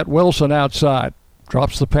 Jet Wilson outside.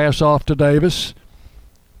 Drops the pass off to Davis.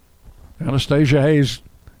 Anastasia Hayes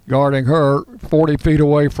guarding her 40 feet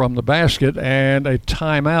away from the basket, and a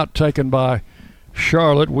timeout taken by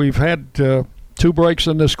Charlotte. We've had 2 breaks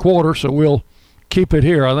in this quarter, so we'll keep it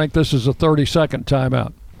here. I think this is a 30-second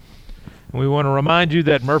timeout. We want to remind you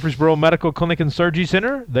that Murfreesboro Medical Clinic and Surgery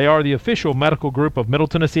Center, they are the official medical group of Middle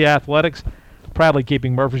Tennessee Athletics, proudly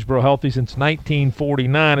keeping Murfreesboro healthy since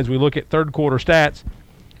 1949. As we look at third quarter stats,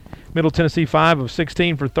 Middle Tennessee 5 of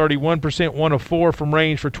 16 for 31%, 1 of 4 from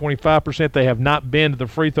range for 25%. They have not been to the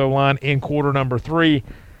free throw line in quarter number 3,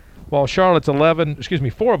 while Charlotte's 4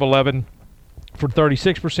 of 11 for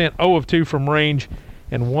 36%, 0 of 2 from range,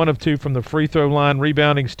 and 1 of 2 from the free throw line.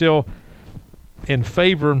 Rebounding still in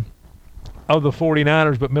favor of the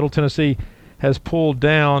 49ers, but Middle Tennessee has pulled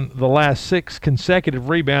down the last 6 consecutive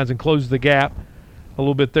rebounds and closed the gap a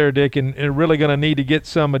little bit there, Dick, and really going to need to get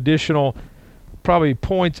some additional probably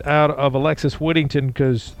points out of Alexis Whittington,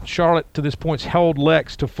 because Charlotte to this point held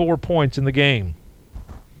Lex to 4 points in the game.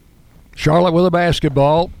 Charlotte with a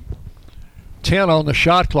basketball. 10 on the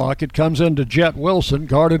shot clock. It comes into Jet Wilson,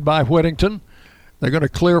 guarded by Whittington. They're going to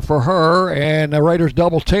clear for her, and the Raiders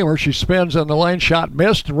double team her. She spins in the lane, shot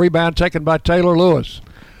missed, and rebound taken by Taylor Lewis.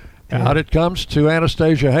 Out it comes to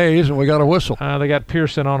Anastasia Hayes, and we got a whistle. They got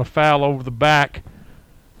Pearson on a foul over the back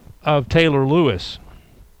of Taylor Lewis.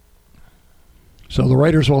 So the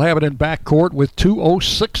Raiders will have it in backcourt with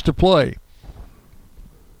 2:06 to play.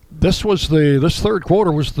 This third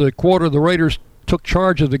quarter was the quarter the Raiders took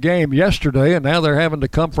charge of the game yesterday, and now they're having to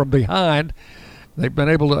come from behind. They've been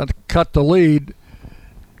able to cut the lead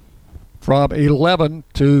from 11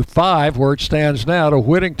 to 5, where it stands now, to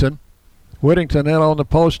Whittington. Whittington in on the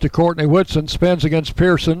post to Courtney Whitson, spins against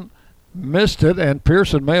Pearson, missed it, and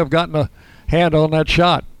Pearson may have gotten a hand on that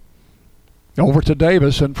shot. Over to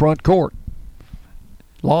Davis in front court.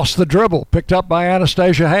 Lost the dribble, picked up by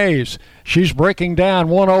Anastasia Hayes. She's breaking down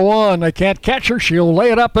 101. They can't catch her. She'll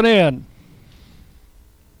lay it up and in.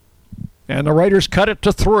 And the Raiders cut it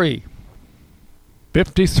to 3.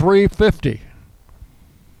 53-50.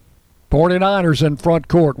 49ers in front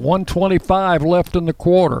court. 1:25 left in the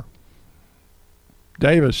quarter.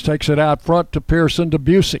 Davis takes it out front to Pearson to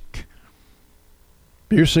Busick.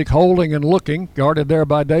 Busick holding and looking, guarded there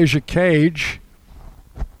by Deja Cage.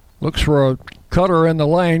 Looks for a cutter in the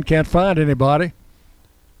lane, can't find anybody.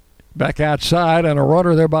 Back outside, and a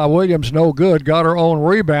runner there by Williams, no good. Got her own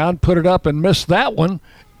rebound, put it up and missed that one.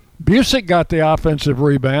 Busick got the offensive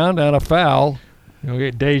rebound and a foul. You'll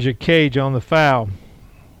get Deja Cage on the foul.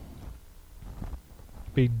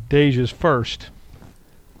 Be Deja's first.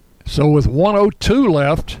 So with 1:02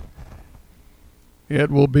 left,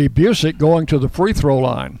 it will be Busick going to the free throw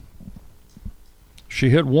line. She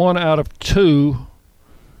hit 1 out of 2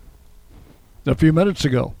 a few minutes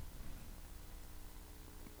ago.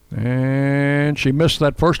 And she missed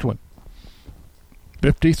that first one.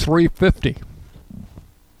 53-50.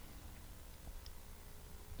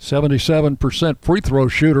 77% free throw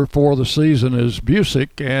shooter for the season is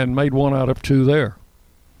Busick, and made 1 out of 2 there.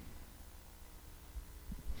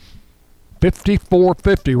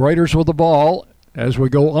 54-50. Raiders with the ball as we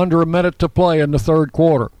go under a minute to play in the third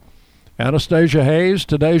quarter. Anastasia Hayes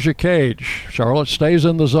to Deja Cage. Charlotte stays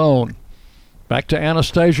in the zone. Back to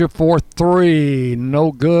Anastasia for 3.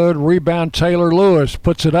 No good. Rebound Taylor Lewis.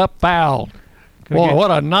 Puts it up. Foul. Boy, what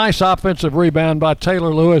a nice offensive rebound by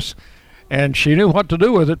Taylor Lewis. And she knew what to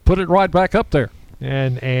do with it. Put it right back up there.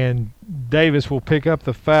 And Davis will pick up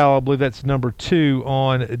the foul. I believe that's number 2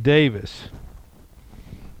 on Davis.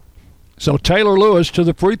 So Taylor Lewis to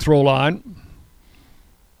the free throw line.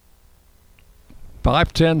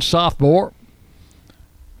 5'10" sophomore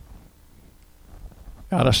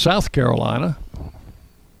out of South Carolina.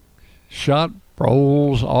 Shot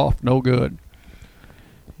rolls off, no good.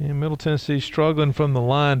 Yeah, Middle Tennessee struggling from the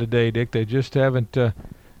line today, Dick. They just haven't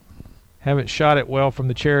shot it well from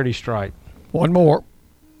the charity stripe. One more.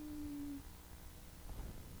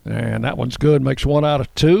 And that one's good. Makes 1 out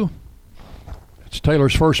of 2. It's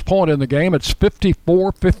Taylor's first point in the game. It's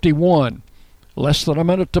 54-51. Less than a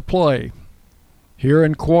minute to play. Here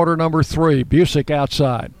in quarter number 3. Busick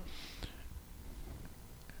outside.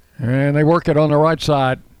 And they work it on the right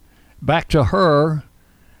side. Back to her.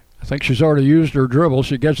 I think she's already used her dribble.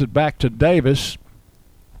 She gives it back to Davis.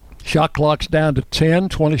 Shot clock's down to 10,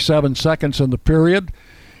 27 seconds in the period.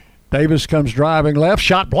 Davis comes driving left.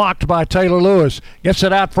 Shot blocked by Taylor Lewis. Gets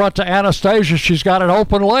it out front to Anastasia. She's got an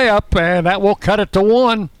open layup, and that will cut it to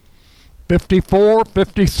 1.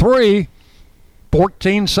 54-53.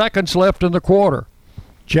 14 seconds left in the quarter.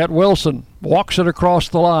 Jet Wilson walks it across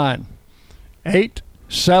the line. 8,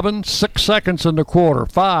 7, 6 seconds in the quarter.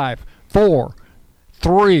 5, 4,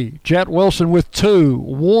 3. Jet Wilson with 2.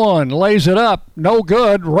 1. Lays it up. No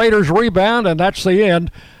good. Raiders rebound, and that's the end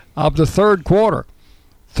of the third quarter.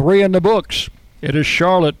 3 in the books. It is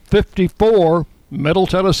Charlotte 54, Middle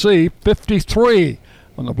Tennessee 53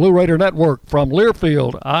 on the Blue Raider Network from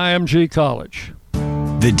Learfield IMG College.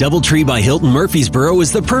 The DoubleTree by Hilton Murfreesboro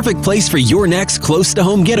is the perfect place for your next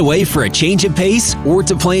close-to-home getaway for a change of pace or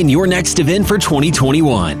to plan your next event for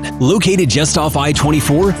 2021. Located just off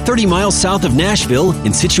I-24, 30 miles south of Nashville,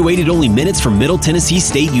 and situated only minutes from Middle Tennessee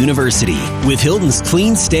State University. With Hilton's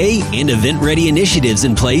clean stay and event-ready initiatives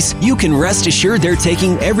in place, you can rest assured they're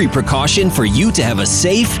taking every precaution for you to have a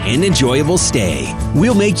safe and enjoyable stay.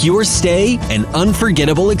 We'll make your stay an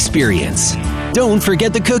unforgettable experience. Don't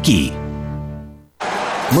forget the cookie.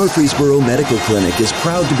 Murfreesboro Medical Clinic is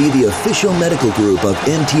proud to be the official medical group of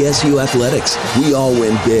MTSU Athletics. We all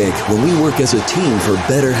win big when we work as a team for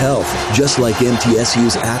better health. Just like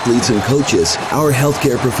MTSU's athletes and coaches, our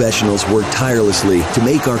healthcare professionals work tirelessly to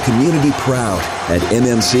make our community proud. At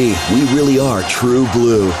MMC, we really are true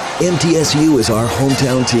blue. MTSU is our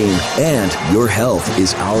hometown team, and your health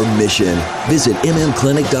is our mission. Visit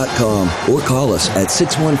mmclinic.com or call us at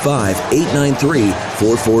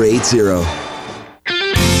 615-893-4480.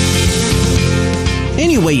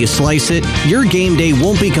 Any way you slice it, your game day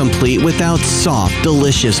won't be complete without soft,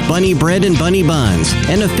 delicious bunny bread and bunny buns,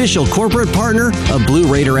 an official corporate partner of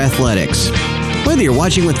Blue Raider Athletics. Whether you're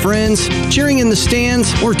watching with friends, cheering in the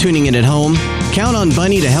stands, or tuning in at home, count on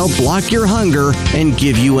Bunny to help block your hunger and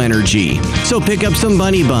give you energy. So pick up some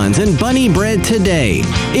bunny buns and bunny bread today.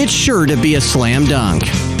 It's sure to be a slam dunk.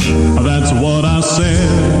 That's what I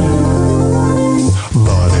said.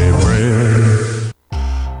 Bunny bread.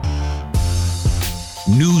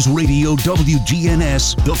 News Radio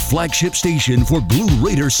WGNS, the flagship station for Blue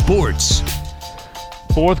Raider sports.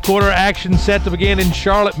 Fourth quarter action set to begin in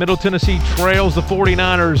Charlotte. Middle Tennessee trails the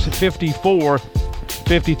 49ers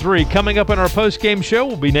 54-53. Coming up in our post-game show,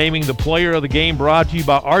 we'll be naming the player of the game, brought to you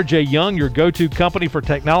by RJ Young, your go-to company for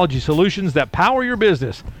technology solutions that power your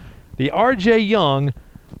business. The RJ Young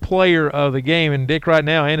player of the game. And Dick, right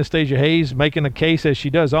now, Anastasia Hayes making a case, as she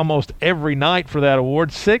does almost every night, for that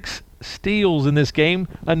award. 6 steals in this game,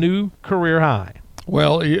 a new career high.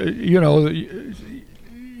 Well, you know,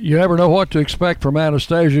 you never know what to expect from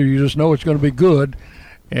Anastasia. You just know it's going to be good.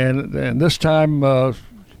 And this time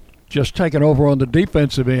just taking over on the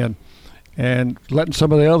defensive end and letting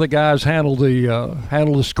some of the other guys handle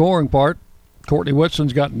the scoring part. Courtney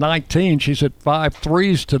Whitson's got 19. She's hit 5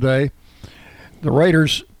 threes today. The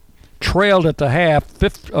Raiders trailed at the half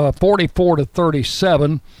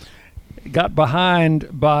 44-37. Got behind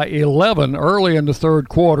by 11 early in the third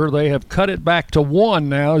quarter. They have cut it back to 1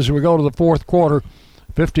 now as we go to the fourth quarter,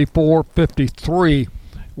 54-53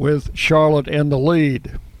 with Charlotte in the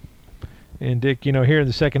lead. And, Dick, you know, here in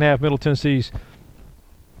the second half, Middle Tennessee's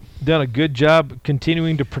done a good job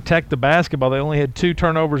continuing to protect the basketball. They only had 2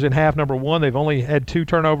 turnovers in half number 1. They've only had 2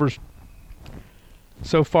 turnovers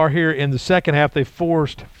so far here in the second half. They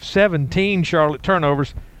forced 17 Charlotte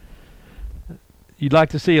turnovers. You'd like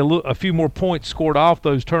to see a few more points scored off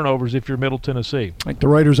those turnovers if you're Middle Tennessee. I think the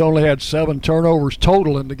Raiders only had 7 turnovers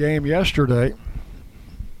total in the game yesterday.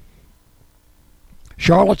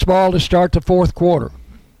 Charlotte's ball to start the fourth quarter.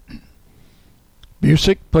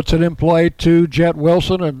 Busick puts it in play to Jet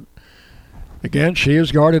Wilson, and again, she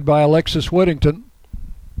is guarded by Alexis Whittington.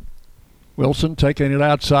 Wilson taking it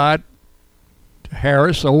outside to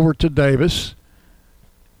Harris, over to Davis.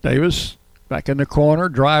 Davis back in the corner,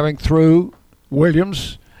 driving through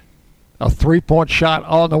Williams. A 3-point shot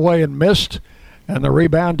on the way and missed, and the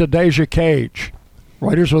rebound to Deja Cage.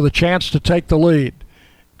 Raiders with a chance to take the lead.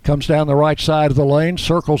 Comes down the right side of the lane,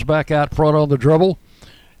 circles back out front on the dribble,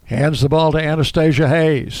 hands the ball to Anastasia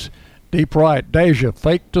Hayes. Deep right, Deja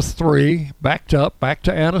fake to 3, backed up, back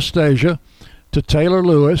to Anastasia, to Taylor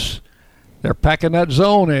Lewis. They're packing that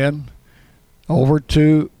zone in. Over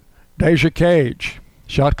to Deja Cage.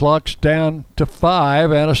 Shot clock's down to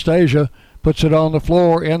 5. Anastasia puts it on the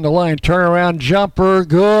floor in the lane. Turnaround jumper,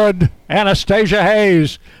 good. Anastasia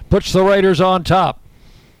Hayes puts the Raiders on top.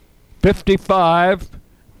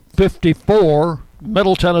 55-54,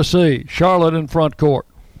 Middle Tennessee. Charlotte in front court.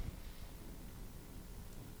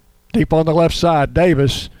 Deep on the left side,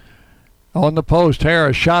 Davis on the post.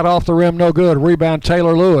 Harris shot off the rim, no good. Rebound,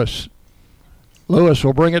 Taylor Lewis. Lewis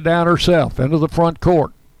will bring it down herself into the front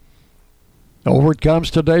court. Over it comes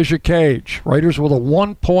to Deja Cage. Raiders with a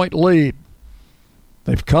 1-point lead.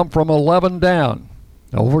 They've come from 11 down.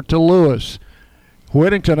 Over to Lewis.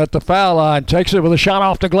 Whittington at the foul line. Takes it with a shot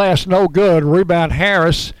off the glass. No good. Rebound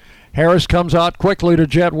Harris. Harris comes out quickly to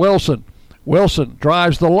Jet Wilson. Wilson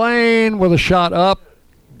drives the lane with a shot up.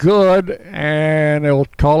 Good. And they'll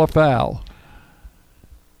call a foul.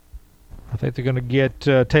 I think they're going to get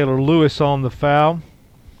Taylor Lewis on the foul.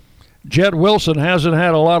 Jet Wilson hasn't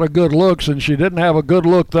had a lot of good looks, and she didn't have a good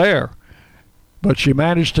look there. But she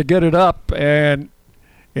managed to get it up and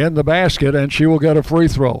in the basket, and she will get a free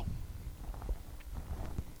throw.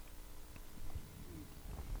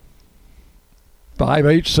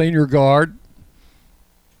 .58 senior guard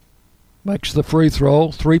makes the free throw.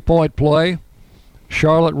 3-point play.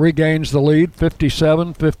 Charlotte regains the lead,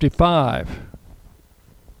 57-55.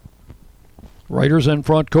 Raiders in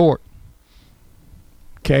front court.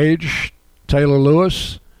 Cage, Taylor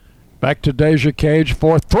Lewis, back to Deja Cage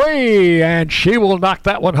for 3, and she will knock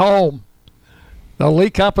that one home. The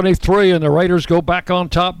Lee Company 3, and the Raiders go back on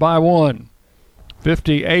top by 1.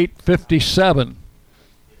 58-57.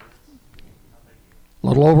 A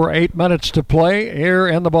little over 8 minutes to play here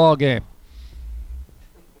in the ball game.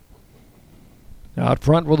 Out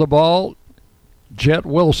front with the ball, Jet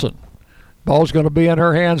Wilson. Ball's going to be in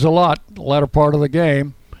her hands a lot the latter part of the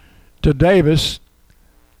game. To Davis.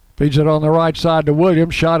 Feeds it on the right side to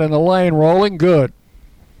Williams. Shot in the lane, rolling, good.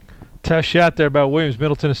 Tough shot there by Williams.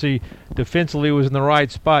 Middle Tennessee defensively was in the right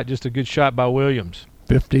spot. Just a good shot by Williams.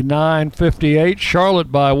 59-58,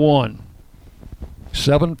 Charlotte by 1.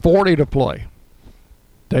 7:40 to play.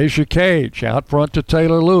 Deja Cage out front to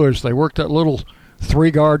Taylor Lewis. They worked that little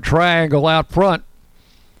 3-guard triangle out front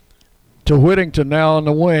to Whittington now on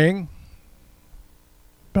the wing.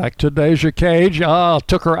 Back to Deja Cage.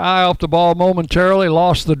 Took her eye off the ball momentarily,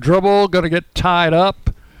 lost the dribble, going to get tied up.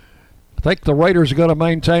 I think the Raiders are going to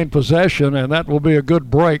maintain possession, and that will be a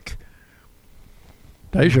good break.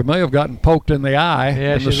 Deja may have gotten poked in the eye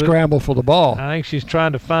in the scramble for the ball. I think she's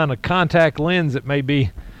trying to find a contact lens that may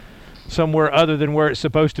be somewhere other than where it's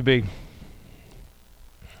supposed to be.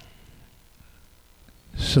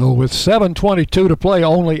 So with 7:22 to play,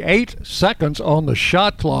 only 8 seconds on the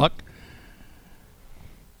shot clock,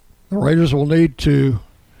 the Raiders will need to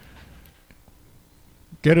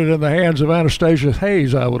get it in the hands of Anastasia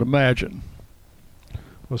Hayes, I would imagine.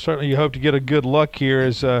 Well, certainly you hope to get a good luck here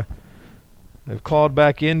as they've clawed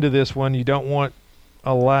back into this one. You don't want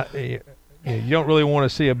a lot. You don't really want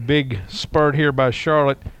to see a big spurt here by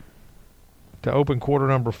Charlotte to open quarter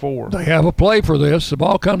number 4. They have a play for this. The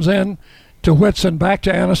ball comes in to Whitson, back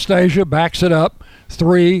to Anastasia, backs it up.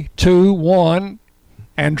 3, 2, 1,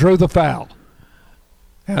 and drew the foul.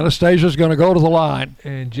 Anastasia's going to go to the line.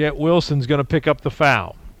 And Jet Wilson's going to pick up the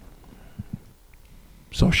foul.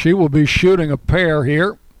 So she will be shooting a pair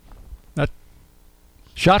here. That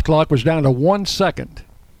shot clock was down to 1 second.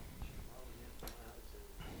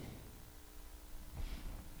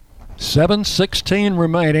 7:16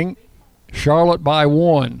 remaining. Charlotte by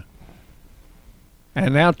 1.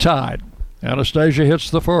 And now tied. Anastasia hits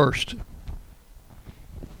the first.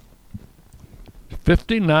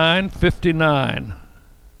 59-59.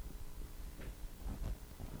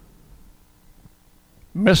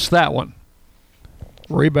 Missed that one.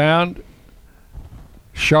 Rebound,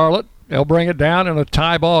 Charlotte. They'll bring it down in a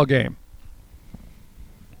tie ball game.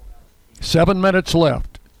 7 minutes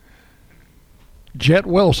left. Jet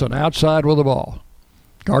Wilson outside with the ball.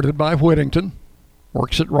 Guarded by Whittington.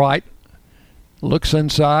 Works it right. Looks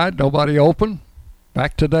inside. Nobody open.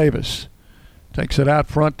 Back to Davis. Takes it out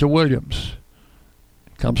front to Williams.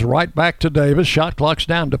 Comes right back to Davis. Shot clock's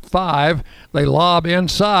down to 5. They lob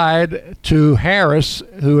inside to Harris,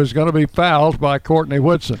 who is going to be fouled by Courtney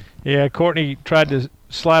Woodson. Yeah, Courtney tried to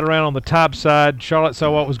slide around on the top side. Charlotte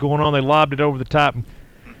saw what was going on. They lobbed it over the top.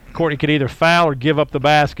 Courtney could either foul or give up the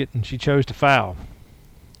basket, and she chose to foul.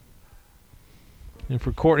 And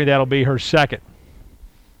for Courtney, that'll be her second.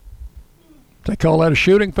 They call that a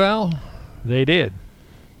shooting foul? They did.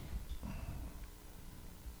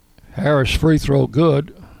 Harris free throw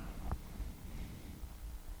good.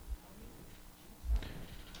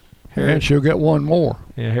 And she'll get one more.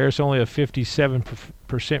 Yeah, Harris only a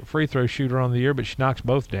 57% free throw shooter on the year, but she knocks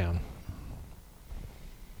both down.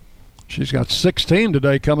 She's got 16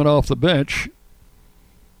 today coming off the bench.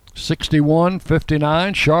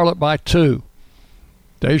 61-59, Charlotte by 2.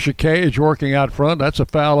 Deja Cage working out front. That's a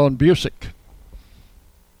foul on Busick.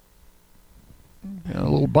 And a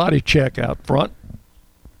little body check out front.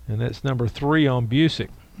 And that's number 3 on Busick.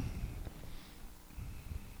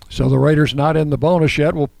 So the Raiders not in the bonus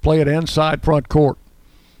yet. We'll play it inside front court.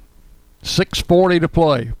 6:40 to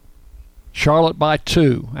play. Charlotte by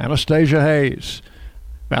 2. Anastasia Hayes.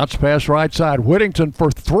 Bounce pass right side. Whittington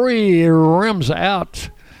for 3. Rims out.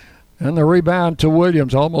 And the rebound to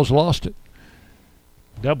Williams. Almost lost it.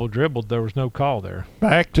 Double dribbled. There was no call there.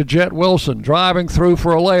 Back to Jet Wilson. Driving through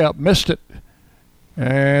for a layup. Missed it.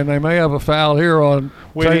 And they may have a foul here on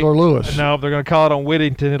Taylor Lewis. No, if they're going to call it on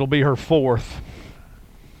Whittington, it'll be her 4th.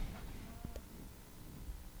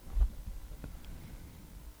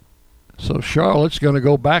 So Charlotte's going to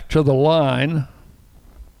go back to the line.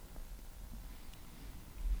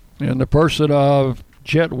 In the person of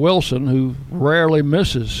Jet Wilson, who rarely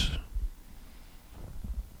misses.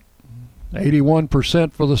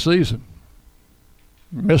 81% for the season.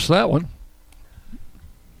 Missed that one.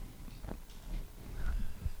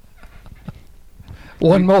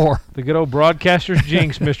 One more. The good old broadcaster's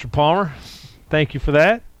jinx, Mr. Palmer. Thank you for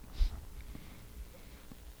that.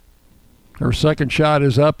 Her second shot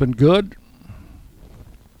is up and good.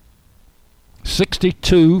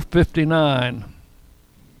 62-59.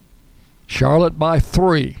 Charlotte by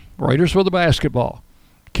 3. Raiders with the basketball.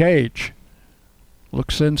 Cage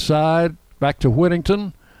looks inside, back to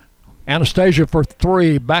Whittington. Anastasia for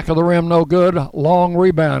 3, back of the rim, no good. Long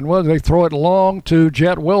rebound. Well, they throw it long to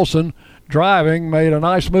Jet Wilson, driving, made a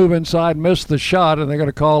nice move inside, missed the shot, and they're going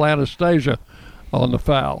to call Anastasia on the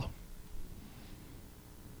foul.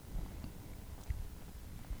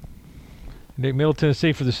 Nick, Middle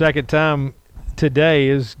Tennessee for the second time today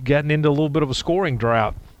has gotten into a little bit of a scoring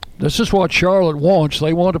drought. This is what Charlotte wants.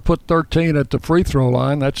 They want to put 13 at the free throw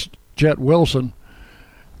line. That's Jet Wilson.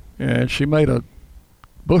 And she made a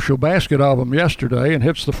bushel basket of them yesterday and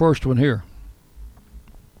hits the first one here.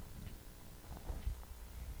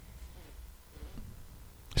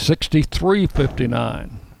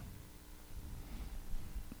 (63-59).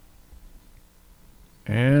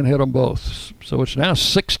 And hit them both. So it's now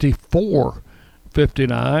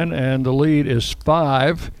 64-59, and the lead is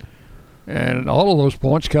 5. And all of those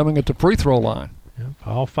points coming at the free throw line. Yep,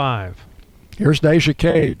 all 5. Here's Deja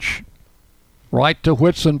Cage. Right to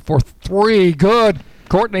Whitson for 3. Good.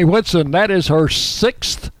 Courtney Whitson, that is her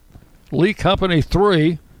 6th Lee Company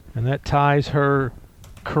 3. And that ties her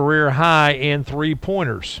career high in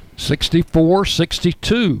 3-pointers.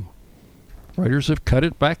 64-62. Raiders have cut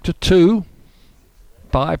it back to 2.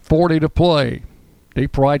 5:40 to play.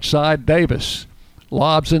 Deep right side, Davis.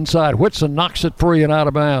 Lobs inside. Whitson knocks it free and out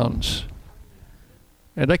of bounds.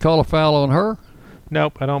 And they call a foul on her?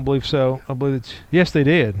 Nope, I don't believe so. I believe it's... Yes, they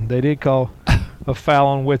did. They did call a foul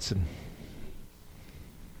on Whitson.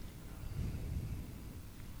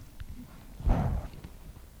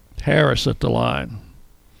 Harris at the line.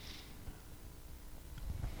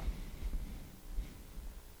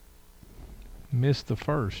 Missed the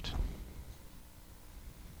first.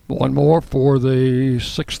 One more for the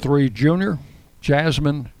 6'3" junior,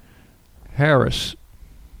 Jasmine Harris.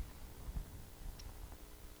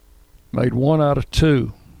 Made 1 out of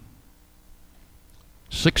 2.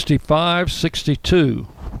 65-62.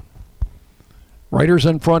 Raiders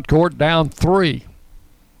in front court, down 3.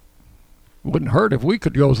 Wouldn't hurt if we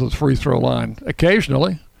could go to the free throw line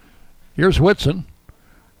occasionally. Here's Whitson.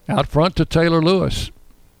 Out front to Taylor Lewis.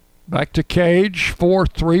 Back to Cage.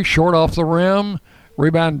 4-3, short off the rim.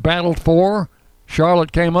 Rebound battled for.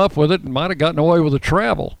 Charlotte came up with it and might have gotten away with a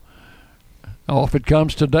travel. Off it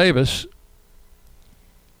comes to Davis.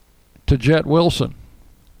 To Jet Wilson.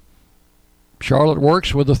 Charlotte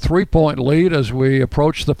works with a 3-point lead as we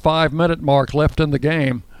approach the 5-minute mark left in the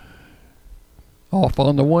game. Off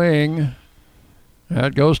on the wing.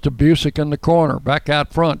 That goes to Busick in the corner. Back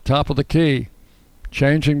out front, top of the key.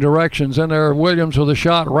 Changing directions. In there, Williams with a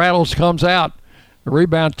shot. Rattles, comes out. The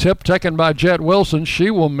rebound tip taken by Jet Wilson.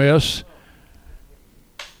 She will miss.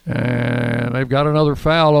 And they've got another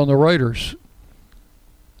foul on the Raiders.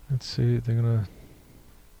 Let's see. They're going to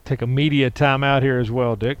take a media timeout here as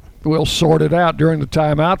well, Dick. We'll sort it out during the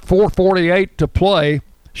timeout. 4:48 to play.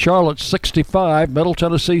 Charlotte 65, Middle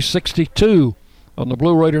Tennessee 62 on the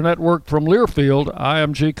Blue Raider Network from Learfield,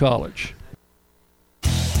 IMG College.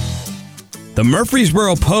 The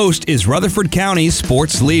Murfreesboro Post is Rutherford County's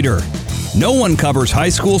sports leader. No one covers high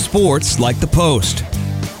school sports like the Post.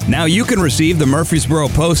 Now you can receive the Murfreesboro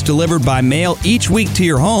Post delivered by mail each week to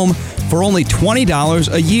your home for only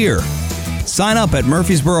 $20 a year. Sign up at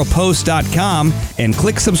murfreesboropost.com and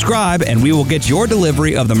click subscribe, and we will get your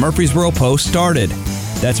delivery of the Murfreesboro Post started.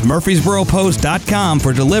 That's murfreesboropost.com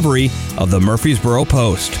for delivery of the Murfreesboro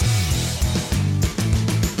Post.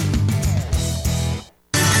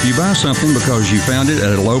 You buy something because you found it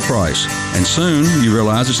at a low price, and soon you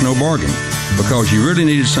realize it's no bargain because you really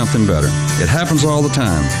needed something better. It happens all the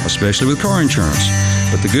time, especially with car insurance.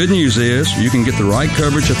 But the good news is you can get the right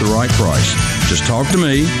coverage at the right price. Just talk to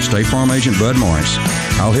me, State Farm Agent Bud Morris.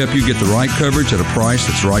 I'll help you get the right coverage at a price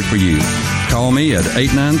that's right for you. Call me at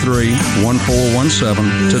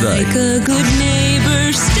 893-1417 today. Like a good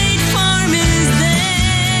neighbor, State Farm is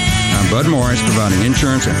there. I'm Bud Morris, providing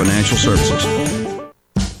insurance and financial services.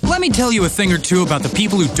 Let me tell you a thing or two about the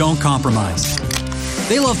people who don't compromise.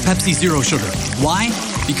 They love Pepsi Zero Sugar. Why?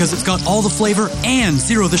 Because it's got all the flavor and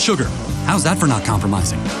zero the sugar. How's that for not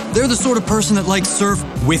compromising? They're the sort of person that likes surf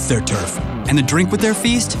with their turf. And the drink with their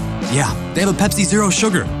feast? Yeah, they have a Pepsi Zero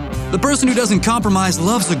Sugar. The person who doesn't compromise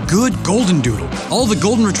loves a good golden doodle. All the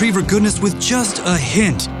golden retriever goodness with just a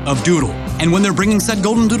hint of doodle. And when they're bringing said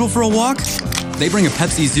golden doodle for a walk, they bring a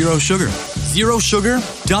Pepsi Zero Sugar. Zero sugar,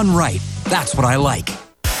 done right. That's what I like.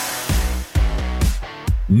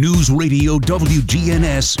 News Radio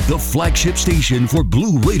WGNS, the flagship station for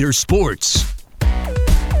Blue Raider sports.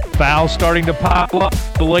 Fouls starting to pile up.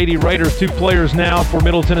 The Lady Raiders, 2 players now for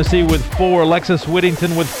Middle Tennessee with 4. Alexis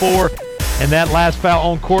Whittington with 4. And that last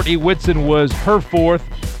foul on Courtney Whitson was her 4th.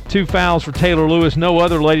 2 fouls for Taylor Lewis. No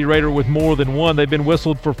other Lady Raider with more than 1. They've been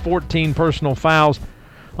whistled for 14 personal fouls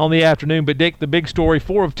on the afternoon. But, Dick, the big story,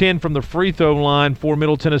 4 of 10 from the free throw line for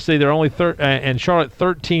Middle Tennessee. They're only and Charlotte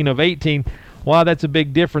 13 of 18. While that's a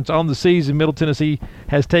big difference on the season, Middle Tennessee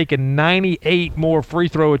has taken 98 more free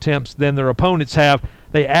throw attempts than their opponents have.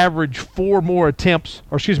 They average 4 more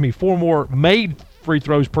made free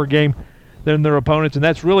throws per game than their opponents, and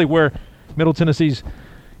that's really where Middle Tennessee's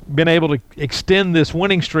been able to extend this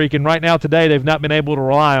winning streak, and right now today they've not been able to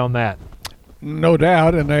rely on that. No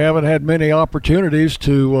doubt, and they haven't had many opportunities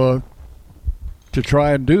to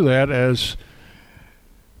try and do that, as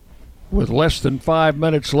with less than 5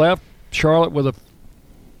 minutes left, Charlotte with a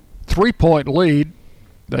 3-point lead.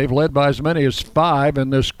 They've led by as many as 5 in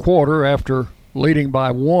this quarter after leading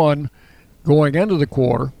by 1 going into the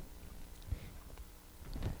quarter.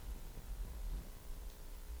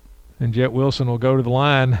 And Jet Wilson will go to the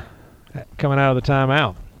line coming out of the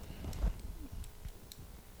timeout.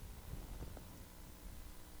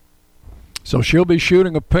 So she'll be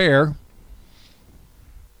shooting a pair.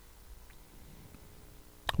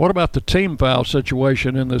 What about the team foul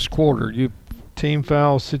situation in this quarter? Team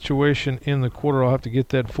foul situation in the quarter, I'll have to get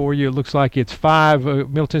that for you. It looks like it's 5.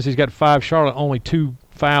 Middle Tennessee's got 5. Charlotte only 2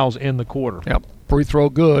 fouls in the quarter. Yep, free throw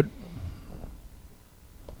good.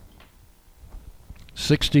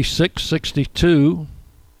 66-62.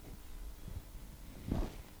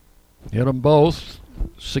 Hit them both.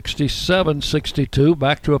 67-62.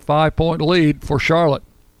 Back to a 5-point lead for Charlotte.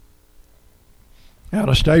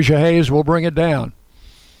 Anastasia Hayes will bring it down.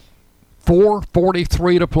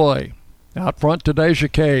 4:43 to play. Out front to Deja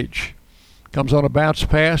Cage. Comes on a bounce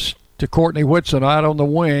pass to Courtney Whitson out on the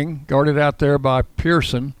wing. Guarded out there by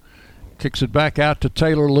Pearson. Kicks it back out to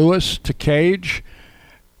Taylor Lewis to Cage.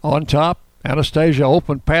 On top, Anastasia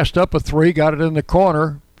open, passed up a 3, got it in the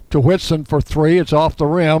corner to Whitson for 3. It's off the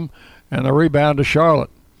rim, and the rebound to Charlotte.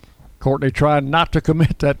 Courtney trying not to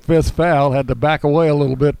commit that 5th foul, had to back away a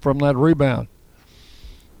little bit from that rebound.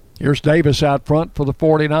 Here's Davis out front for the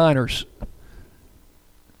 49ers.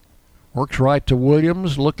 Works right to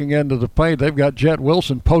Williams, looking into the paint. They've got Jet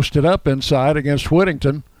Wilson posted up inside against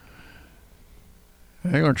Whittington.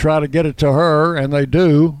 They're going to try to get it to her, and they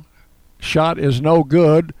do. Shot is no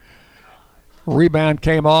good. Rebound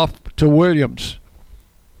came off to Williams.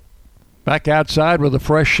 Back outside with a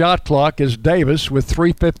fresh shot clock is Davis with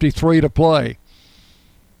 3:53 to play.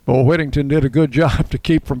 Well, Whittington did a good job to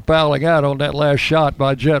keep from fouling out on that last shot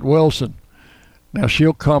by Jet Wilson. Now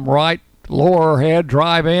she'll come right, lower her head,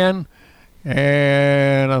 drive in,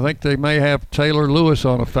 and I think they may have Taylor Lewis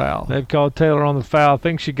on a foul. They've called Taylor on the foul. I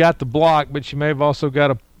think she got the block, but she may have also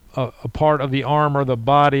got a part of the arm or the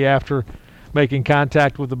body after making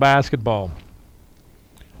contact with the basketball.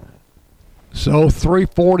 So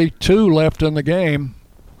 3:42 left in the game.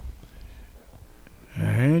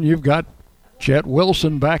 And you've got Jet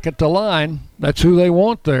Wilson back at the line. That's who they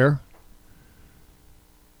want there.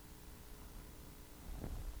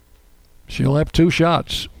 She'll have 2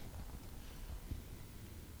 shots.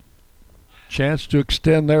 Chance to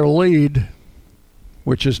extend their lead,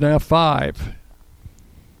 which is now 5.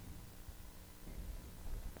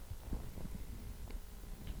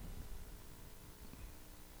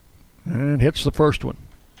 And hits the first one.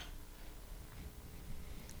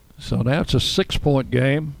 So now it's a 6-point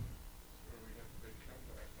game.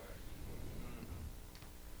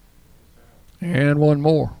 And one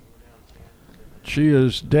more. She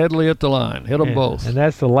is deadly at the line. Hit them both. And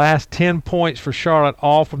that's the last 10 points for Charlotte,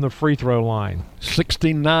 all from the free throw line.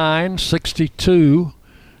 69-62.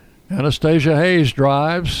 Anastasia Hayes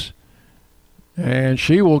drives, and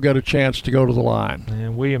she will get a chance to go to the line.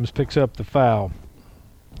 And Williams picks up the foul.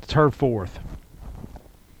 It's her 4th.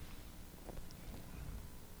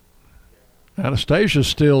 Anastasia's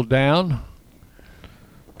still down.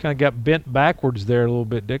 Kind of got bent backwards there a little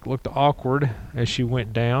bit, Dick. Looked awkward as she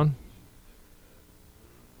went down.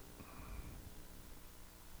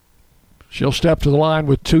 She'll step to the line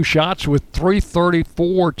with 2 shots with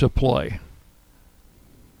 3:34 to play.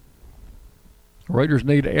 Raiders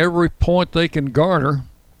need every point they can garner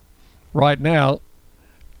right now,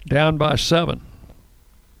 down by 7.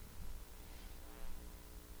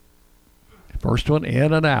 First one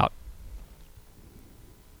in and out.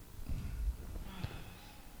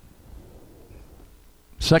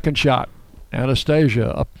 Second shot.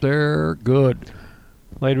 Anastasia up there, good.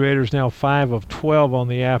 Lady Raiders now 5 of 12 on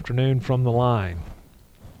the afternoon from the line.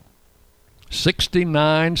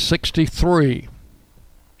 69-63.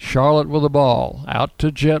 Charlotte with the ball. Out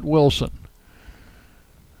to Jet Wilson.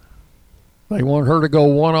 They want her to go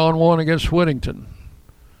one-on-one against Whittington.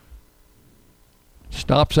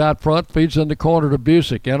 Stops out front, feeds in the corner to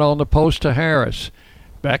Busick. In on the post to Harris.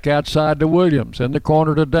 Back outside to Williams. In the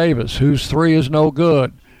corner to Davis, whose three is no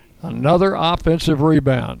good. Another offensive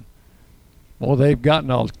rebound. Well, they've gotten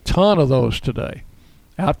a ton of those today.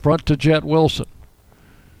 Out front to Jet Wilson.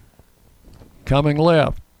 Coming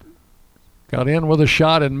left. Got in with a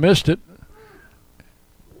shot and missed it.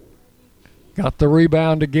 Got the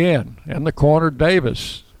rebound again. In the corner,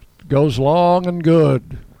 Davis. Goes long and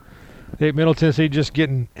good. Middle Tennessee just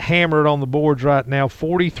getting hammered on the boards right now,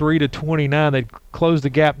 43-29. They closed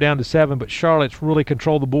the gap down to 7, but Charlotte's really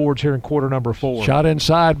controlled the boards here in quarter number 4. Shot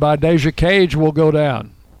inside by Deja Cage will go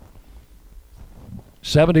down.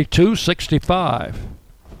 72-65.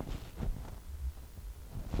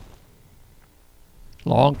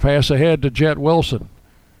 Long pass ahead to Jet Wilson.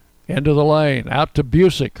 Into the lane. Out to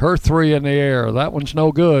Busick. Her three in the air. That one's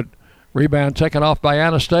no good. Rebound taken off by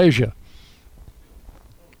Anastasia.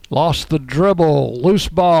 Lost the dribble. Loose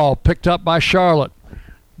ball picked up by Charlotte.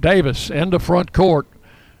 Davis into front court.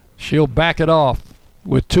 She'll back it off.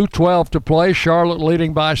 With 2:12 to play, Charlotte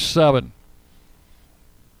leading by 7.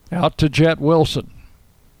 Out to Jet Wilson.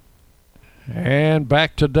 And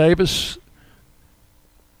back to Davis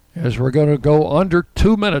as we're going to go under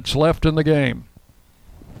 2 minutes left in the game.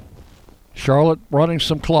 Charlotte running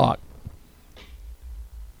some clock.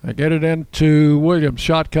 They get it into Williams.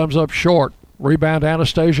 Shot comes up short. Rebound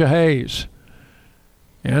Anastasia Hayes.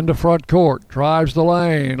 Into front court. Drives the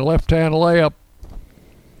lane. Left-hand layup.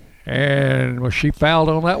 And was she fouled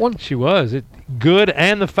on that one? She was. Good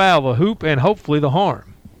and the foul, the hoop, and hopefully the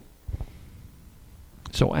harm.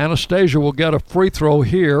 So Anastasia will get a free throw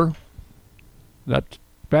here. That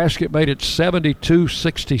basket made it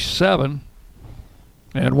 72-67.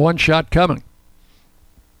 And one shot coming.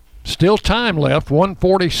 Still time left.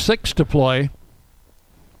 1:46 to play.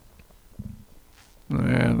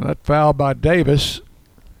 And that foul by Davis.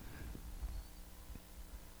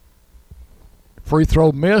 Free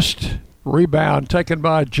throw missed. Rebound taken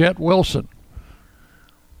by Jet Wilson.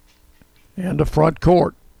 Into front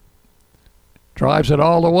court. Drives it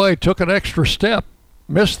all the way. Took an extra step.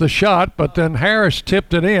 Missed the shot, but then Harris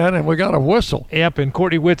tipped it in, and we got a whistle. Yep, and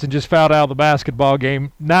Courtney Whitson just fouled out of the basketball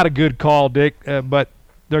game. Not a good call, Dick, but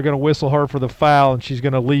they're going to whistle her for the foul, and she's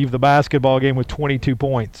going to leave the basketball game with 22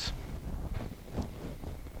 points.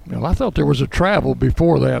 Well, I thought there was a travel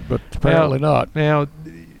before that, but apparently not. Now,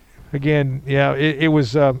 again, yeah, it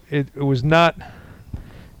was not.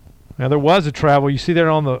 Now there was a travel. You see there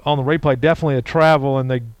on the replay, definitely a travel,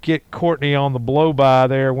 and they get Courtney on the blow by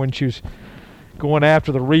there when she was going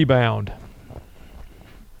after the rebound.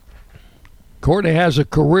 Courtney has a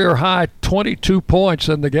career high 22 points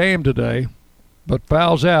in the game today, but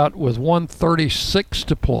fouls out with 1:36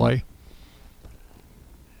 to play.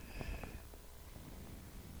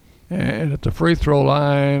 And at the free throw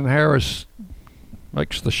line, Harris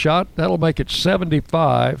makes the shot. That'll make it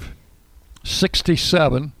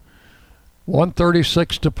 75-67.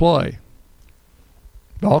 1:36 to play.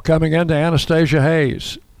 Ball coming into Anastasia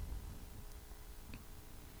Hayes.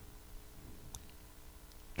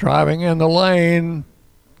 Driving in the lane.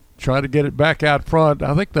 Try to get it back out front.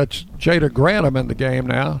 I think that's Jada Grantham in the game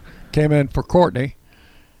now. Came in for Courtney.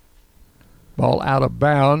 Ball out of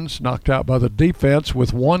bounds, knocked out by the defense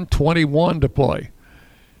with 1:21 to play.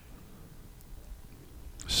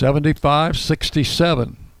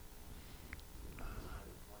 75-67.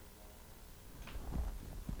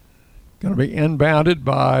 Going to be inbounded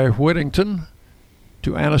by Whittington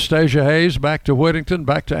to Anastasia Hayes. Back to Whittington,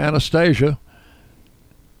 back to Anastasia.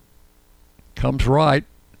 Comes right.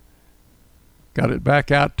 Got it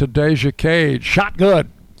back out to Deja Cage. Shot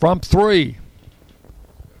good from 3.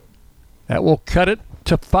 That will cut it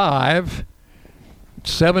to 5.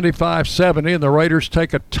 75-70, and the Raiders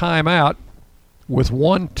take a timeout with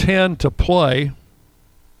 1:10 to play.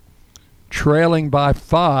 Trailing by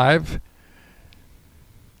 5.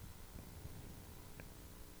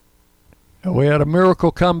 We had a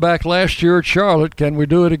miracle comeback last year at Charlotte. Can we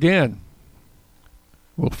do it again?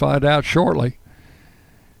 We'll find out shortly.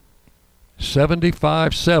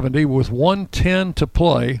 75-70 with 1:10 to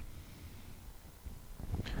play.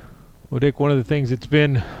 Well, Dick, one of the things that's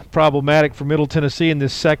been problematic for Middle Tennessee in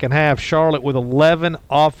this second half, Charlotte with 11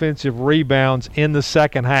 offensive rebounds in the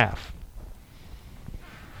second half.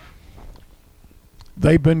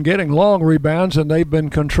 They've been getting long rebounds, and they've been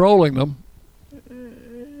controlling them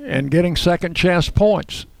and getting second chance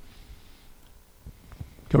points.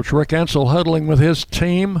 Coach Rick Ensel huddling with his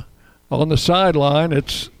team on the sideline.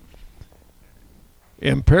 It's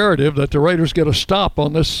imperative that the Raiders get a stop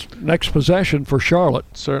on this next possession for Charlotte.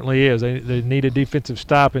 Certainly is. They need a defensive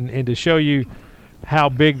stop, and to show you how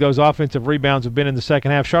big those offensive rebounds have been in the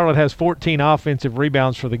second half. Charlotte has 14 offensive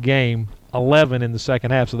rebounds for the game, 11 in the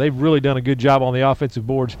second half. So they've really done a good job on the offensive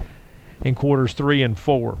boards in quarters 3 and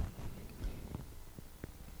 4.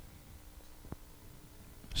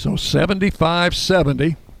 So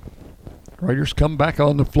 75-70. Raiders come back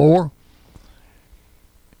on the floor.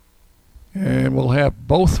 And we'll have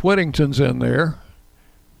both Whittingtons in there,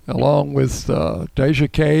 along with Deja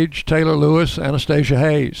Cage, Taylor Lewis, Anastasia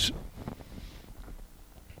Hayes.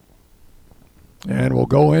 And we'll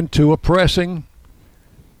go into a pressing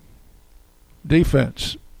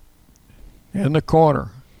defense in the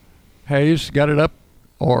corner. Hayes got it up,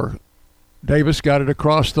 or Davis got it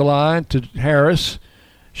across the line to Harris.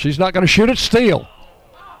 She's not going to shoot it. Steal.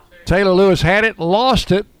 Taylor Lewis had it,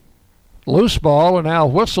 lost it. Loose ball, and now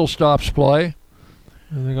whistle stops play.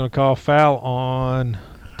 And they're going to call foul on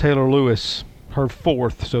Taylor Lewis, her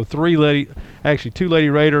 4th. So two Lady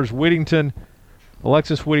Raiders, Whittington,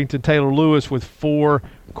 Alexis Whittington, Taylor Lewis with 4.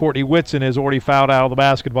 Courtney Whitson has already fouled out of the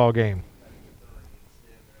basketball game.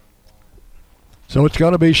 So it's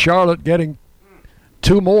going to be Charlotte getting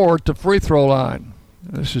 2 more at the free throw line.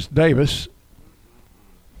 This is Davis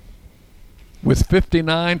with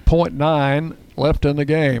 59.9 left in the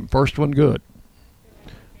game. First one good.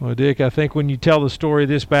 Well, Dick, I think when you tell the story of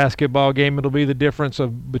this basketball game, it'll be the difference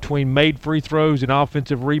between made free throws and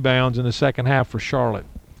offensive rebounds in the second half for Charlotte.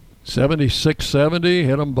 76-70,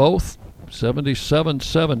 hit them both.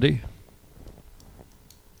 77-70.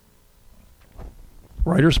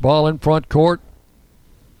 Raiders ball in front court.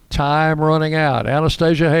 Time running out.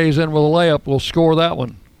 Anastasia Hayes in with a layup will score that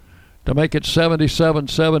one to make it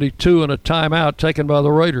 77-72 and a timeout taken by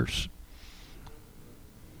the Raiders.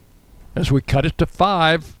 As we cut it to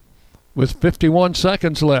 5 with 51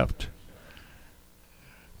 seconds left.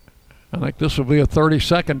 I think this will be a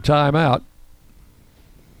 30-second timeout.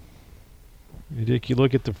 Dick, you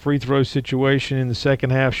look at the free throw situation in the second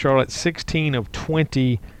half. Charlotte 16 of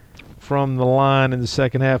 20 from the line in the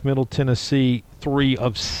second half. Middle Tennessee 3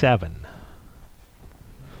 of 7.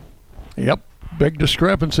 Yep, big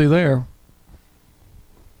discrepancy there.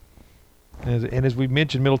 And as we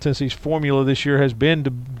mentioned, Middle Tennessee's formula this year has been to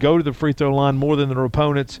go to the free throw line more than their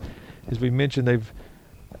opponents. As we mentioned, they've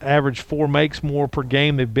averaged 4 makes more per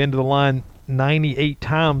game. They've been to the line 98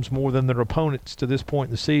 times more than their opponents to this point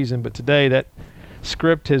in the season. But today that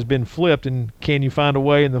script has been flipped, and can you find a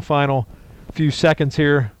way in the final few seconds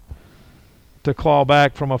here to claw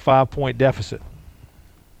back from a 5-point deficit?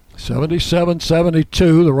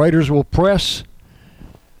 77-72. The Raiders will press.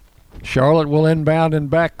 Charlotte will inbound in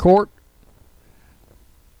backcourt.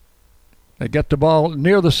 They get the ball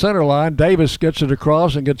near the center line. Davis gets it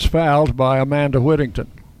across and gets fouled by Amanda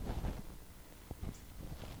Whittington.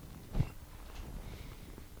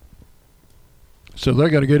 So they're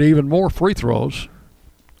going to get even more free throws.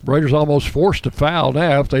 Raiders almost forced to foul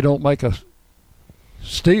now if they don't make a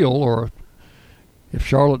steal or if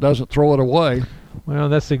Charlotte doesn't throw it away. Well,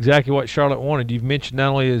 that's exactly what Charlotte wanted. You've mentioned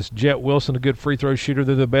not only is Jet Wilson a good free throw shooter,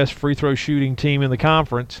 they're the best free throw shooting team in the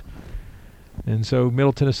conference. And so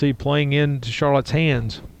Middle Tennessee playing into Charlotte's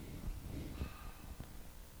hands.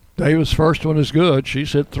 Davis' first one is good.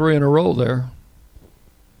 She's hit 3 in a row there.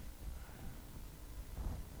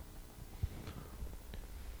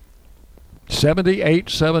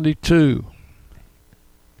 (78-72).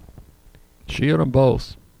 She hit them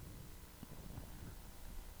both.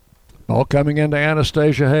 Ball coming into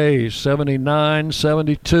Anastasia Hayes.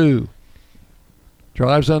 79-72.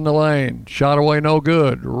 Drives in the lane. Shot away, no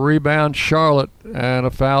good. Rebound Charlotte, and a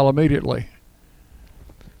foul immediately.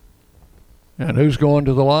 And who's going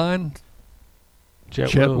to the line?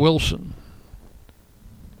 Chet Wilson.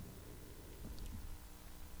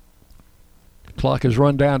 Clock has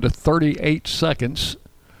run down to 38 seconds.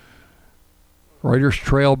 Raiders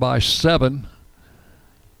trail by 7.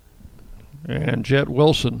 And Jet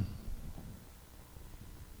Wilson.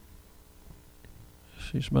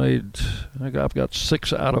 She's made, I think I've got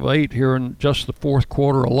 6 out of 8 here in just the fourth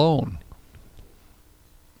quarter alone.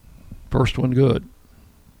 First one good.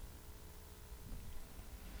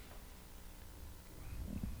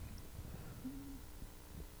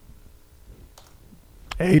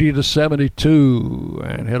 (80-72)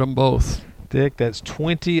 and hit them both. Dick, that's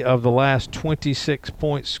 20 of the last 26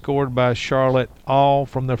 points scored by Charlotte, all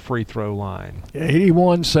from the free throw line.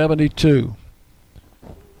 81-72.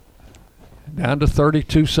 Down to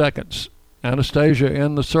 32 seconds. Anastasia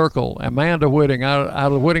in the circle. Amanda Whitting out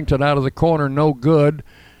of Whittington out of the corner, no good.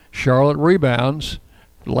 Charlotte rebounds.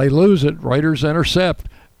 They lose it. Raiders intercept.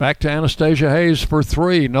 Back to Anastasia Hayes for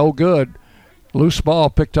 3, no good. Loose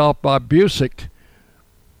ball picked off by Busick.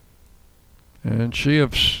 And she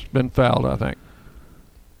has been fouled, I think.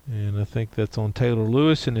 And I think that's on Taylor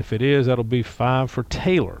Lewis, and if it is, that'll be 5 for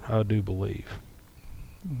Taylor, I do believe.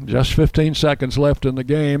 Just 15 seconds left in the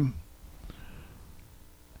game.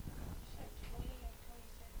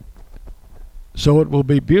 So it will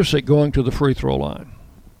be Busick going to the free throw line.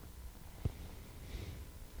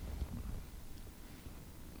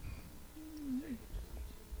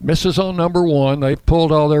 Misses on number 1. They've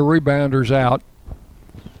pulled all their rebounders out.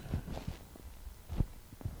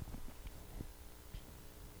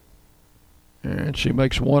 And she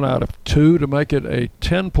makes 1 out of 2 to make it a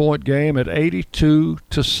 10-point game at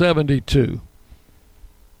 82-72.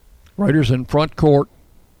 Raiders in front court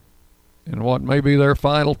in what may be their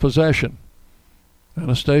final possession.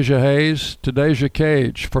 Anastasia Hayes to Deja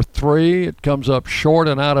Cage for 3. It comes up short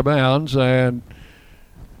and out of bounds, and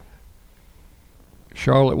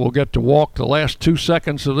Charlotte will get to walk the last 2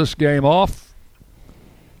 seconds of this game off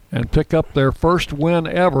and pick up their first win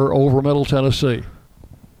ever over Middle Tennessee.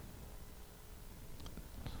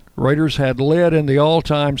 Raiders had led in the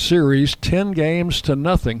all-time series 10 games to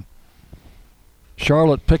nothing.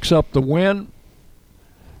 Charlotte picks up the win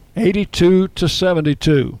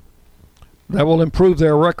 82-72. That will improve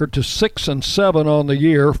their record to 6-7 on the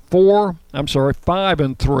year,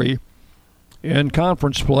 5-3 in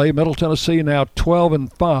conference play. Middle Tennessee now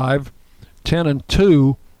 12-5,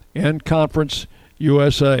 10-2 in Conference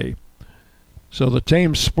USA. So the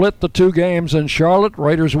team split the 2 games in Charlotte.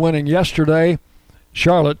 Raiders winning yesterday.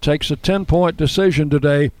 Charlotte takes a 10-point decision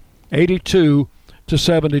today,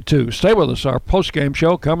 82-72. Stay with us. Our post-game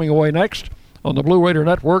show coming away next on the Blue Raider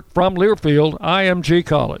Network from Learfield IMG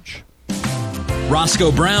College.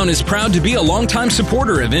 Roscoe Brown is proud to be a longtime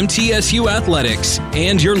supporter of MTSU Athletics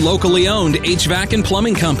and your locally owned HVAC and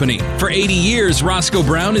plumbing company. For 80 years, Roscoe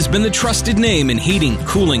Brown has been the trusted name in heating,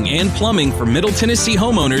 cooling, and plumbing for Middle Tennessee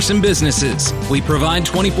homeowners and businesses. We provide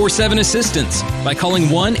 24/7 assistance by calling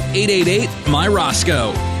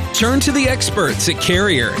 1-888-MY-ROSCOE. Turn to the experts at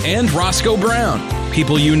Carrier and Roscoe Brown.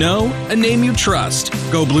 People you know, a name you trust.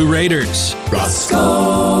 Go Blue Raiders.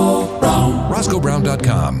 Roscoe Brown.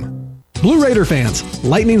 RoscoeBrown.com. Blue Raider fans,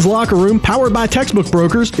 Lightning's Locker Room, powered by Textbook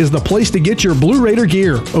Brokers, is the place to get your Blue Raider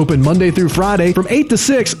gear. Open Monday through Friday from 8 to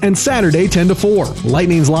 6 and Saturday 10 to 4.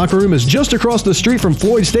 Lightning's Locker Room is just across the street from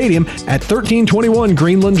Floyd Stadium at 1321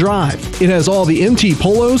 Greenland Drive. It has all the MT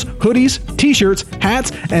polos, hoodies, t-shirts,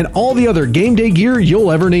 hats, and all the other game day gear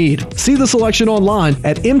you'll ever need. See the selection online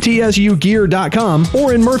at mtsugear.com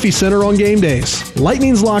or in Murphy Center on game days.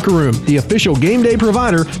 Lightning's Locker Room, the official game day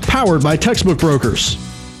provider, powered by Textbook Brokers.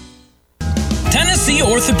 Tennessee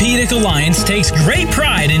Orthopedic Alliance takes great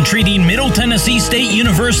pride in treating Middle Tennessee State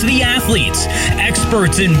University athletes.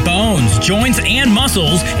 Experts in bones, joints, and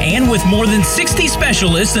muscles, and with more than 60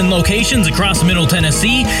 specialists in locations across Middle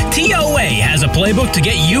Tennessee, TOA has a playbook to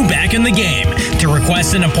get you back in the game. To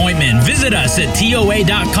request an appointment, visit us at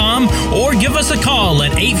TOA.com or give us a call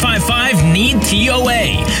at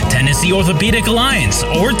 855-NEED-TOA. Tennessee Orthopedic Alliance,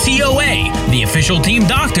 or TOA, the official team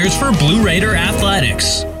doctors for Blue Raider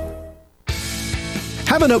Athletics.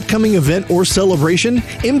 Have an upcoming event or celebration?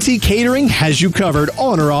 MT Catering has you covered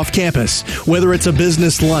on or off campus. Whether it's a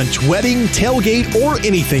business lunch, wedding, tailgate, or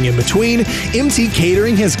anything in between, MT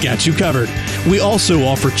Catering has got you covered. We also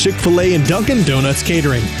offer Chick-fil-A and Dunkin' Donuts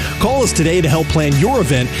catering. Call us today to help plan your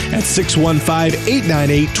event at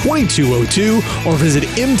 615-898-2202 or visit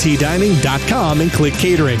mtdining.com and click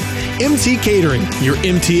catering. MT Catering, your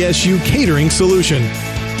MTSU catering solution.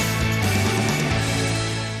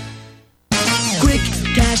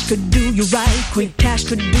 Cash could do you right. Quick Cash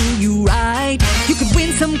could do you right. You could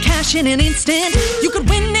win some cash in an instant. You could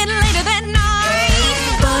win it later that night.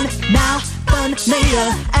 Fun now, fun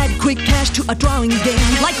later. Add Quick Cash to a drawing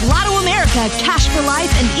game like Lotto America, Cash for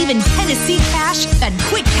Life, and even Tennessee Cash. Add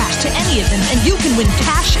Quick Cash to any of them, and you can win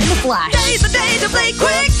cash in a flash. Today's the day to play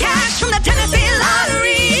Quick Cash from the Tennessee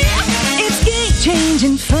Lottery. It's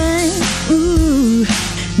game-changing fun. Ooh.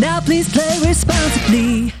 Now please play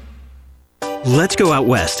responsibly. Let's go out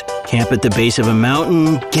west, camp at the base of a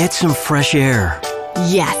mountain, get some fresh air.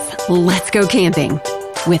 Yes, let's go camping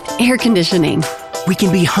with air conditioning. We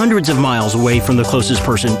can be hundreds of miles away from the closest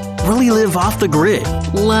person, really live off the grid.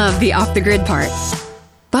 Love the off-the-grid part,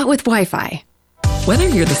 but with Wi-Fi. Whether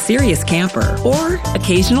you're the serious camper or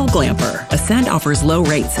occasional glamper, Ascend offers low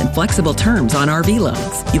rates and flexible terms on RV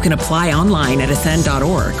loans. You can apply online at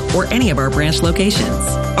ascend.org or any of our branch locations.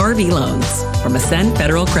 RV loans from Ascend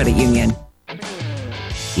Federal Credit Union.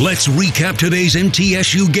 Let's recap today's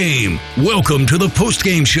MTSU game. Welcome to the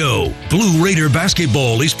postgame show. Blue Raider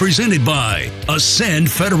basketball is presented by Ascend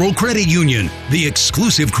Federal Credit Union, the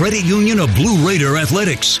exclusive credit union of Blue Raider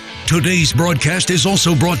Athletics. Today's broadcast is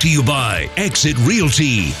also brought to you by Exit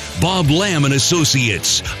Realty, Bob Lamb &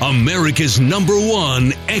 Associates, America's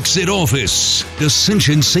 #1 exit office,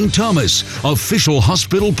 Ascension St. Thomas, official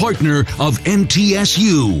hospital partner of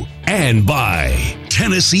MTSU, and by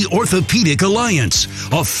Tennessee Orthopedic Alliance,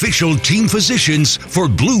 official team physicians for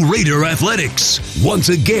Blue Raider Athletics. Once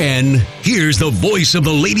again, here's the voice of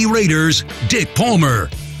the Lady Raiders, Dick Palmer.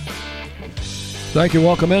 Thank you.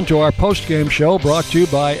 Welcome into our post-game show brought to you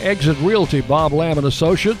by Exit Realty, Bob Lamb &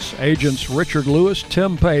 Associates, agents Richard Lewis,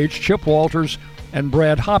 Tim Page, Chip Walters, and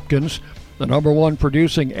Brad Hopkins, the #1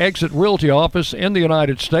 producing Exit Realty office in the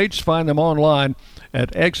United States. Find them online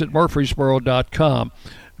at exitmurfreesboro.com.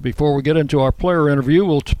 Before we get into our player interview,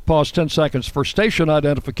 we'll pause 10 seconds for station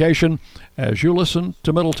identification as you listen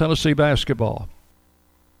to Middle Tennessee basketball.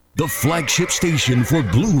 The flagship station for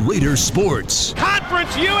Blue Raider sports.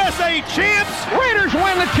 Conference USA champs. Raiders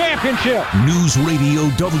win the championship. News Radio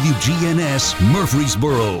WGNS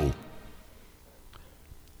Murfreesboro.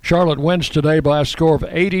 Charlotte wins today by a score of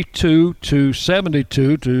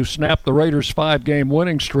 82-72 to snap the Raiders' 5-game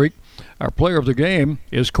winning streak. Our player of the game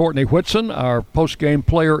is Courtney Whitson. Our post-game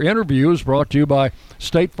player interview is brought to you by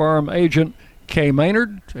State Farm agent Kay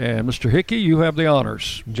Maynard. And Mr. Hickey, you have the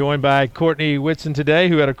honors. Joined by Courtney Whitson today,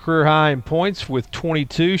 who had a career high in points with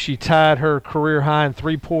 22. She tied her career high in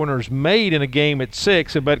three-pointers made in a game at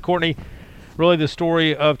 6. But Courtney, really the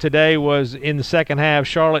story of today was in the second half,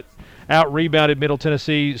 Charlotte out-rebounded Middle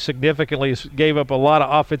Tennessee significantly, gave up a lot of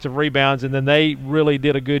offensive rebounds, and then they really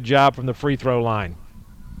did a good job from the free throw line.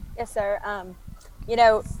 Yes, sir.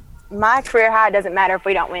 My career high doesn't matter if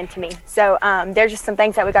we don't win to me. So there's just some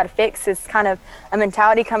things that we got to fix. It's kind of a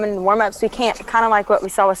mentality coming in the warm-ups. We can't, kind of like what we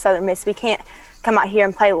saw with Southern Miss, we can't come out here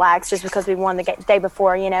and play lax just because we won the day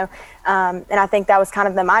before, and I think that was kind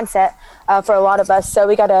of the mindset for a lot of us. So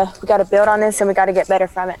we got to build on this, and we got to get better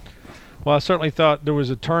from it. Well, I certainly thought there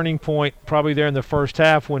was a turning point probably there in the first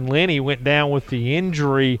half when Lenny went down with the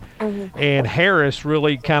injury, and Harris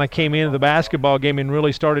really kind of came into the basketball game and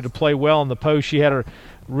really started to play well in the post. She had a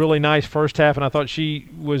really nice first half, and I thought you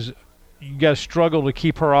guys struggled to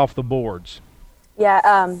keep her off the boards.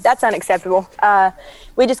 Yeah, that's unacceptable.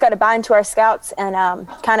 We just got to buy into our scouts and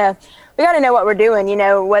we got to know what we're doing,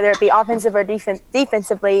 whether it be offensive or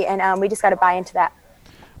defensively, and we just got to buy into that.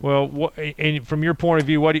 Well, and from your point of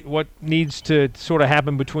view, what needs to sort of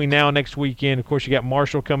happen between now and next weekend? Of course, you got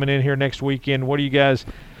Marshall coming in here next weekend. What do you guys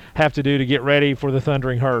have to do to get ready for the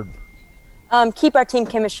Thundering Herd? Keep our team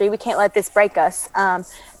chemistry. We can't let this break us.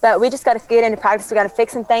 But we just got to get into practice. We got to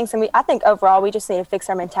fix some things, and I think overall we just need to fix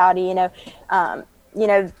our mentality.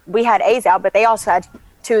 We had A's out, but they also had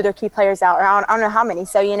 2 of their key players out, or I don't know how many.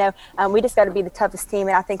 So we just got to be the toughest team,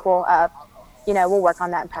 and I think we'll work on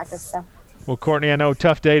that in practice. So. Well, Courtney, I know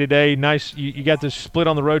tough day today. Nice, you got the split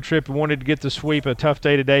on the road trip. You wanted to get the sweep. A tough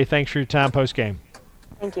day today. Thanks for your time post-game.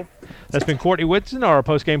 Thank you. That's been Courtney Whitson, our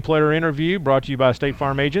post-game player interview, brought to you by State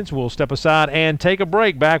Farm agents. We'll step aside and take a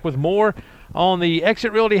break. Back with more on the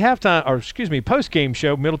Exit Realty post-game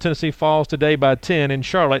show. Middle Tennessee falls today by 10 in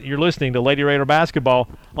Charlotte. You're listening to Lady Raider basketball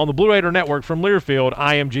on the Blue Raider Network from Learfield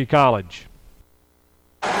IMG College.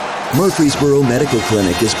 Murfreesboro Medical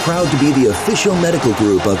Clinic is proud to be the official medical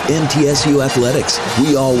group of MTSU Athletics.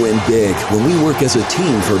 We all win big when we work as a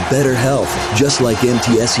team for better health. Just like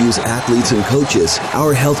MTSU's athletes and coaches,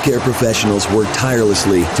 our healthcare professionals work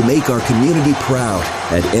tirelessly to make our community proud.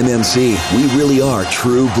 At MMC, we really are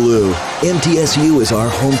true blue. MTSU is our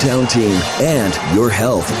hometown team, and your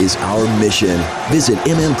health is our mission. Visit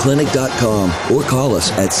mmclinic.com or call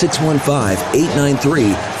us at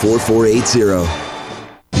 615-893-4480.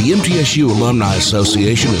 The MTSU Alumni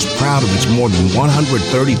Association is proud of its more than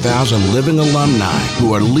 130,000 living alumni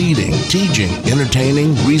who are leading, teaching,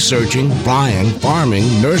 entertaining, researching, flying, farming,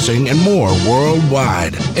 nursing, and more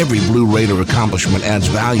worldwide. Every Blue Raider accomplishment adds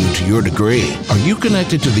value to your degree. Are you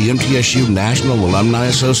connected to the MTSU National Alumni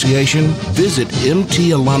Association? Visit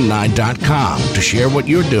mtalumni.com to share what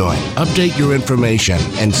you're doing, update your information,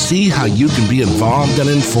 and see how you can be involved and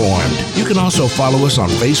informed. You can also follow us on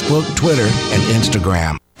Facebook, Twitter, and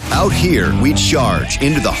Instagram. Out here, we charge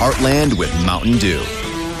into the heartland with Mountain Dew.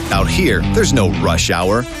 Out here, there's no rush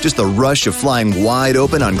hour, just the rush of flying wide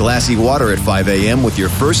open on glassy water at 5 a.m. with your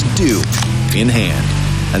first dew in hand.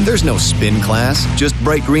 And there's no spin class, just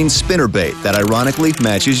bright green spinnerbait that ironically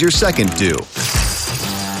matches your second dew.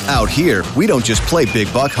 Out here, we don't just play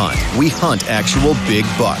big buck hunt, we hunt actual big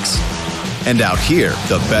bucks. And out here,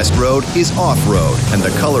 the best road is off-road, and the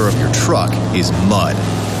color of your truck is mud.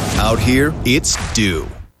 Out here, it's dew.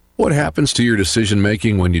 What happens to your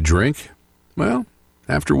decision-making when you drink? Well,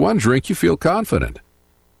 after one drink, you feel confident.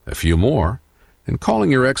 A few more, and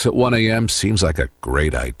calling your ex at 1 a.m. seems like a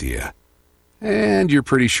great idea. And you're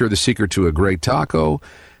pretty sure the secret to a great taco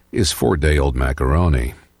is 4-day-old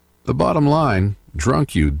macaroni. The bottom line,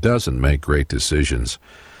 drunk you doesn't make great decisions.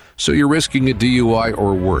 So you're risking a DUI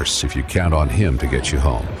or worse if you count on him to get you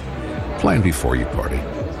home. Plan before you party.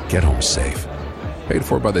 Get home safe. Paid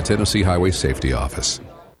for by the Tennessee Highway Safety Office.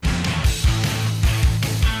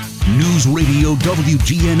 News Radio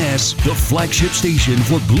WGNS, the flagship station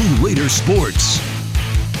for Blue Raider sports.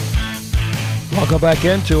 Welcome back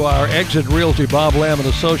into our Exit Realty Bob Lamb and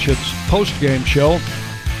Associates post-game show.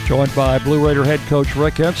 Joined by Blue Raider head coach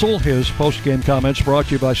Rick Hensel. His post-game comments brought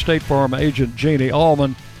to you by State Farm agent Jeannie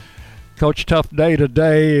Allman. Coach, tough day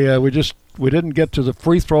today. We didn't get to the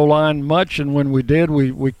free throw line much, and when we did,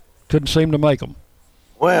 we couldn't seem to make them.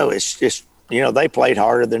 Well, it's just, they played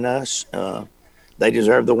harder than us. They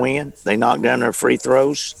deserve the win. They knocked down their free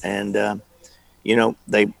throws, and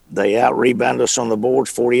they out-rebounded us on the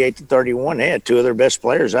boards 48-31. They had two of their best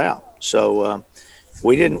players out. So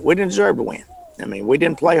we didn't deserve to win. I mean, we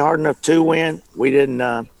didn't play hard enough to win. We didn't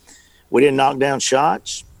knock down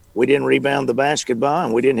shots. We didn't rebound the basketball,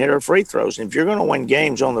 and we didn't hit our free throws. And if you're going to win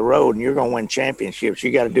games on the road and you're going to win championships,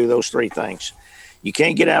 you got to do those three things. You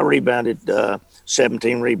can't get out-rebounded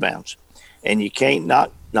 17 rebounds, and you can't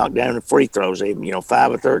knock down the free throws even.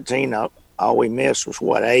 5 of 13, all we missed was,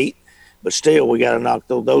 8? But still, we got to knock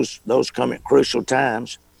those come at crucial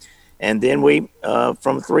times. And then we,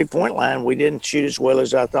 from the three-point line, we didn't shoot as well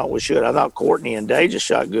as I thought we should. I thought Courtney and Deja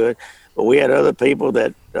shot good, but we had other people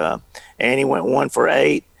that Annie went 1 for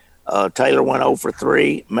 8, Taylor went 0 for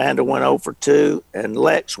 3, Amanda went 0 for 2, and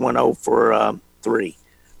Lex went 0 for 3.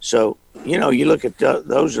 So, you look at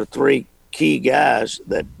those are three key guys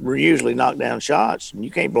that were usually knock down shots, and you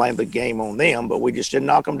can't blame the game on them, but we just didn't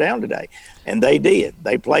knock them down today. And they did.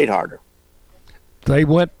 They played harder. They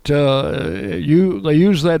went. They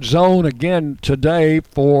used that zone again today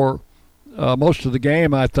for most of the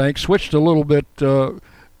game. I think switched a little bit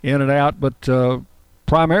in and out, but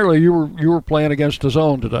primarily you were playing against the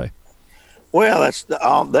zone today. Well,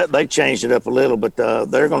 they changed it up a little, but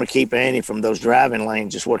they're going to keep Annie from those driving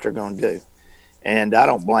lanes. Is what they're going to do, and I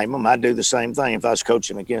don't blame them. I'd do the same thing if I was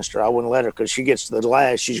coaching against her. I wouldn't let her, because she gets to the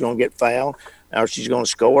last, she's going to get fouled, or she's going to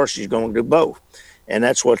score, or she's going to do both. And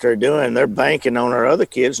that's what they're doing. They're banking on our other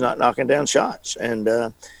kids not knocking down shots. And,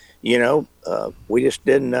 we just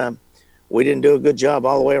didn't do a good job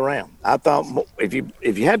all the way around. I thought if you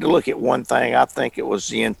had to look at one thing, I think it was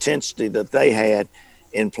the intensity that they had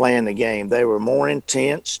in playing the game. They were more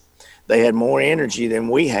intense. They had more energy than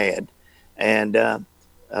we had. And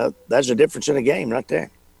that's the difference in the game right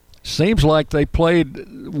there. Seems like they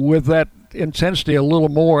played with that intensity a little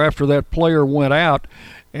more after that player went out.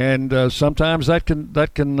 And sometimes that can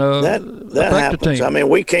affect happens. the team. I mean,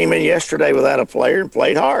 we came in yesterday without a player and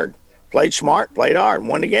played hard, played smart, played hard, and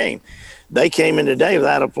won the game. They came in today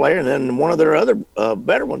without a player, and then one of their other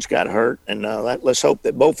better ones got hurt. And let's hope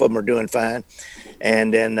that both of them are doing fine.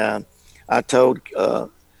 And then I told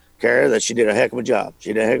Kara that she did a heck of a job.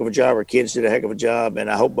 She did a heck of a job. Her kids did a heck of a job, and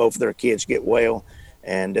I hope both of their kids get well.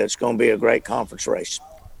 And it's going to be a great conference race.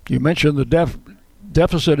 You mentioned the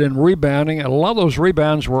deficit in rebounding, and a lot of those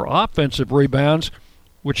rebounds were offensive rebounds,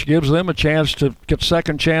 which gives them a chance to get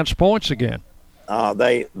second chance points again.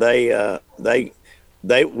 We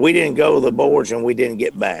didn't go to the boards and we didn't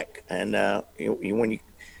get back, and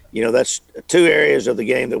that's two areas of the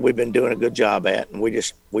game that we've been doing a good job at, and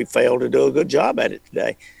we failed to do a good job at it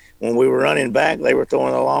today. When we were running back, they were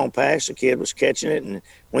throwing a long pass, the kid was catching it, and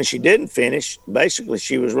when she didn't finish, basically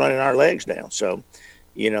she was running our legs down. So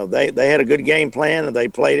they had a good game plan, and they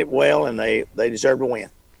played it well, and they deserve to win.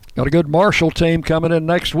 Got a good Marshall team coming in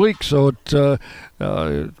next week, so it's going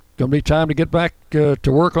to be time to get back to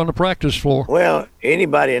work on the practice floor. Well,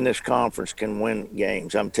 anybody in this conference can win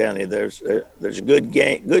games. I'm telling you, there's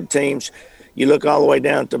good teams. You look all the way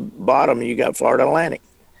down to the bottom, and you got Florida Atlantic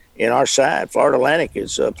in our side. Florida Atlantic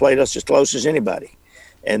has played us as close as anybody.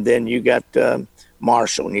 And then you got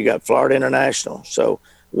Marshall, and you got Florida International, so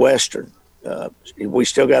Western. We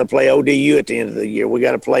still got to play ODU at the end of the year. We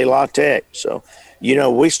got to play La Tech. So,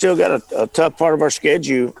 we still got a tough part of our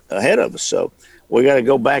schedule ahead of us. So we got to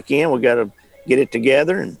go back in. We got to get it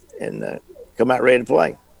together and come out ready to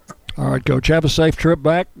play. All right, Coach. Have a safe trip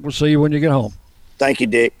back. We'll see you when you get home. Thank you,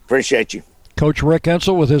 Dick. Appreciate you. Coach Rick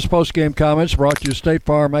Hensel with his post-game comments brought to you State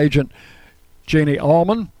Farm agent Jeannie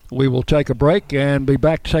Allman. We will take a break and be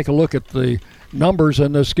back to take a look at the numbers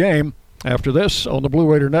in this game after this on the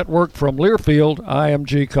Blue Raider Network from Learfield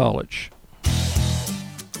IMG College.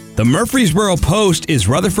 The Murfreesboro Post is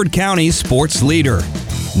Rutherford County's sports leader.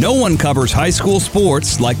 No one covers high school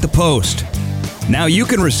sports like the Post. Now you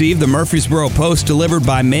can receive the Murfreesboro Post delivered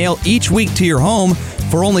by mail each week to your home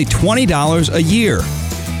for only $20 a year.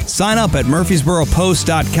 Sign up at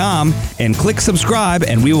murfreesboropost.com and click subscribe,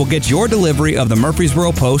 and we will get your delivery of the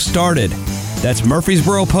Murfreesboro Post started. That's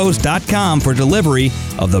murfreesboropost.com for delivery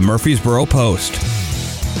of the Murfreesboro Post.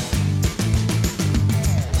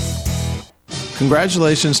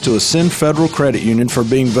 Congratulations to Ascend Federal Credit Union for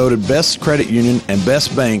being voted Best Credit Union and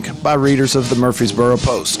Best Bank by readers of the Murfreesboro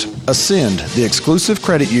Post. Ascend, the exclusive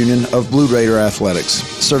credit union of Blue Raider Athletics,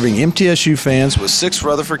 serving MTSU fans with 6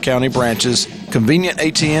 Rutherford County branches, convenient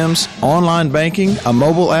ATMs, online banking, a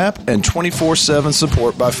mobile app, and 24/7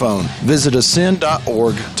 support by phone. Visit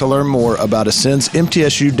ascend.org to learn more about Ascend's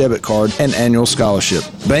MTSU debit card and annual scholarship.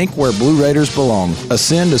 Bank where Blue Raiders belong.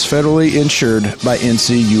 Ascend is federally insured by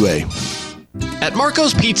NCUA. At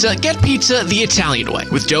Marco's Pizza, get pizza the Italian way.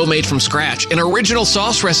 With dough made from scratch, an original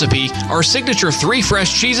sauce recipe, our signature 3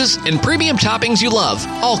 fresh cheeses, and premium toppings you love.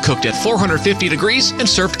 All cooked at 450 degrees and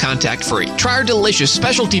served contact-free. Try our delicious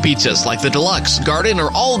specialty pizzas like the Deluxe, Garden,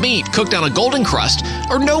 or All Meat cooked on a golden crust,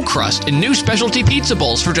 or no crust in new specialty pizza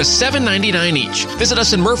bowls for just $7.99 each. Visit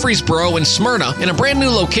us in Murfreesboro and Smyrna in a brand new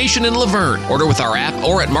location in Laverne. Order with our app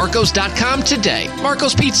or at marcos.com today.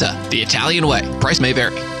 Marco's Pizza, the Italian way. Price may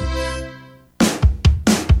vary.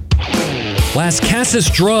 Las Casas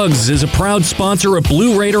Drugs is a proud sponsor of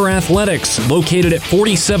Blue Raider Athletics, located at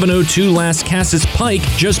 4702 Las Casas Pike,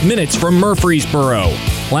 just minutes from Murfreesboro.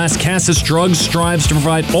 Las Casas Drugs strives to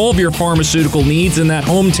provide all of your pharmaceutical needs in that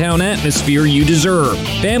hometown atmosphere you deserve.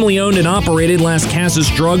 Family-owned and operated, Las Casas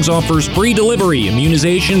Drugs offers free delivery,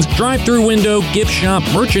 immunizations, drive-through window, gift shop,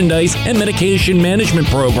 merchandise, and medication management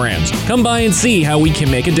programs. Come by and see how we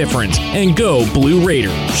can make a difference. And go Blue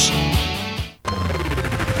Raiders.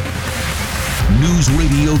 News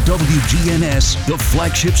Radio WGNS, the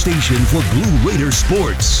flagship station for Blue Raider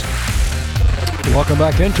sports. Welcome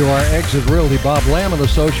back into our Exit Realty Bob Lamb and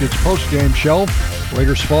Associates postgame show.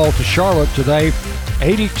 Raiders fall to Charlotte today,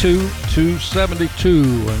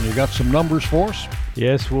 82-72. And you got some numbers for us?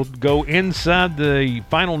 Yes, we'll go inside the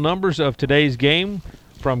final numbers of today's game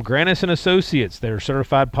from Grannis & Associates. They're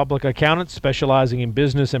certified public accountants specializing in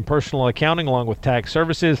business and personal accounting along with tax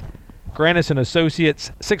services. Grannis &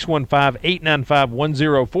 Associates,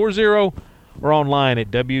 615-895-1040, or online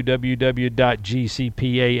at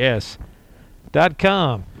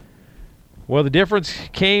www.gcpas.com. Well, the difference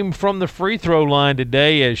came from the free throw line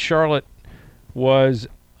today as Charlotte was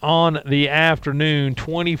on the afternoon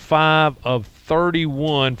 25 of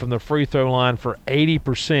 31 from the free throw line for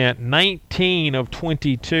 80%, 19 of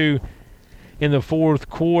 22 in the fourth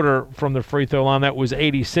quarter from the free throw line. That was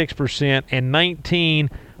 86%, and 19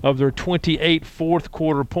 of their 28 fourth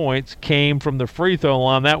quarter points came from the free throw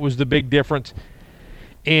line. That was the big difference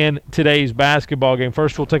in today's basketball game.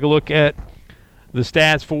 First, we'll take a look at the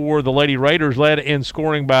stats for the Lady Raiders, led in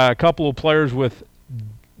scoring by a couple of players with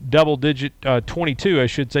double-digit 22, I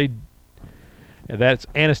should say. That's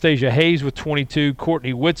Anastasia Hayes with 22,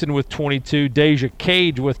 Courtney Whitson with 22, Deja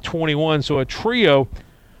Cage with 21. So a trio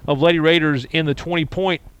of Lady Raiders in the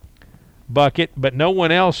 20-point bucket, but no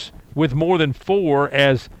one else with more than 4,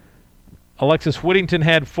 as Alexis Whittington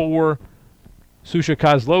had 4, Susha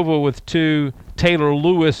Kozlova with 2, Taylor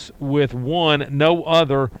Lewis with 1. No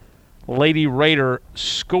other Lady Raider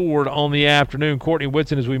scored on the afternoon. Courtney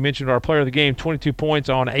Whitson, as we mentioned, our player of the game, 22 points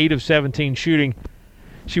on 8 of 17 shooting.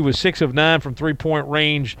 She was 6 of 9 from three-point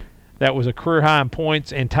range. That was a career high in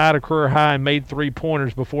points and tied a career high and made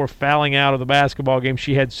three-pointers before fouling out of the basketball game.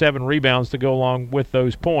 She had 7 rebounds to go along with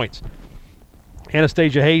those points.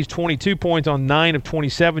 Anastasia Hayes, 22 points on 9 of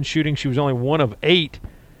 27 shooting. She was only 1 of 8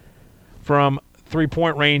 from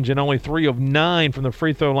three-point range and only 3 of 9 from the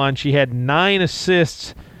free throw line. She had 9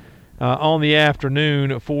 assists on the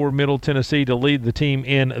afternoon for Middle Tennessee to lead the team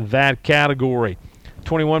in that category.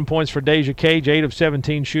 21 points for Deja Cage, 8 of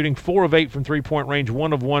 17 shooting, 4 of 8 from three-point range,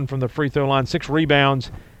 1 of 1 from the free throw line, 6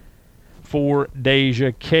 rebounds for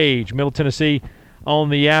Deja Cage. Middle Tennessee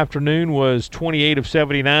on the afternoon was 28 of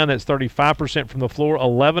 79. That's 35% from the floor,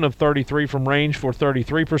 11 of 33 from range for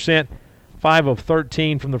 33%, 5 of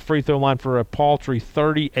 13 from the free throw line for a paltry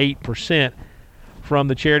 38%. From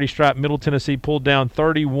the charity stripe, Middle Tennessee pulled down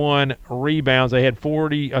 31 rebounds. They had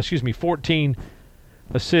 14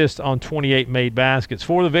 assists on 28 made baskets.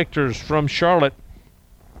 For the victors from Charlotte,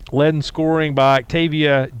 led in scoring by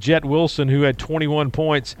Octavia Jet Wilson, who had 21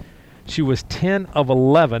 points. She was 10 of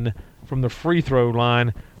 11 from the free throw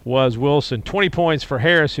line was Wilson. 20 points for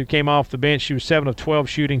Harris, who came off the bench. She was 7 of 12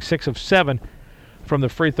 shooting, 6 of 7 from the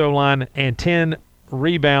free throw line, and 10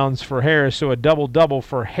 rebounds for Harris, so a double-double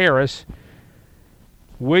for Harris.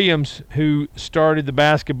 Williams, who started the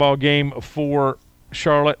basketball game for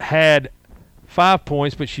Charlotte, had 5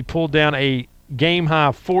 points, but she pulled down a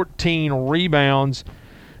game-high 14 rebounds,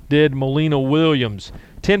 did Melina Williams.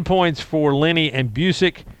 10 points for Lenny and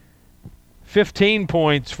Busick, 15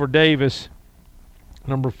 points for Davis.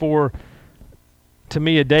 Number 4,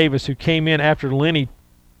 Tamia Davis, who came in after Lenny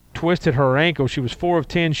twisted her ankle. She was 4 of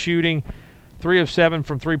 10 shooting, 3 of 7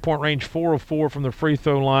 from three-point range, 4 of 4 from the free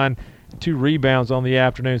throw line, 2 rebounds on the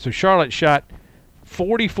afternoon. So Charlotte shot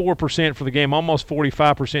 44% for the game, almost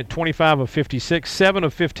 45%, 25 of 56, 7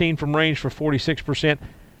 of 15 from range for 46%.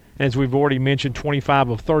 As we've already mentioned, 25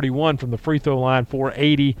 of 31 from the free throw line for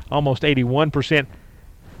 80, almost 81%.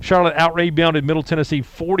 Charlotte out-rebounded Middle Tennessee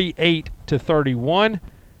 48-31.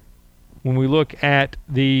 When we look at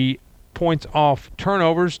the points off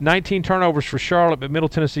turnovers, 19 turnovers for Charlotte, but Middle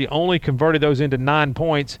Tennessee only converted those into 9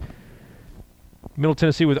 points. Middle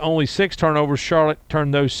Tennessee with only 6 turnovers. Charlotte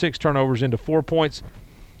turned those 6 turnovers into 4 points.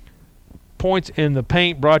 Points in the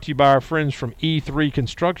paint brought to you by our friends from E3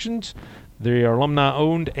 Constructions. They are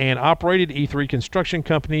alumni-owned and operated. E3 Construction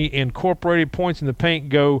Company Incorporated. Points in the paint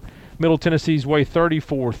go Middle Tennessee's way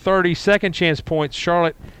 34-30. Second chance points,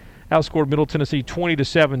 Charlotte outscored Middle Tennessee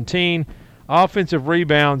 20-17. Offensive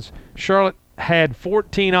rebounds, Charlotte had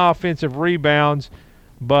 14 offensive rebounds,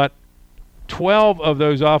 but 12 of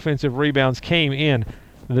those offensive rebounds came in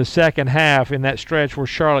the second half in that stretch where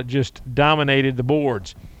Charlotte just dominated the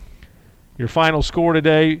boards. Your final score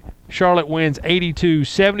today, Charlotte wins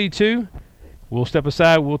 82-72. We'll step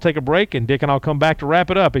aside, we'll take a break, and Dick and I'll come back to wrap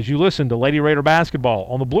it up as you listen to Lady Raider Basketball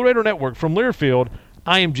on the Blue Raider Network from Learfield,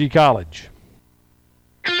 IMG College.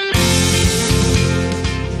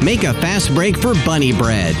 Make a fast break for Bunny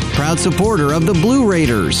Bread, proud supporter of the Blue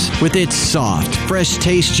Raiders. With its soft, fresh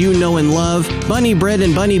taste you know and love, Bunny Bread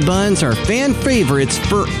and Bunny Buns are fan favorites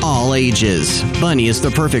for all ages. Bunny is the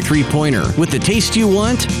perfect three-pointer with the taste you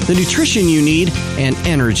want, the nutrition you need, and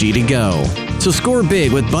energy to go. So score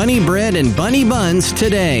big with Bunny Bread and Bunny Buns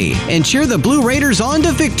today and cheer the Blue Raiders on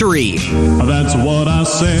to victory. That's what I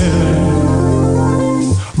said.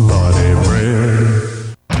 Bunny Bread.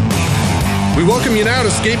 We welcome you now to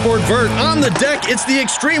Skateboard Vert. On the deck, it's the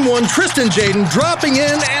extreme one, Tristan Jaden, dropping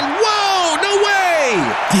in, and whoa, no way!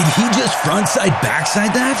 Did he just frontside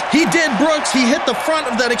backside that? He did, Brooks. He hit the front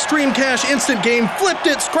of that Extreme Cash instant game, flipped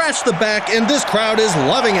it, scratched the back, and this crowd is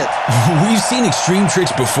loving it. We've seen extreme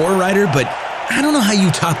tricks before, Ryder, but I don't know how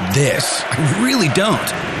you top this. I really don't.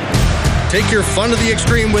 Take your fun to the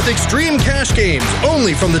extreme with Extreme Cash Games,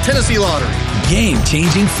 only from the Tennessee Lottery.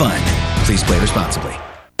 Game-changing fun. Please play responsibly.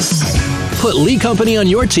 Put Lee Company on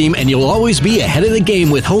your team and you'll always be ahead of the game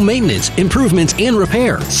with home maintenance, improvements, and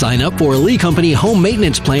repair. Sign up for a Lee Company home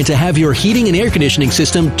maintenance plan to have your heating and air conditioning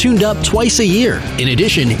system tuned up twice a year. In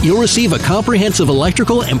addition, you'll receive a comprehensive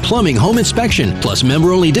electrical and plumbing home inspection, plus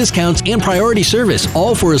member-only discounts and priority service,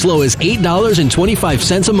 all for as low as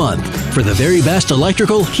 $8.25 a month. For the very best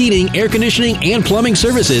electrical, heating, air conditioning, and plumbing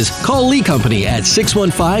services, call Lee Company at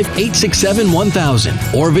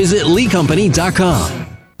 615-867-1000 or visit leecompany.com.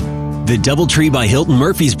 The DoubleTree by Hilton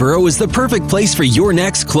Murfreesboro is the perfect place for your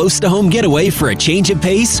next close-to-home getaway for a change of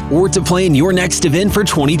pace or to plan your next event for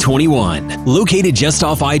 2021. Located just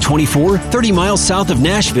off I-24, 30 miles south of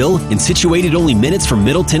Nashville, and situated only minutes from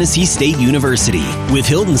Middle Tennessee State University. With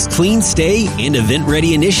Hilton's clean stay and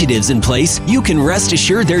event-ready initiatives in place, you can rest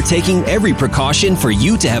assured they're taking every precaution for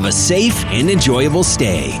you to have a safe and enjoyable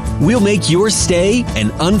stay. We'll make your stay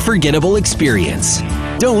an unforgettable experience.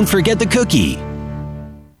 Don't forget the cookie.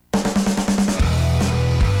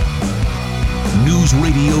 News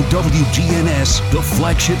Radio WGNS, the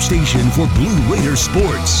flagship station for Blue Raider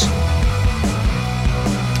sports.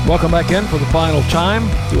 Welcome back in for the final time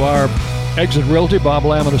to our Exit Realty Bob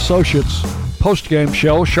Lamb and Associates post-game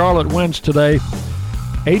show. Charlotte wins today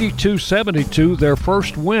 82-72, their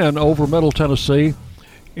first win over Middle Tennessee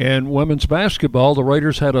in women's basketball. The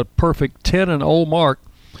Raiders had a perfect 10-0 mark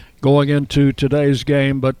going into today's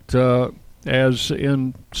game, but as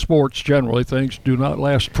in sports generally, things do not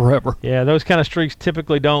last forever. Yeah, those kind of streaks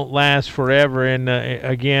typically don't last forever. And,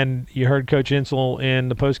 again, you heard Coach Insel in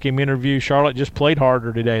the postgame interview. Charlotte just played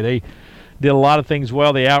harder today. They did a lot of things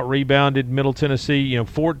well. They out-rebounded Middle Tennessee.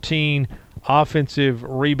 14 offensive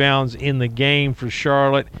rebounds in the game for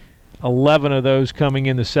Charlotte, 11 of those coming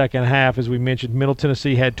in the second half. As we mentioned, Middle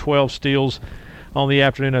Tennessee had 12 steals. on the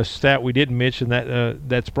afternoon. A stat we didn't mention,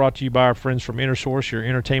 that's brought to you by our friends from InnerSource. Your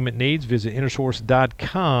entertainment needs, visit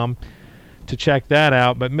InnerSource.com to check that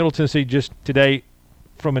out. But Middle Tennessee just today,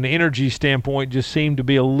 from an energy standpoint, just seemed to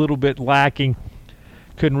be a little bit lacking.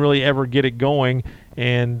 Couldn't really ever get it going.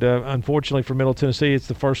 And unfortunately for Middle Tennessee, it's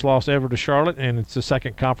the first loss ever to Charlotte, and it's the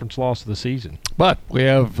second conference loss of the season. But we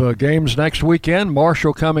have games next weekend.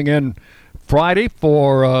 Marshall coming in Friday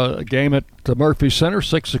for a game at the Murphy Center,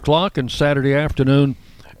 6 o'clock, and Saturday afternoon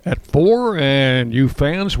at 4. And you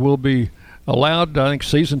fans will be allowed, I think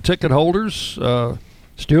season ticket holders,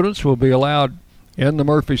 students will be allowed in the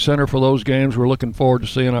Murphy Center for those games. We're looking forward to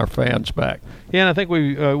seeing our fans back. Yeah, and I think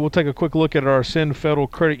we'll take a quick look at our Ascend Federal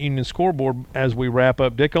Credit Union scoreboard as we wrap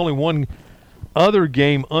up, Dick. Only one other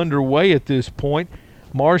game underway at this point.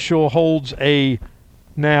 Marshall holds a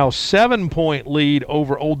now 7-point lead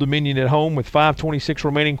over Old Dominion at home with 5:26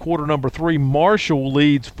 remaining. Quarter number 3, Marshall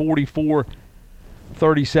leads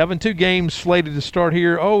 44-37. 2 games slated to start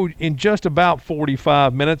here, in just about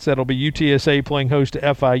 45 minutes. That'll be UTSA playing host to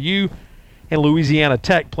FIU and Louisiana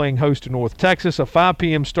Tech playing host to North Texas. A 5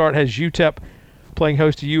 p.m. start has UTEP playing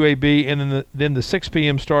host to UAB, and then the 6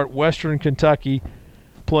 p.m. start, Western Kentucky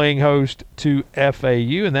playing host to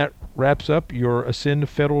FAU. And that wraps up your Ascend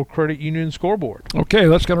Federal Credit Union scoreboard. Okay,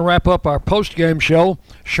 that's going to wrap up our post-game show.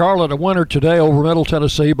 Charlotte a winner today over Middle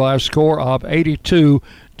Tennessee by a score of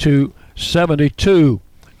 82-72.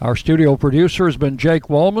 Our studio producer has been Jake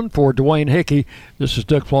Wallman. For Dwayne Hickey, this is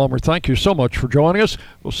Dick Plummer. Thank you so much for joining us.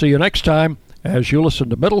 We'll see you next time as you listen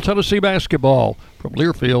to Middle Tennessee basketball from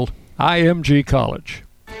Learfield IMG College.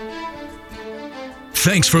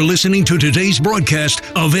 Thanks for listening to today's broadcast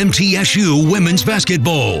of MTSU Women's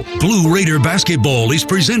Basketball. Blue Raider Basketball is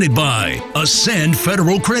presented by Ascend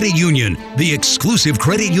Federal Credit Union, the exclusive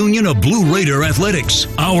credit union of Blue Raider Athletics.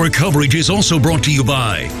 Our coverage is also brought to you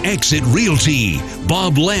by Exit Realty,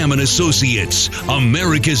 Bob Lamb & Associates,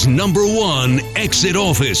 America's #1 exit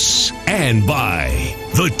office, and by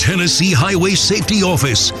the Tennessee Highway Safety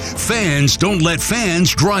Office. Fans don't let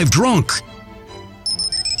fans drive drunk.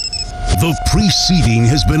 The preceding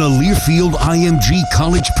has been a Learfield IMG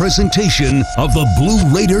College presentation of the Blue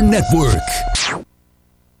Raider Network.